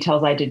couple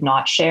details I did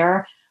not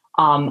share,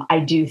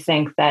 I do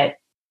think that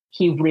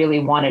he really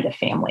wanted a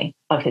family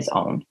of his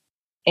own.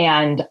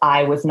 And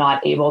I was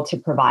not able to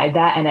provide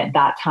that. And at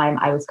that time,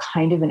 I was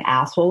kind of an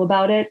asshole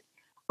about it.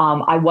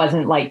 I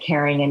wasn't like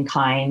caring and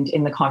kind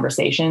in the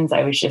conversations.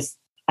 I was just,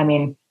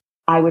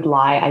 I would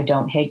lie. I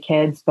don't hate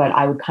kids, but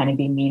I would kind of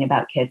be mean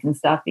about kids and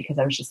stuff, because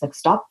I was just like,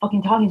 stop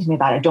fucking talking to me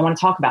about it. I don't want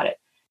to talk about it.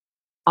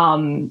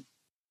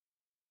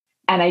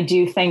 And I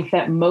do think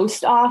that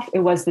most off, it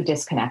was the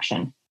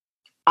disconnection.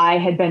 I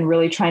had been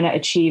really trying to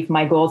achieve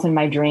my goals and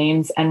my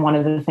dreams. And one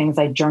of the things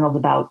I journaled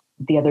about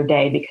the other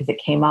day because it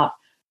came up,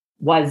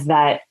 was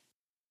that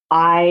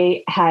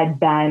I had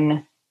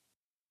been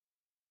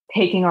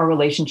taking our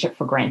relationship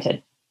for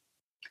granted.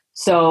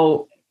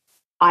 So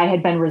I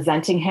had been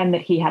resenting him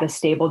that he had a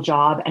stable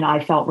job, and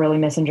I felt really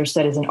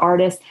misunderstood as an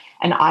artist.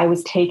 And I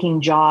was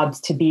taking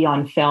jobs to be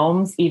on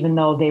films, even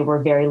though they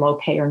were very low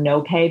pay or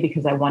no pay,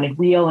 because I wanted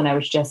real. And I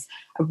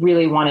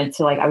really wanted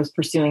to, I was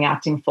pursuing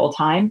acting full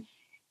time.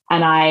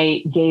 And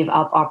I gave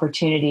up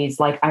opportunities.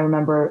 Like, I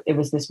remember it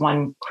was this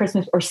one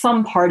Christmas or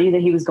some party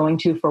that he was going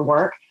to for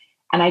work.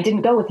 And I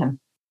didn't go with him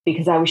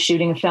because I was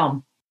shooting a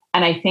film.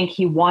 And I think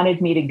he wanted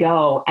me to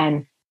go.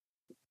 And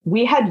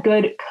we had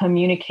good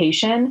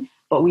communication,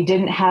 but we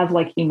didn't have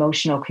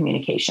emotional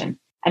communication.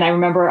 And I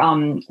remember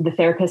the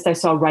therapist I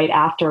saw right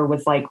after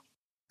was like,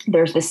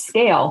 there's this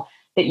scale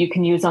that you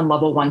can use on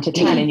level 1 to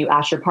 10. And you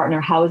ask your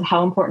partner, how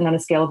important on a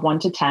scale of 1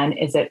 to 10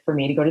 is it for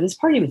me to go to this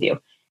party with you?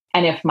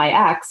 And if my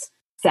ex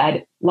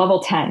said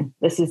level 10,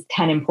 this is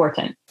 10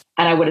 important.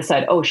 And I would have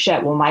said, oh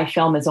shit, well, my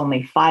film is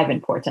only 5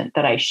 important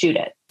that I shoot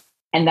it.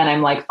 And then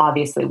I'm like,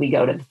 obviously we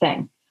go to the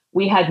thing.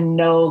 We had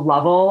no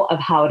level of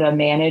how to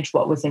manage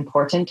what was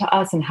important to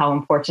us and how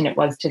important it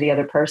was to the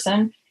other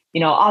person.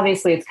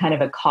 Obviously it's kind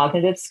of a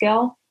cognitive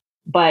skill,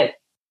 but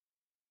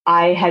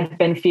I had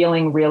been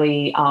feeling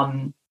really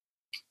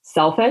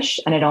selfish,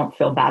 and I don't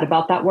feel bad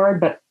about that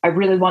word, but I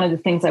really wanted the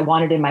things I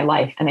wanted in my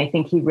life. And I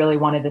think he really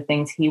wanted the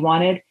things he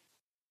wanted.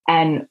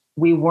 And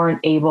we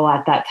weren't able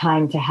at that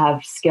time to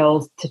have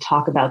skills to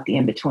talk about the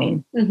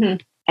in-between. Mm-hmm.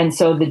 And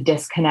so the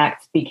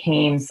disconnect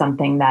became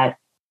something that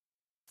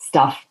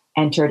stuff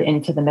entered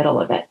into the middle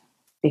of it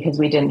because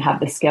we didn't have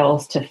the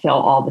skills to fill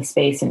all the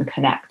space and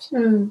connect.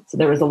 Mm. So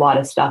there was a lot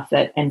of stuff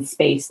and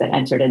space that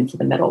entered into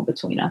the middle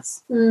between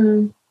us.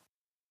 Mm.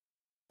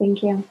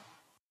 Thank you.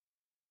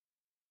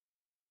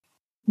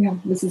 Yeah,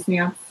 this is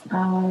Nia.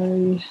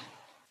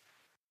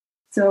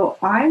 So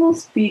I will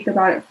speak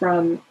about it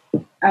from,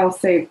 I'll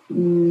say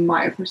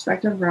my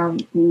perspective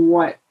around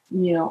what,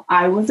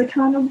 I was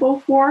accountable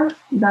for,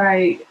 that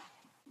I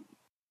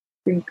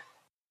think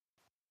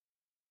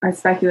I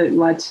speculate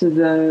led to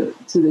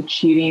the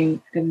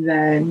cheating, and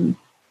then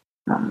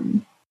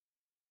from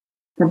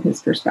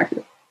his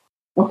perspective,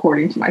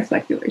 according to my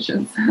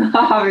speculations.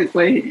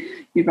 Obviously,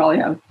 you probably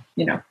have,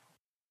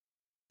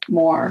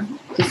 more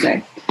to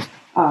say.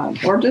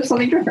 Or just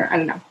something different. I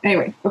don't know.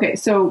 Anyway, okay,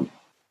 so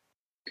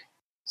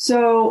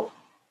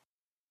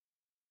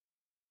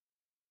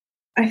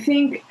I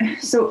think,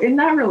 in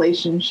that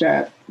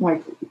relationship,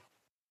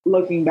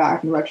 looking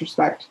back in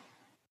retrospect,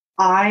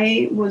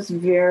 I was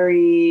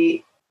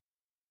very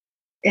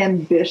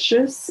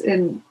ambitious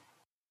in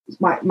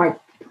my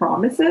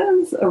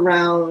promises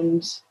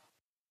around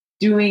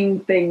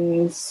doing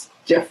things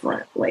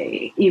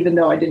differently, even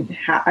though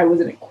I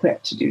wasn't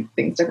equipped to do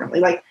things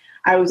differently.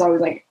 I was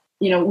always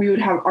we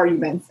would have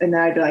arguments, and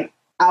then I'd be like,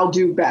 I'll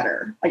do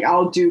better.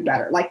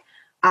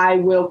 I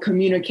will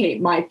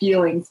communicate my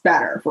feelings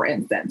better, for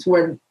instance,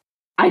 when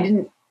I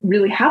didn't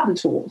really have the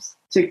tools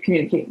to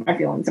communicate my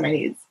feelings and my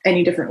needs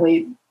any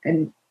differently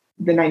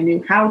than I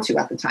knew how to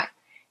at the time.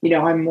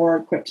 I'm more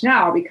equipped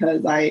now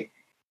because I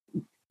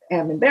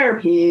am in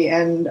therapy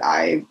and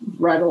I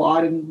read a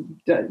lot and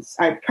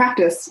I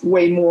practice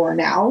way more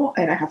now,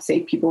 and I have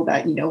safe people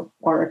that,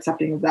 are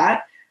accepting of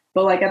that.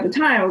 But at the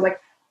time I was like,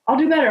 I'll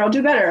do better.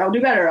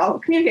 I'll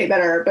communicate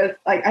better. But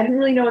I didn't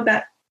really know what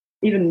that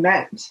even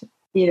meant.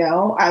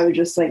 I would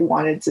just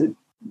wanted to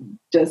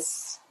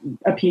just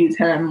appease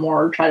him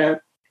or try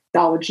to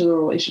salvage the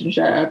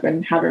relationship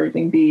and have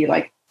everything be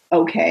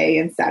okay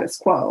and status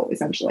quo,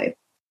 essentially.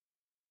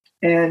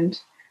 And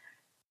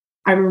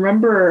I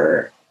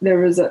remember we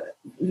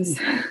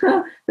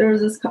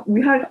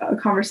had a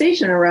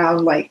conversation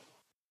around I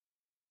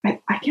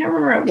can't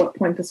remember at what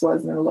point this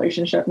was in the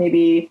relationship,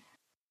 maybe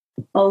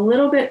a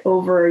little bit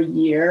over a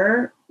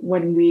year,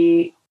 when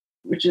we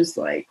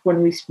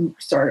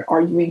started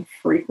arguing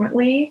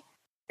frequently,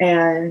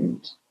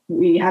 and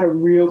we had a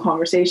real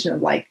conversation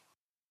of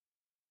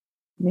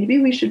maybe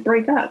we should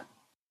break up.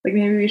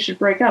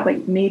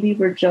 Maybe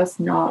we're just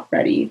not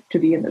ready to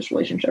be in this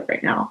relationship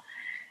right now.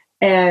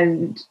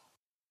 And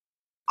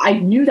I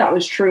knew that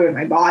was true in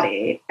my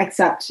body,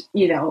 except,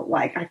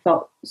 I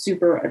felt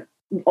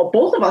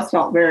both of us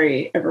felt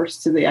very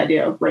averse to the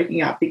idea of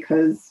breaking up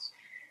because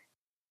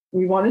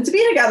we wanted to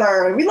be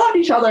together and we loved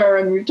each other.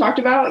 And we talked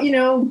about,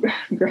 building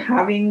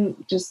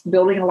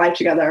a life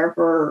together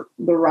for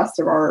the rest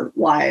of our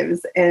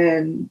lives.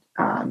 And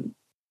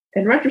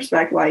in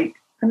retrospect,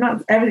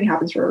 everything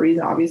happens for a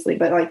reason, obviously,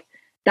 but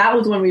that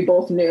was when we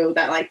both knew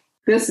that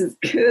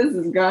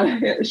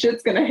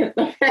shit's gonna hit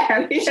the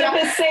fan. Ship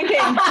is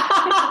sinking.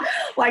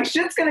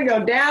 Shit's gonna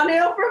go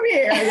downhill from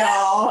here,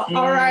 y'all. Mm-hmm.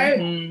 All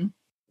right.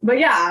 But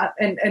yeah,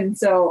 and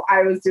so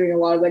I was doing a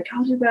lot of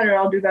I'll do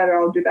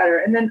better.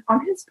 And then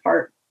on his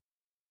part,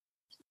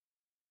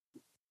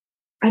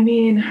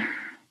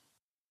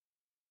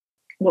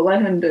 what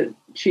led him to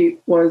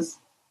cheat was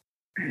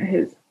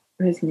his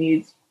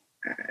needs.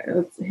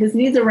 His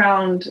needs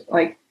around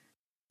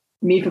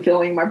me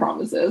fulfilling my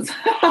promises.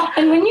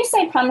 And when you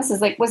say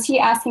promises, like, was he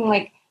asking,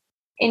 like,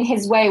 in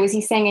his way, was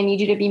he saying, I need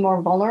you to be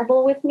more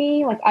vulnerable with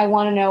me? Like, I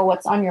want to know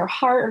what's on your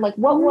heart. Or like,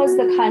 what was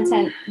the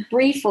content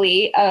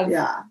briefly of,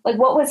 like,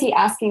 what was he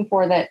asking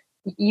for that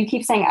you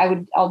keep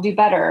saying, I'll do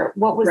better.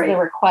 What was the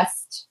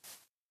request?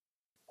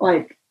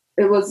 Like,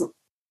 it was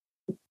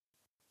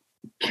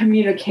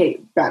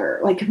communicate better,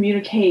 like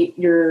communicate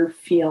your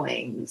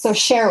feelings. So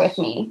share with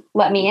me,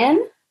 let me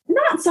in.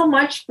 Not so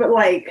much, but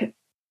like,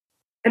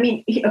 I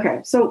mean,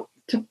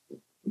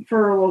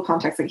 for a little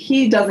context, like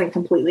he doesn't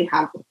completely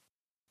have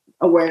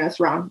awareness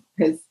around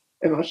his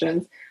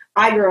emotions.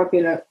 I grew up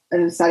in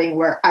a setting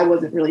where I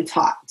wasn't really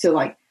taught to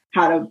like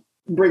how to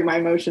bring my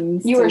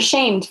emotions. You were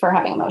shamed for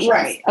having emotions.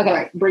 Right. Okay.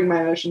 Right. Bring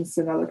my emotions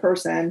to another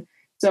person.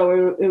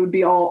 So it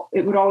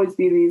would always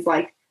be these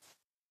like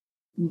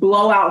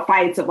blowout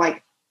fights of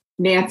like,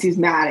 Nancy's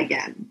mad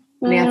again.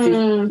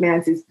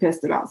 Nancy's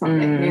pissed about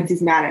something.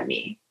 Nancy's mad at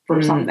me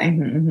for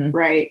something.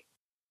 Right.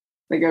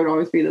 Like it would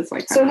always be this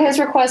like. So his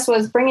request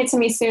was bring it to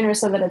me sooner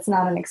so that it's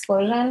not an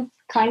explosion,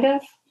 kind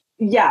of.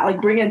 Yeah, like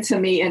bring it to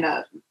me in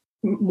a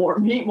more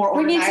bring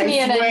organized it to me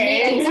in a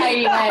neat and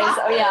tidy way.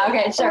 Oh yeah,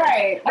 okay, sure.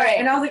 Right.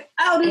 And I was like,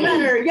 I'll do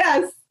better.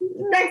 Yes,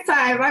 next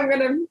time I'm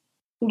gonna.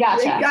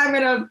 Gotcha. I'm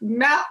gonna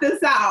map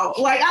this out.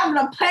 Like I'm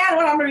gonna plan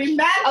what I'm gonna be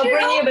mad. I'll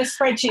bring you a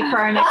spreadsheet for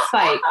our next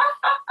fight.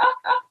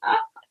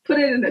 Put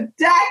it in a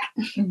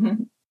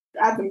deck.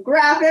 Add some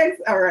graphics.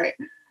 All right.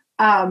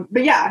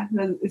 But yeah,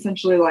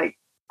 essentially, like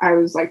I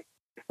was like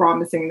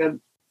promising to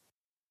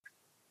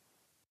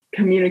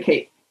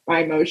communicate my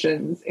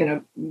emotions in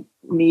a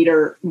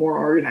neater, more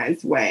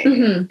organized way,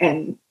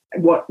 and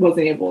what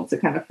wasn't able to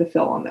kind of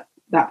fulfill on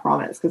that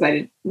promise because I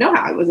didn't know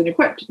how. I wasn't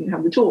equipped. Didn't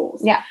have the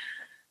tools. Yeah.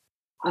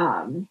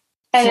 And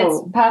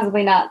it's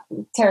possibly not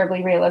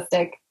terribly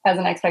realistic as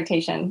an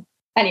expectation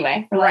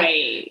anyway.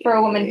 For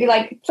a woman to be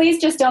like, please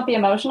just don't be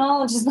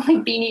emotional and just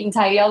like be neat and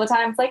tidy all the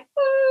time. It's like,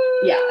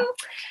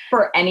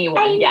 for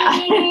anyone.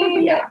 Yeah,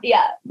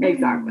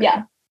 exactly.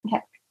 Yeah.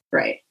 Okay.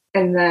 Right.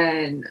 And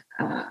then,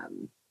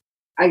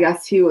 I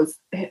guess he was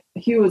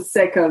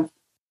sick of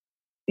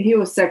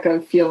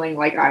feeling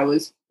like I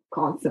was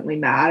constantly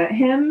mad at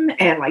him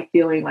and like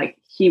feeling like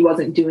he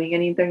wasn't doing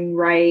anything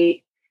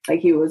right.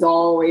 Like he was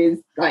always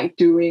like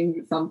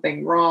doing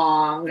something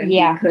wrong and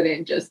he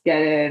couldn't just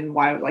get in.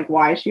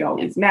 Why is she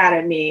always mad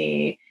at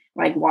me?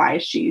 Like, why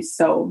is she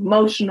so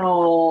emotional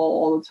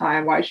all the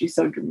time? Why is she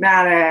so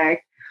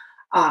dramatic?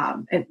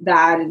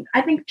 And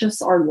I think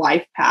just our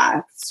life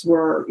paths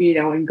were,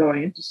 and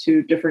going into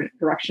two different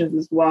directions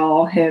as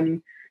well.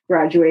 Him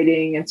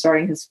graduating and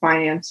starting his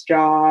finance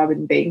job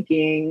and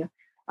banking,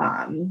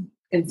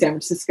 in San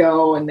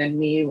Francisco, and then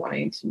me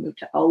wanting to move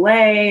to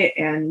LA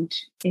and,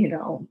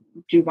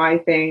 do my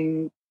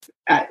thing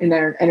in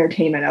their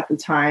entertainment at the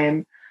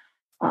time.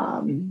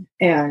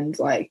 And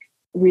like,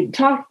 we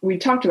talked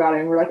about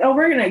it and we're like, oh,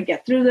 we're going to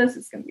get through this.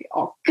 It's going to be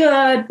all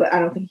good. But I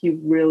don't think he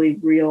really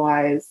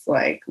realized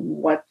like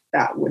what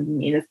that would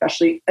mean,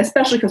 especially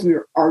because we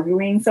were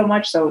arguing so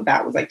much. So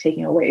that was like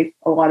taking away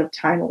a lot of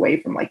time away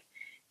from like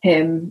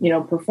him,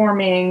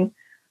 performing.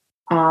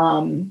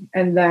 And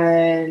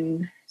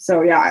then,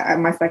 so yeah,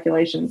 my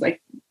speculation is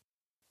like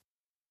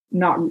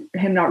not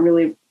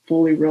really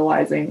fully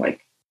realizing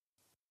like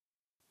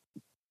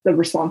the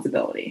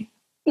responsibility.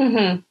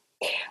 Mm-hmm.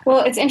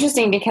 Well, it's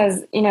interesting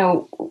because,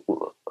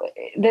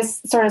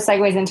 this sort of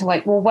segues into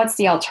like, well, what's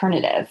the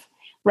alternative,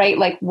 right?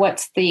 Like,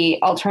 what's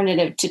the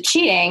alternative to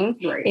cheating?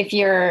 Right. If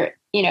you're,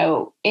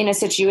 in a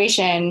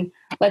situation,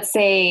 let's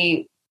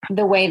say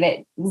the way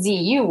that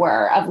you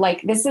were of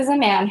like, this is a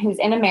man who's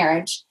in a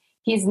marriage.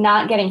 He's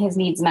not getting his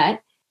needs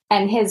met.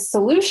 And his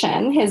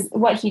solution,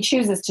 what he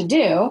chooses to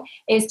do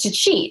is to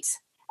cheat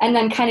and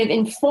then kind of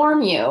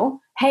inform you,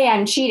 hey,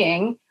 I'm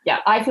cheating. Yeah.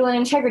 I feel an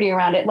integrity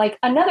around it. Like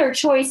another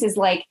choice is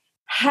like,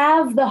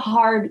 have the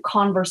hard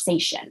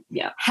conversation.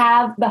 Yeah.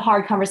 Have the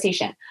hard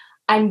conversation.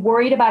 I'm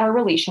worried about our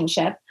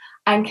relationship.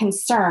 I'm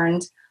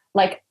concerned.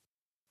 Like,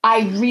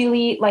 I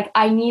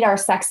need our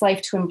sex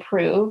life to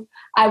improve.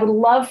 I would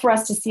love for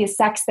us to see a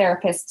sex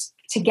therapist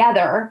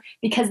together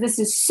because this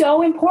is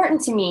so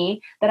important to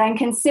me that I'm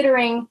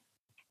considering,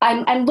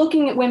 I'm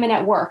looking at women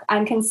at work.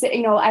 I've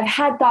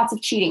had thoughts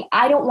of cheating.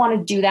 I don't want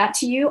to do that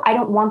to you. I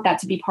don't want that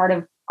to be part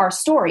of our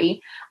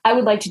story. I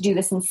would like to do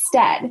this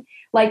instead.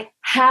 Like,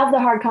 have the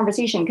hard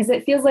conversation, because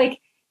it feels like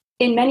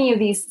in many of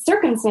these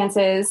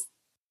circumstances,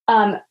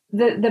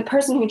 the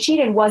person who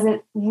cheated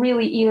wasn't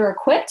really either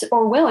equipped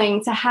or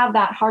willing to have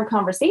that hard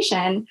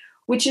conversation,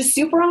 which is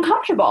super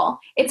uncomfortable.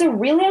 It's a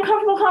really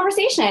uncomfortable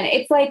conversation.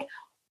 It's like,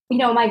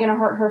 am I going to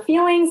hurt her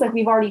feelings? Like,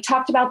 we've already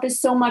talked about this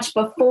so much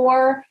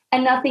before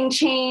and nothing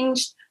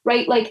changed,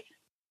 right? Like,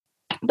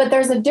 but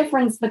there's a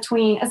difference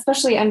between,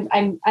 especially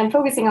I'm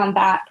focusing on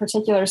that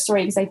particular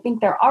story because I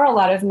think there are a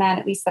lot of men,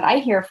 at least that I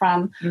hear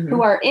from,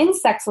 who are in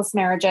sexless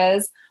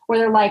marriages where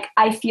they're like,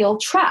 I feel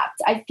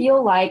trapped. I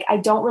feel like I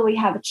don't really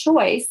have a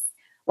choice.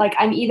 like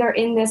I'm either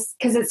in this,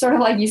 because it's sort of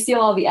like you steal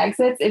all the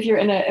exits if you're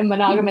in a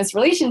monogamous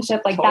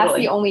relationship, like that's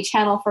the only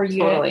channel for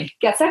you to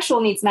get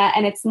sexual needs met,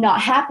 and it's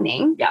not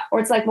happening. Yeah. Or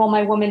it's like, well,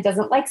 my woman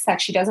doesn't like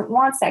sex, she doesn't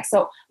want sex,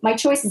 so my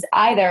choice is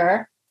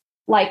either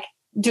like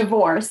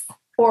divorce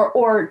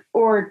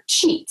or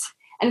cheat.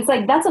 And it's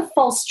like, that's a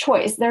false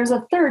choice. There's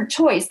a third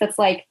choice that's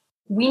like,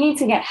 we need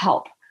to get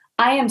help.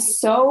 I am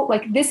so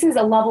like, this is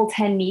a level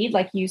 10 need,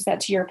 like you said,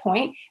 to your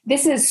point.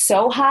 This is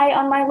so high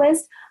on my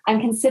list.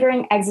 I'm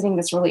considering exiting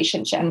this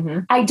relationship. Mm-hmm.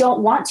 I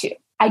don't want to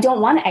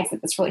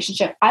exit this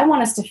relationship. I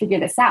want us to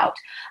figure this out.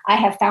 I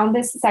have found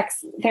this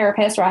sex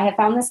therapist, or I have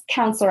found this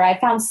counselor. I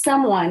found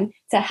someone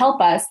to help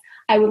us.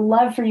 I would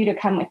love for you to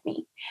come with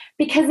me.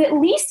 Because at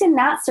least in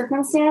that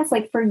circumstance,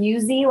 like for you,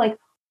 Z, like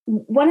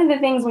one of the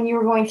things when you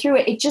were going through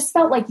it, it just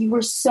felt like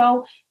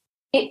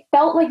it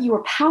felt like you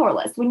were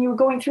powerless when you were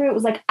going through it. It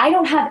was like, I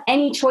don't have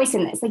any choice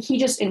in this. Like he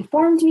just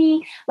informed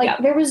me. Like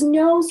there was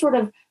no sort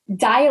of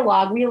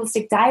dialogue,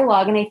 realistic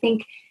dialogue. And I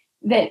think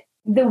that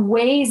the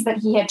ways that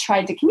he had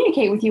tried to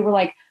communicate with you were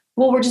like,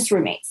 well, we're just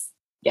roommates.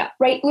 Yeah.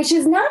 Right. Which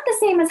is not the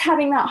same as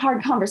having that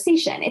hard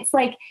conversation. It's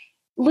like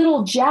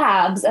little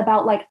jabs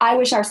about like, I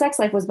wish our sex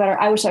life was better.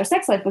 I wish our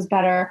sex life was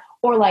better.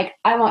 Or like,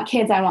 I want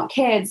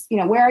kids. You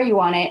know, where are you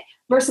on it?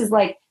 Versus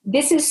like,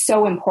 this is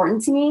so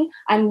important to me,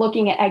 I'm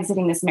looking at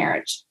exiting this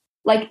marriage.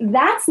 Like,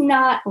 that's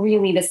not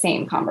really the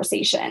same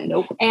conversation.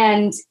 Nope.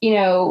 And, you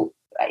know,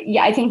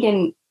 yeah, I think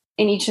in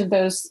each of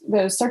those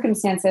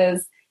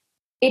circumstances,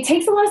 it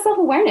takes a lot of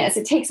self-awareness.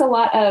 It takes a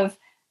lot of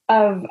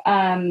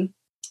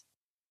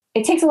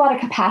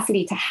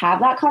capacity to have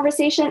that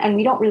conversation. And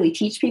we don't really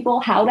teach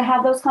people how to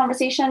have those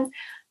conversations.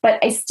 But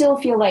I still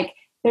feel like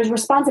there's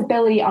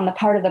responsibility on the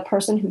part of the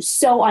person who's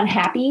so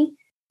unhappy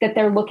that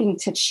they're looking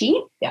to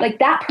cheat. Yeah. Like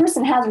that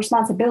person has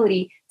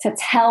responsibility to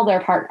tell their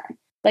partner.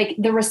 Like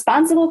the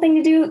responsible thing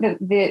to do,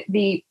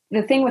 the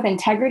thing with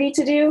integrity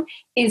to do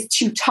is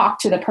to talk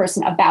to the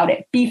person about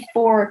it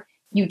before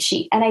you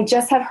cheat. And I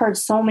just have heard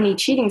so many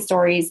cheating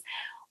stories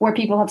where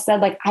people have said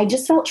like, I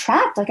just felt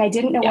trapped. Like I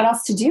didn't know what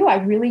else to do.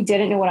 I really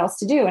didn't know what else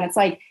to do. And it's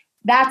like,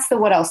 that's the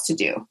what else to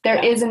do.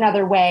 There is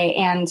another way.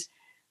 And,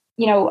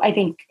 you know, I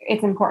think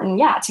it's important,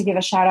 to give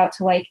a shout out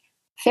to like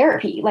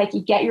therapy. Like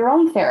you get your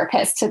own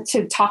therapist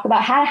to talk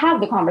about how to have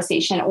the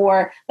conversation,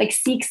 or like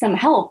seek some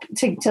help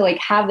to like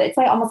have it's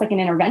like almost like an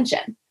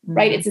intervention,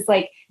 right? It's just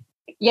like,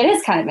 it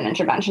is kind of an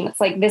intervention. It's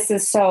like, this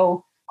is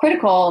so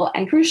critical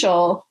and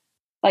crucial.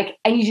 Like,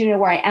 I need you to know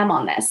where I am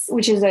on this,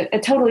 which is a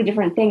totally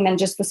different thing than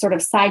just the sort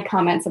of side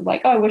comments of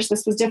like, oh, I wish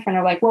this was different.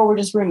 Or like, well, we're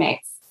just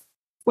roommates.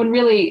 When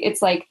really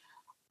it's like,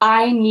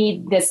 I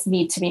need this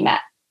need to be met.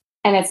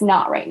 And it's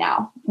not right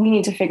now. We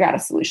need to figure out a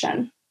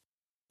solution.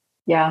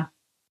 Yeah.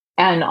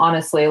 And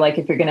honestly, like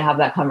if you're going to have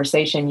that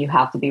conversation, you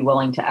have to be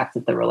willing to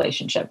exit the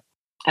relationship.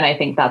 And I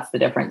think that's the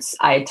difference.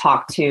 I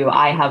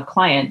have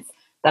clients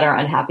that are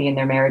unhappy in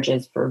their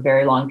marriages for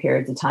very long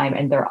periods of time,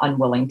 and they're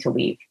unwilling to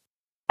leave.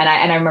 And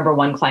I remember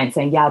one client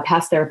saying, a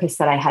past therapist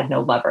said I had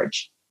no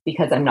leverage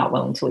because I'm not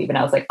willing to leave. And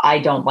I was like, I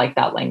don't like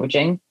that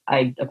languaging.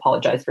 I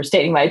apologize for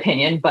stating my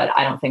opinion, but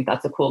I don't think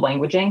that's a cool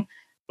languaging.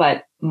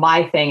 But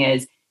my thing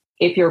is,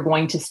 if you're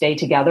going to stay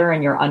together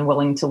and you're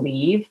unwilling to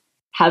leave,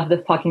 have the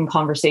fucking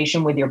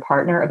conversation with your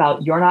partner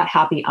about, you're not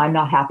happy, I'm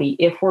not happy.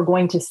 If we're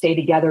going to stay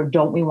together,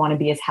 don't we want to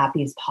be as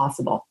happy as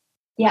possible?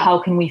 Yeah. How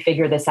can we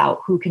figure this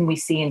out? Who can we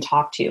see and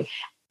talk to?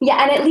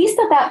 Yeah. And at least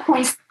at that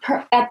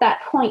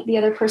point, the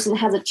other person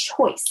has a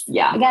choice.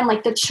 Yeah. Again,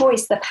 like the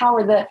choice, the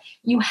power,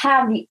 you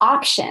have the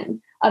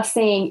option of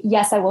saying,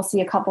 yes, I will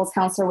see a couples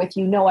counselor with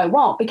you. No, I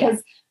won't,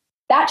 because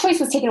that choice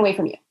was taken away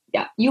from you.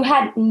 Yeah. You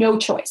had no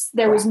choice.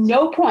 There was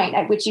no point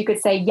at which you could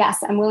say,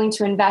 yes, I'm willing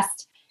to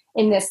invest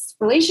in this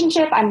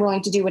relationship. I'm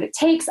willing to do what it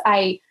takes.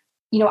 I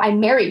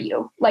married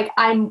you. Like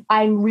I'm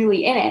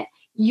really in it.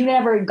 You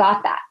never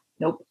got that.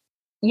 Nope.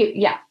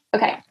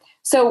 Okay.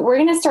 So we're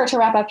going to start to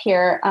wrap up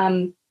here.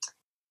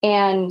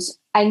 And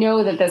I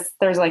know that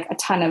there's like a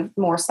ton of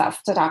more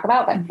stuff to talk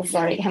about, but this is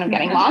already kind of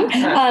getting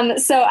long.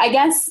 So I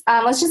guess,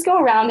 let's just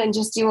go around and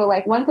just do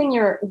one thing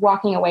you're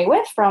walking away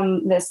with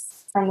from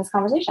this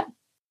conversation.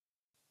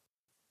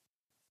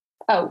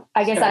 Oh,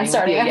 I guess I'm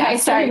starting. Okay,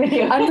 sorry.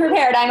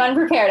 Unprepared. I'm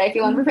unprepared. I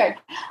feel unprepared.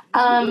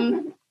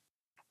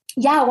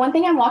 One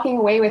thing I'm walking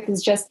away with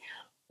is just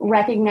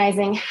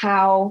recognizing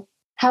how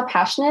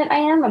passionate I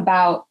am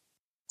about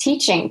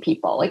teaching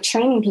people, like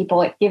training people,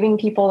 like giving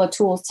people the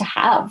tools to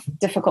have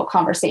difficult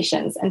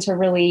conversations and to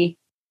really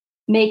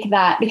make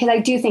that, because I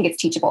do think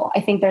it's teachable.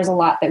 I think there's a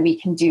lot that we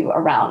can do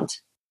around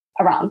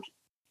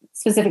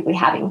specifically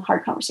having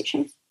hard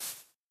conversations.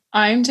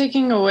 I'm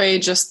taking away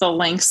just the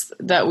lengths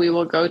that we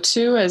will go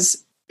to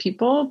as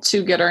people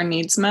to get our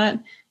needs met,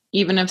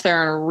 even if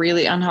they're in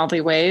really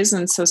unhealthy ways.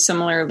 And so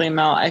similarly,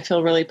 Mel, I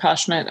feel really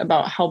passionate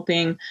about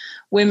helping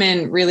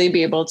women really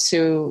be able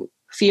to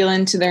feel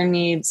into their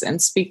needs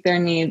and speak their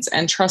needs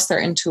and trust their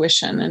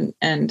intuition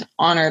and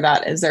honor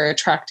that as they're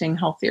attracting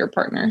healthier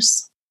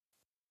partners.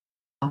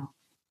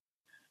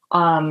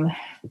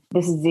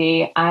 This is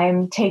Z.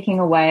 I'm taking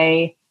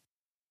away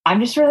I'm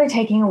just really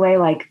taking away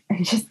like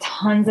just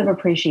tons of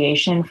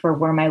appreciation for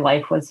where my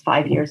life was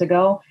 5 years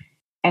ago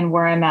and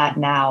where I'm at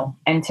now.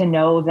 And to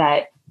know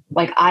that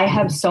like I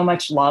have so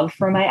much love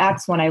for my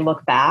ex when I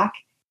look back,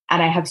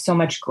 and I have so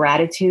much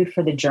gratitude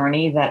for the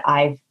journey that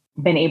I've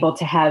been able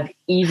to have,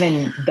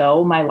 even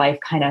though my life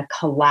kind of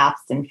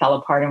collapsed and fell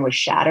apart and was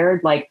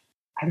shattered. Like,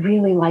 I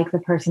really like the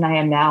person I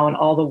am now and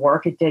all the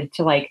work it did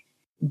to like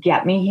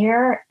get me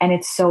here. And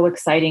it's so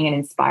exciting and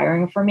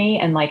inspiring for me.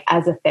 And like,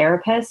 as a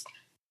therapist,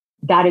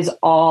 that is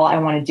all I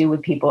want to do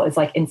with people, is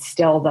like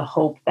instill the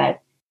hope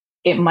that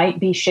it might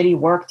be shitty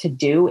work to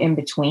do in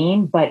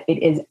between, but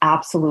it is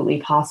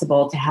absolutely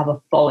possible to have a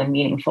full and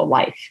meaningful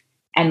life.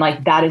 And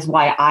like, that is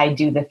why I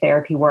do the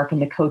therapy work and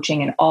the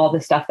coaching and all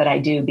the stuff that I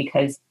do,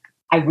 because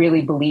I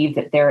really believe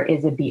that there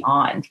is a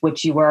beyond,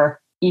 which you are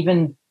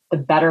even the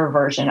better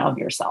version of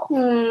yourself.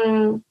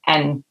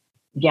 And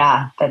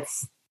yeah,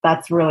 that's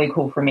really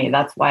cool for me.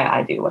 That's why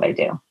I do what I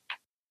do.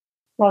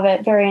 Love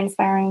it. Very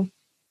inspiring.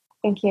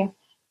 Thank you.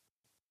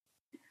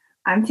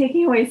 I'm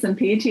taking away some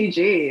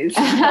PTGs.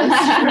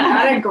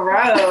 Dramatic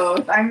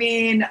growth. I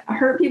mean,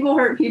 hurt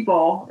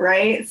people,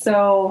 right?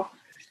 So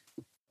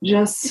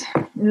just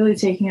really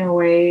taking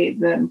away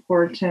the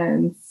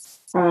importance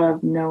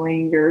of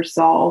knowing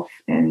yourself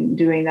and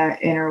doing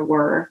that inner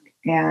work.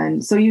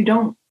 And so you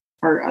don't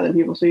hurt other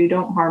people, so you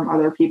don't harm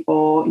other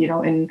people, you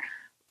know, and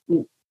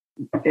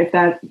if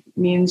that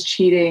means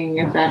cheating,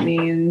 if that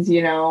means,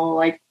 you know,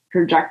 like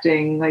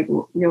projecting, like,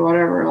 you know,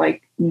 whatever,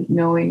 like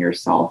knowing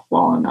yourself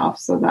well enough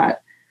so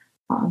that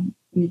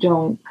you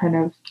don't kind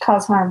of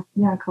Cause harm.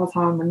 Yeah, cause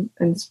harm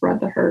and spread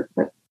the hurt,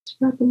 but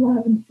spread the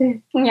love and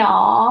faith.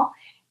 Aww.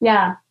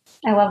 Yeah,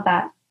 I love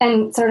that.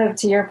 And sort of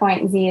to your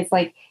point, Z, it's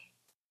like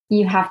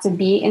you have to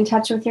be in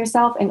touch with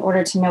yourself in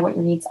order to know what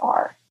your needs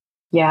are.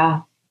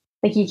 Yeah.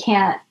 Like you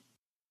can't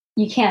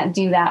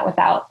do that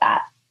without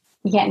that.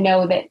 You can't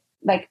know that,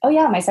 like, oh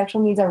yeah, my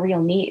sexual needs are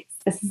real needs.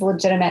 This is a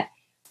legitimate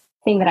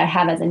thing that I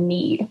have as a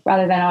need,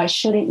 rather than, oh, I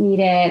shouldn't need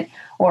it.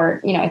 Or,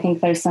 you know, I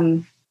think there's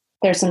some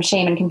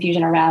shame and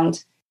confusion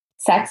around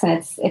sex, and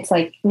it's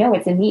like, no,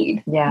 it's a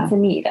need. Yeah. It's a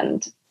need.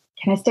 And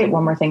can I state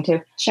one more thing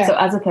too? Sure. So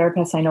as a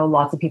therapist, I know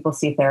lots of people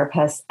see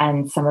therapists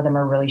and some of them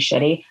are really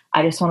shitty.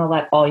 I just want to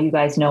let all you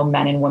guys know,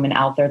 men and women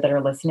out there that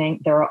are listening,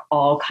 there are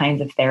all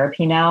kinds of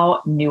therapy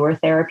now, newer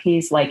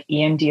therapies like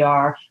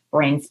EMDR,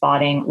 brain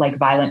spotting, like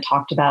Violet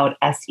talked about,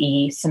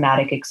 SE,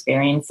 somatic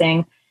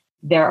experiencing.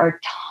 There are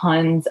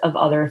tons of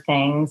other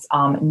things,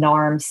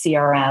 NARM,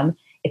 CRM.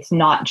 It's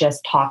not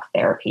just talk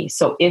therapy.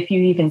 So if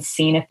you've even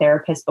seen a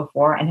therapist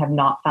before and have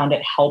not found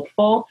it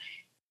helpful,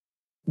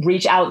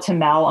 reach out to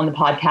Mel on the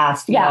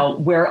podcast. You know,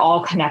 we're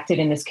all connected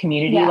in this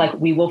community. Yeah. Like,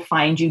 we will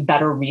find you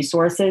better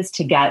resources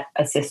to get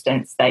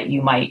assistance that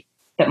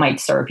might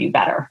serve you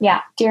better.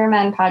 Yeah.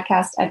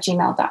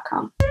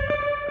 dearmenpodcast@gmail.com.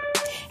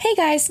 Hey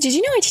guys, did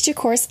you know I teach a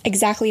course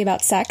exactly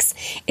about sex?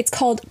 It's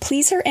called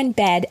Please Her in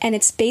Bed, and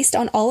it's based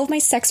on all of my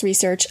sex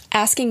research,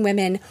 asking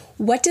women,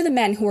 what do the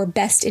men who are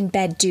best in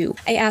bed do?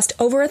 I asked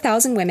over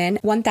 1,000 women,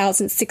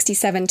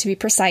 1,067 to be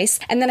precise,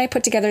 and then I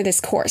put together this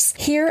course.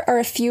 Here are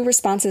a few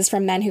responses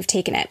from men who've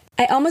taken it.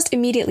 I almost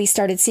immediately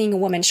started seeing a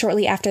woman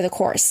shortly after the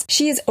course.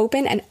 She is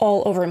open and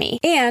all over me.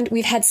 And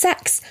we've had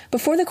sex.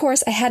 Before the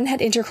course, I hadn't had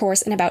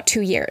intercourse in about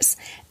 2 years.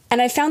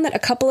 And I found that a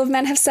couple of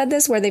men have said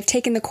this, where they've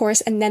taken the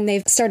course and then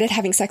they've started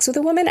having sex with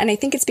a woman. And I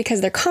think it's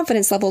because their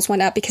confidence levels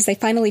went up, because they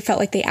finally felt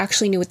like they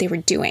actually knew what they were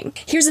doing.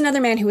 Here's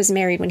another man who was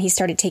married when he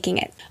started taking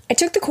it. I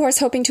took the course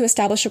hoping to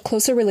establish a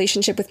closer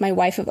relationship with my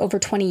wife of over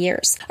 20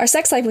 years. Our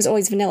sex life was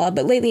always vanilla,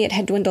 but lately it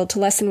had dwindled to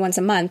less than once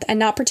a month and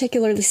not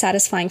particularly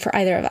satisfying for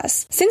either of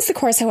us. Since the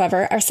course,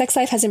 however, our sex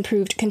life has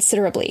improved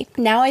considerably.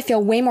 Now I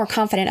feel way more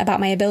confident about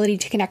my ability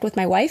to connect with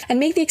my wife and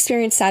make the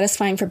experience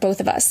satisfying for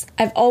both of us.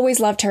 I've always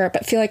loved her,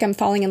 but feel like I'm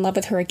falling in love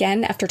with her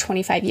again after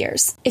 25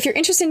 years. If you're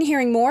interested in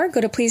hearing more,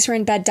 go to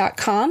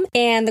pleaseherinbed.com,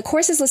 and the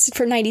course is listed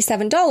for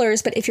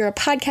 $97, but if you're a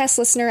podcast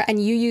listener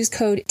and you use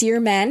code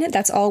DEARMEN,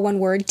 that's all one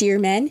word,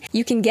 DEARMEN,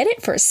 you can get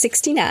it for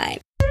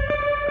 $69.